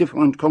totally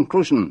different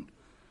conclusion.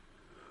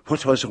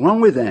 What was wrong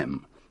with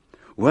them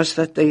was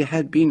that they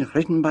had been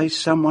written by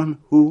someone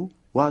who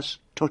was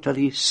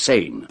totally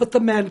sane. But the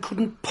man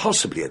couldn't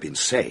possibly have been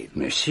sane.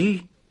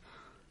 Merci.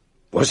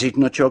 Was it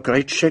not your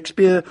great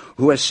Shakespeare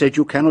who has said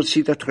you cannot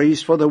see the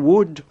trees for the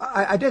wood?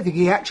 I don't think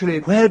he actually...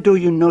 Where do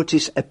you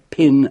notice a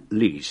pin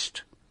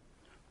least?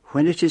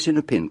 When it is in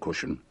a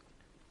pincushion.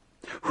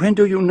 When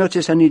do you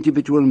notice an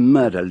individual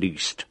murder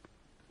least?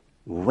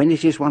 When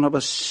it is one of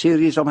a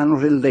series of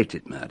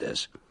unrelated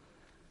murders.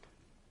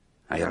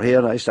 I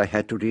realized I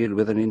had to deal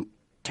with an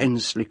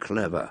intensely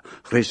clever,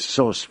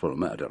 resourceful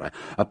murderer,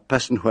 a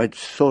person who had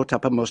thought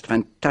up a most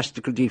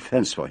fantastical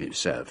defense for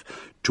himself,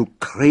 to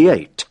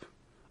create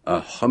a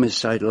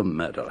homicidal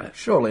murderer.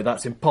 Surely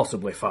that's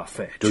impossibly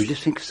far-fetched. Do you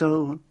think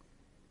so?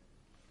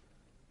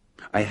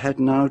 I had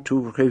now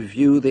to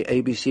review the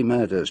A.B.C.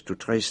 murders to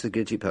trace the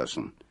guilty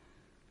person.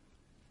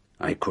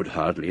 I could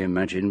hardly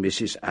imagine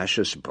Mrs.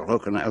 Asher's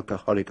broken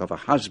alcoholic of a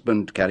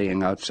husband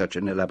carrying out such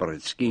an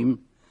elaborate scheme.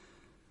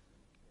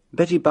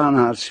 Betty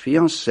Barnard's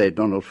fiancé,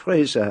 Donald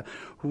Fraser,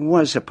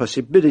 was a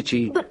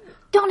possibility. But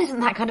Don isn't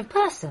that kind of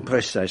person.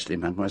 Precisely,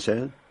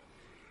 mademoiselle.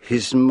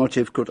 His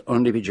motive could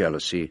only be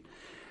jealousy,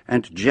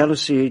 and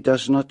jealousy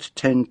does not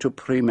tend to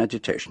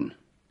premeditation.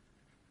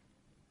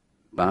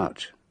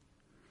 But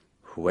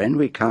when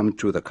we come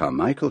to the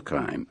Carmichael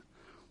crime,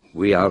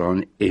 we are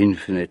on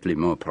infinitely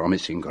more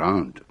promising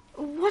ground.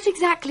 What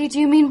exactly do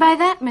you mean by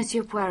that,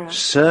 Monsieur Poirot?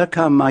 Sir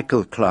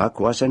Carmichael Clark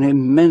was an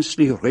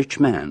immensely rich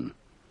man.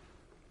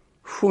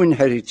 Who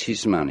inherits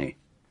his money?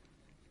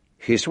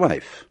 His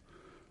wife,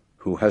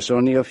 who has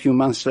only a few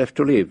months left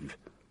to live.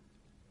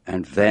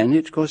 And then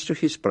it goes to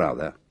his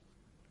brother,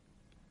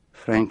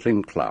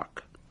 Franklin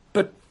Clark.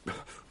 But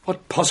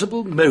what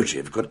possible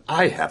motive could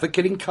I have for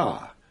killing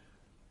Carr?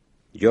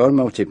 Your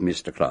motive,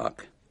 Mr.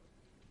 Clark,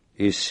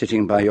 is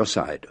sitting by your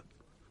side.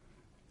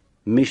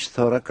 Miss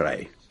Thora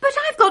Gray. But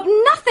I've got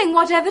nothing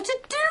whatever to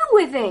do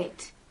with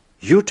it.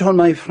 You told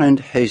my friend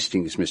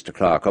Hastings, Mr.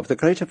 Clark, of the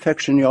great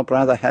affection your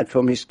brother had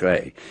for Miss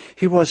Gray.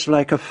 He was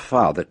like a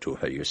father to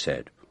her, you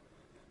said.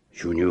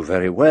 You knew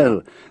very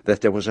well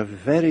that there was a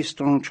very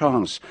strong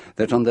chance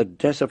that on the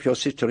death of your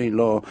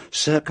sister-in-law,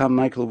 Sir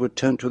Carmichael would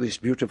turn to this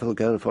beautiful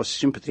girl for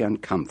sympathy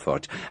and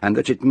comfort, and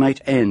that it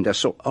might end, as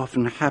so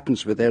often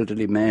happens with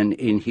elderly men,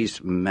 in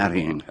his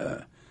marrying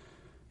her.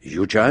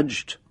 You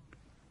judged,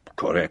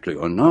 correctly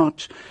or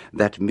not,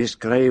 that Miss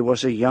Gray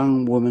was a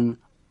young woman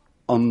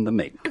on the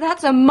make.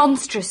 That's a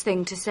monstrous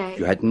thing to say.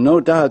 You had no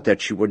doubt that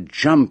she would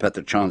jump at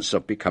the chance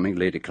of becoming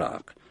Lady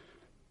Clark.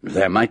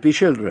 There might be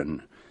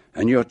children,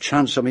 and your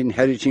chance of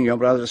inheriting your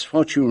brother's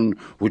fortune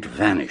would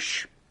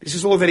vanish. This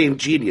is all very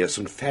ingenious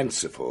and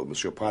fanciful,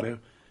 Monsieur Poirot.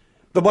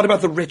 But what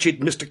about the wretched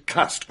Mr.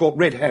 Cust caught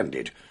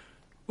red-handed?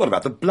 What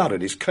about the blood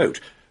on his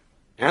coat?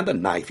 And the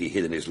knife he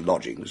hid in his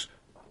lodgings?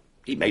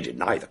 He may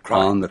deny the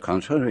crime. On the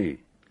contrary,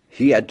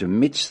 he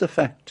admits the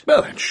fact.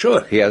 Well, then,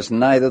 sure. He has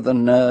neither the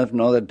nerve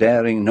nor the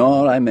daring,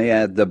 nor, I may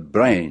add, the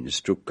brains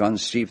to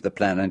conceive the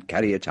plan and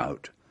carry it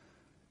out.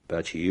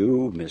 But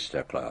you,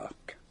 Mr.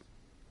 Clark,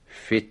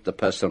 fit the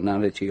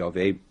personality of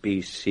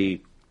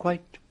A.B.C.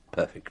 quite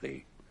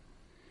perfectly.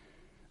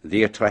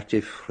 The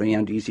attractive, free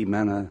and easy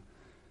manner,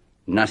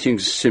 nothing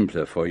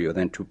simpler for you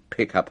than to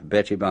pick up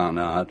Betty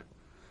Barnard.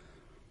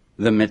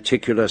 The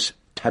meticulous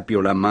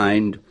tabular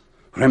mind,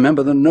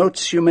 remember the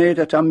notes you made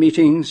at our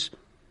meetings,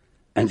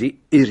 and the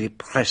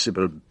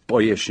irrepressible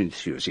boyish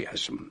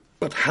enthusiasm.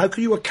 But how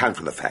can you account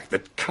for the fact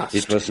that Cust...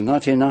 It was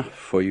not enough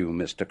for you,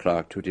 Mr.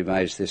 Clark, to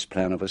devise this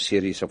plan of a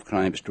series of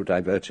crimes to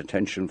divert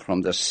attention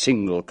from the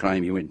single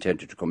crime you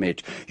intended to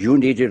commit. You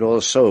needed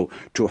also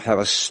to have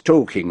a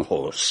stoking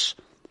horse.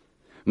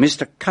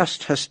 Mr.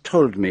 Cust has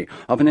told me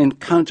of an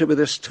encounter with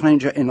a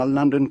stranger in a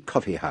London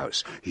coffee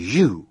house.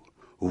 You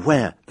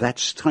were that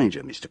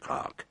stranger, Mr.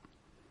 Clark.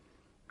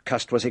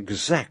 Cust was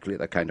exactly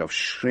the kind of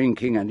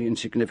shrinking and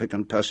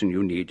insignificant person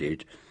you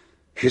needed.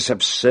 His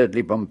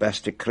absurdly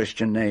bombastic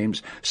Christian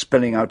names,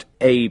 spelling out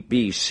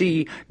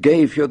A.B.C.,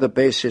 gave you the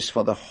basis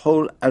for the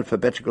whole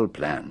alphabetical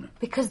plan.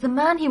 Because the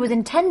man he was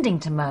intending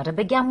to murder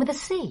began with a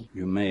C.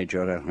 You made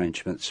your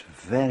arrangements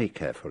very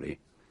carefully.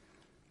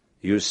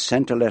 You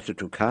sent a letter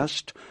to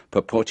Cust,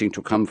 purporting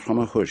to come from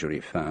a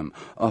hosiery firm,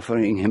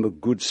 offering him a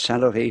good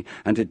salary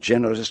and a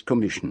generous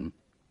commission.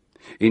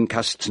 In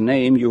Cust's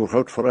name, you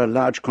wrote for a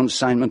large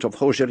consignment of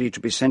hosiery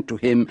to be sent to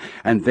him,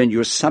 and then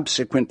you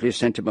subsequently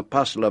sent him a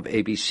parcel of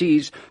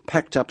ABCs,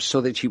 packed up so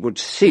that he would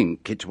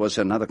think it was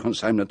another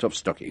consignment of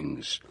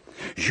stockings.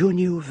 You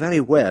knew very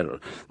well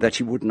that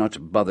he would not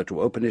bother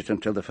to open it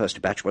until the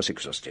first batch was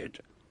exhausted.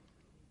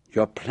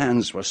 Your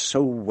plans were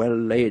so well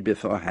laid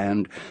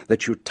beforehand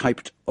that you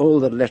typed all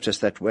the letters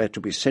that were to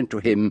be sent to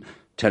him,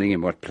 telling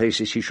him what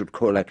places he should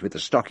call at with the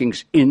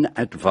stockings in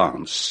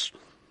advance.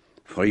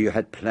 For you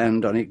had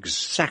planned on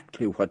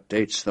exactly what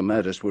dates the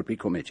murders would be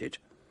committed.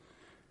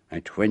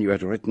 And when you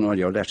had written all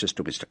your letters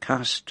to Mr.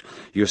 Cast,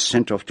 you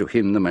sent off to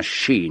him the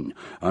machine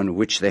on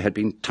which they had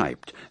been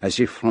typed, as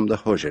if from the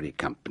hosiery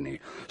company,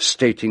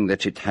 stating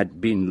that it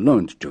had been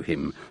loaned to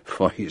him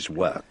for his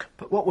work.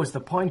 But what was the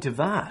point of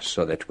that?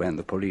 So that when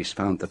the police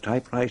found the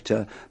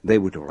typewriter, they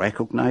would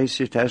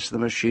recognize it as the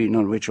machine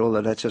on which all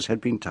the letters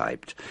had been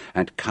typed,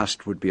 and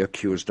Cast would be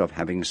accused of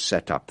having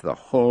set up the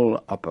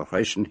whole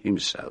operation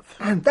himself.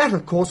 And that,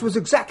 of course, was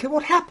exactly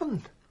what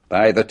happened.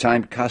 By the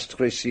time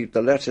Cast received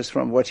the letters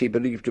from what he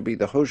believed to be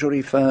the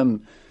hosiery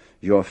firm,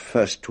 your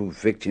first two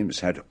victims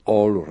had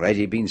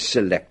already been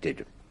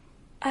selected.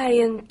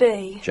 A and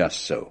B.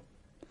 Just so.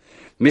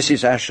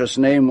 Mrs. Asher's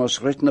name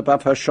was written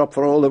above her shop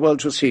for all the world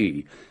to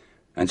see,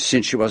 and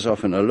since she was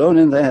often alone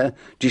in there,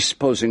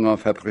 disposing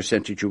of her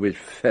presented you with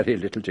very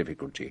little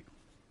difficulty.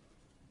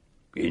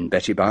 In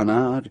Betty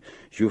Barnard,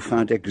 you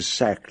found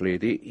exactly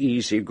the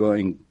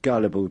easy-going,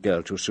 gullible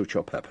girl to suit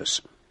your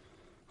purpose.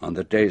 On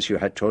the days you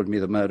had told me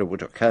the murder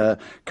would occur,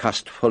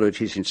 Cast followed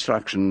his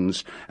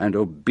instructions and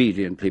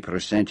obediently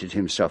presented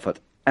himself at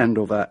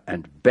Andover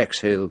and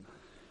Bexhill,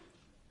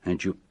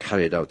 and you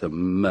carried out the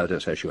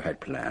murders as you had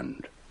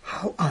planned.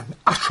 How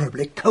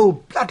unutterably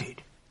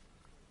cold-blooded.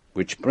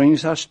 Which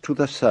brings us to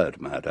the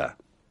third murder.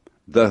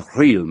 The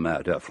real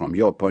murder from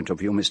your point of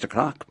view, Mr.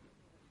 Clark.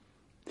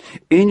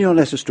 In your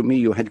letters to me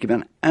you had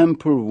given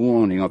ample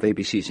warning of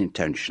A.B.C.'s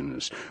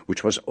intentions,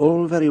 which was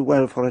all very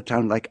well for a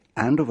town like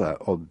Andover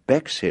or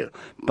Bexhill,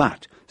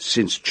 but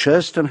since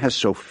Churston has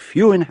so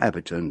few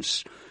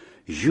inhabitants,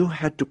 you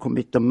had to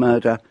commit the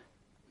murder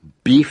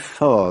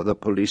before the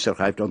police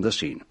arrived on the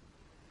scene.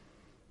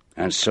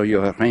 And so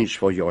you arranged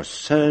for your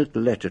third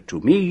letter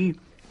to me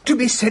to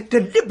be sent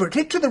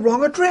deliberately to the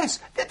wrong address.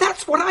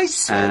 That's what I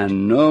said.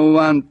 And no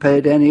one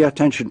paid any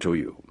attention to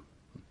you.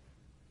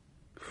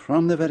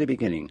 From the very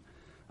beginning,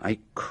 I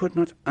could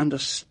not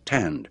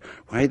understand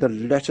why the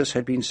letters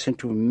had been sent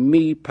to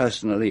me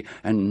personally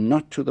and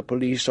not to the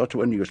police or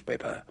to a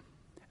newspaper.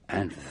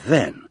 And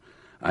then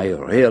I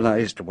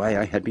realized why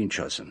I had been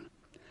chosen.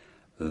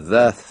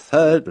 The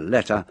third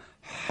letter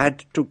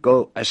had to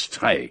go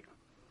astray.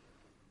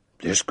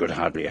 This could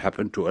hardly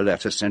happen to a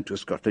letter sent to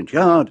Scotland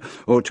Yard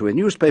or to a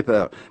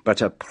newspaper,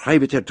 but a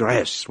private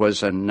address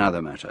was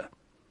another matter.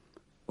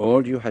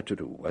 All you had to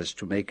do was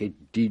to make a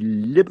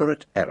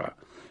deliberate error,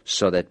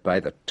 so that by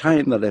the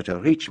time the letter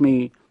reached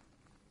me,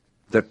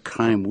 the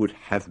crime would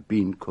have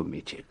been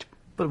committed.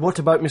 But what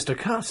about Mr.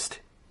 Cast?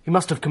 He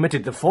must have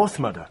committed the fourth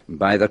murder.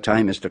 By the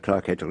time Mr.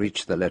 Clark had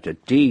reached the letter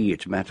D,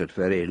 it mattered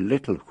very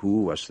little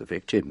who was the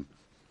victim.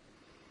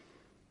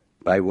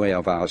 By way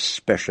of our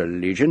special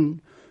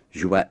legion,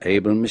 you were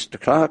able,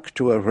 Mr. Clark,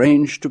 to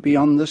arrange to be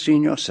on the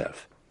scene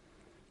yourself.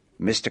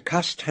 Mr.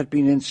 Cast had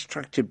been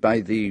instructed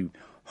by the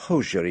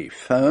hosiery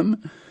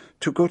firm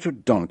to go to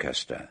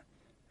Doncaster,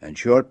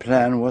 and your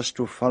plan was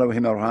to follow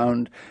him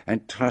around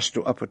and trust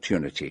to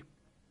opportunity.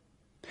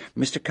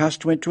 Mr.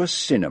 Cast went to a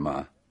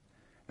cinema,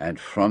 and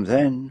from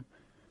then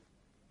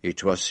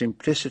it was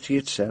simplicity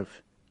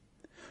itself.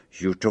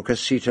 You took a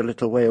seat a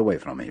little way away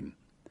from him.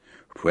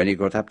 When he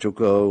got up to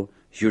go,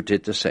 you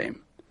did the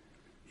same.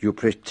 You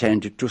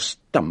pretended to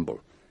stumble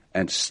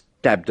and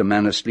stabbed a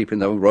man asleep in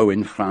the row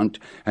in front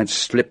and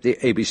slipped the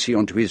A.B.C.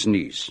 onto his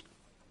knees.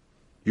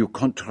 You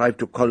contrived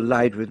to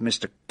collide with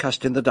Mr.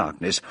 Cast in the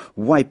darkness,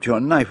 wiped your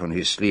knife on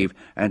his sleeve,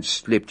 and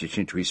slipped it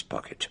into his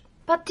pocket.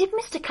 But did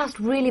Mr. Cast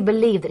really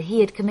believe that he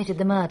had committed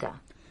the murder?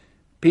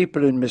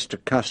 People in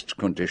Mr. Cast's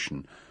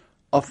condition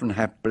often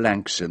have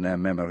blanks in their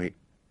memory,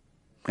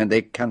 and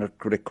they cannot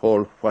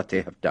recall what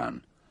they have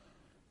done.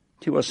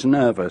 He was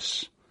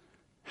nervous,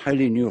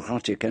 highly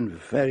neurotic, and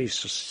very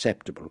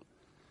susceptible.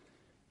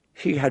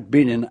 He had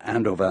been in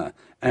Andover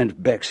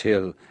and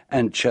Bexhill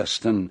and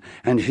Churston,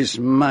 and his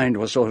mind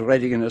was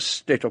already in a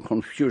state of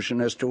confusion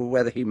as to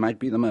whether he might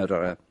be the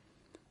murderer.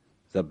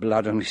 The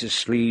blood on his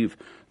sleeve,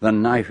 the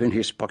knife in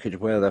his pocket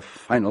were the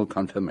final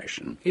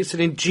confirmation. It's an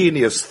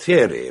ingenious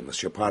theory,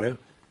 Monsieur Poirot,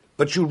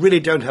 but you really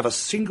don't have a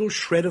single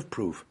shred of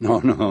proof.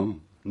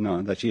 No,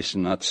 that is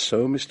not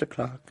so, Mr.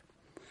 Clark.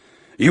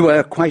 You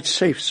were quite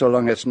safe so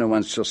long as no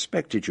one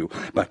suspected you,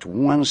 but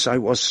once I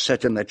was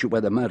certain that you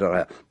were the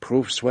murderer,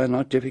 proofs were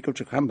not difficult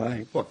to come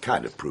by. What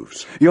kind of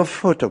proofs? Your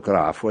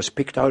photograph was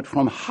picked out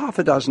from half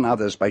a dozen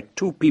others by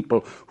two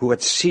people who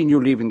had seen you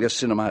leaving the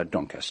cinema at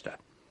Doncaster,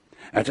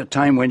 at a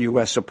time when you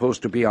were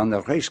supposed to be on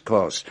the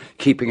racecourse,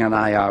 keeping an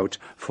eye out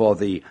for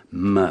the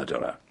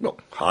murderer. Well,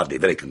 hardly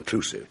very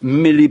conclusive.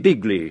 Millie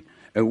Bigley,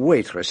 a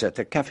waitress at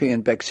the cafe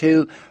in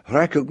Bexhill,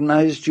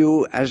 recognized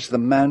you as the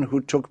man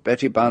who took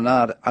Betty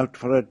Barnard out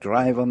for a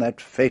drive on that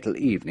fatal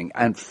evening.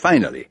 And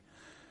finally,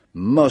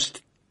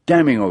 most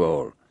damning of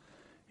all,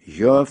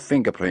 your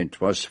fingerprint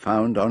was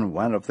found on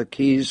one of the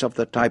keys of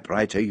the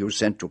typewriter you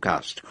sent to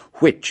Cast,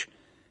 which,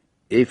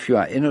 if you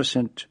are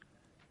innocent,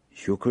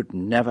 you could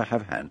never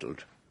have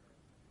handled.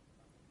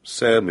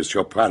 So,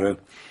 Monsieur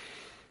Poirot,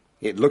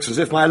 it looks as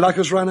if my luck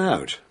has run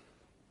out.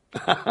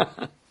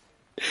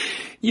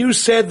 You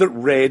said that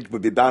Red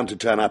would be bound to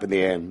turn up in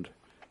the end.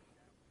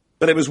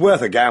 But it was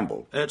worth a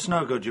gamble. It's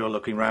no good you're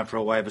looking round for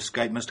a way of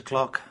escape, Mr.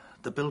 Clark.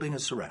 The building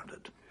is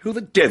surrounded. Who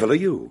the devil are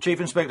you? Chief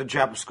Inspector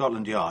Japp of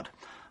Scotland Yard.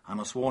 I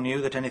must warn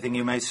you that anything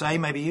you may say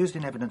may be used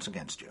in evidence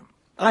against you.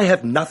 I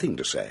have nothing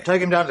to say.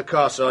 Take him down to the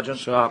car, Sergeant.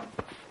 Sir.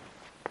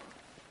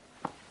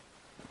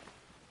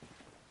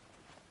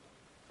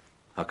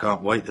 I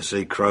can't wait to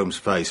see Chrome's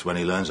face when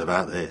he learns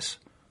about this.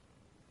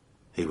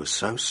 He was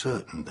so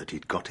certain that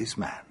he'd got his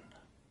man.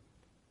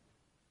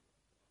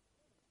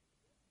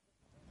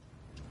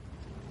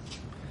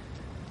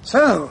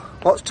 So,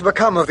 what's to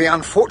become of the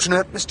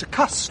unfortunate Mr.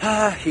 Cuss?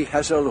 He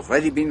has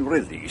already been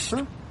released.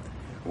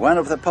 One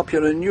of the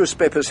popular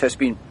newspapers has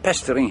been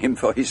pestering him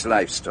for his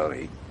life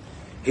story.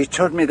 He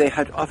told me they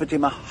had offered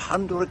him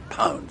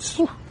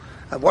 £100.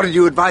 And what did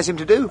you advise him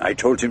to do? I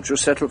told him to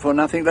settle for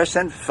nothing less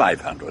than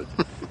 500,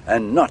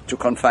 and not to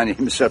confine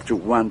himself to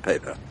one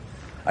paper.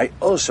 I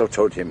also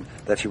told him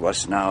that he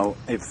was now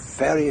a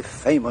very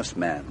famous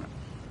man.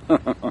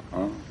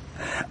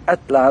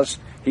 At last,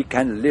 he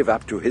can live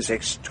up to his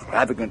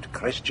extravagant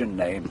Christian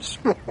names.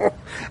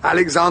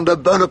 Alexander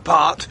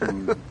Bonaparte.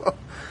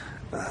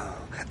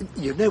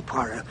 You know,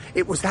 Poirot,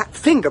 it was that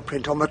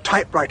fingerprint on the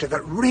typewriter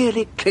that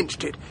really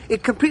clinched it.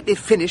 It completely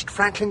finished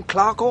Franklin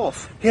Clark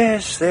off.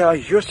 Yes, they are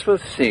useful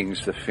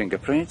things, the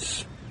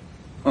fingerprints.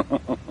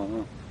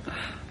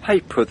 I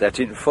put that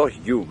in for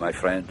you, my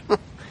friend.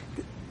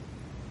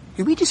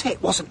 You mean to say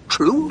it wasn't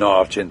true?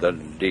 Not in the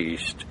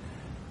least.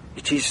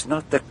 It is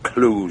not the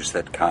clues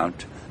that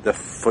count, the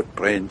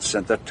footprints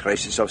and the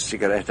traces of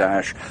cigarette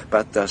ash,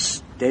 but the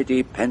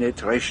steady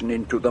penetration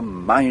into the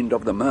mind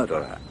of the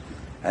murderer.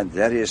 And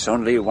there is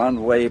only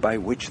one way by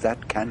which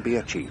that can be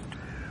achieved.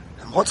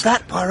 And what's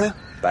that, Poirot?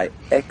 By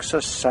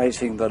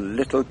exercising the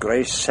little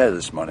grey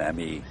cells, mon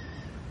ami.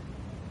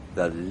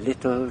 The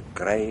little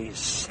grey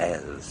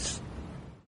cells.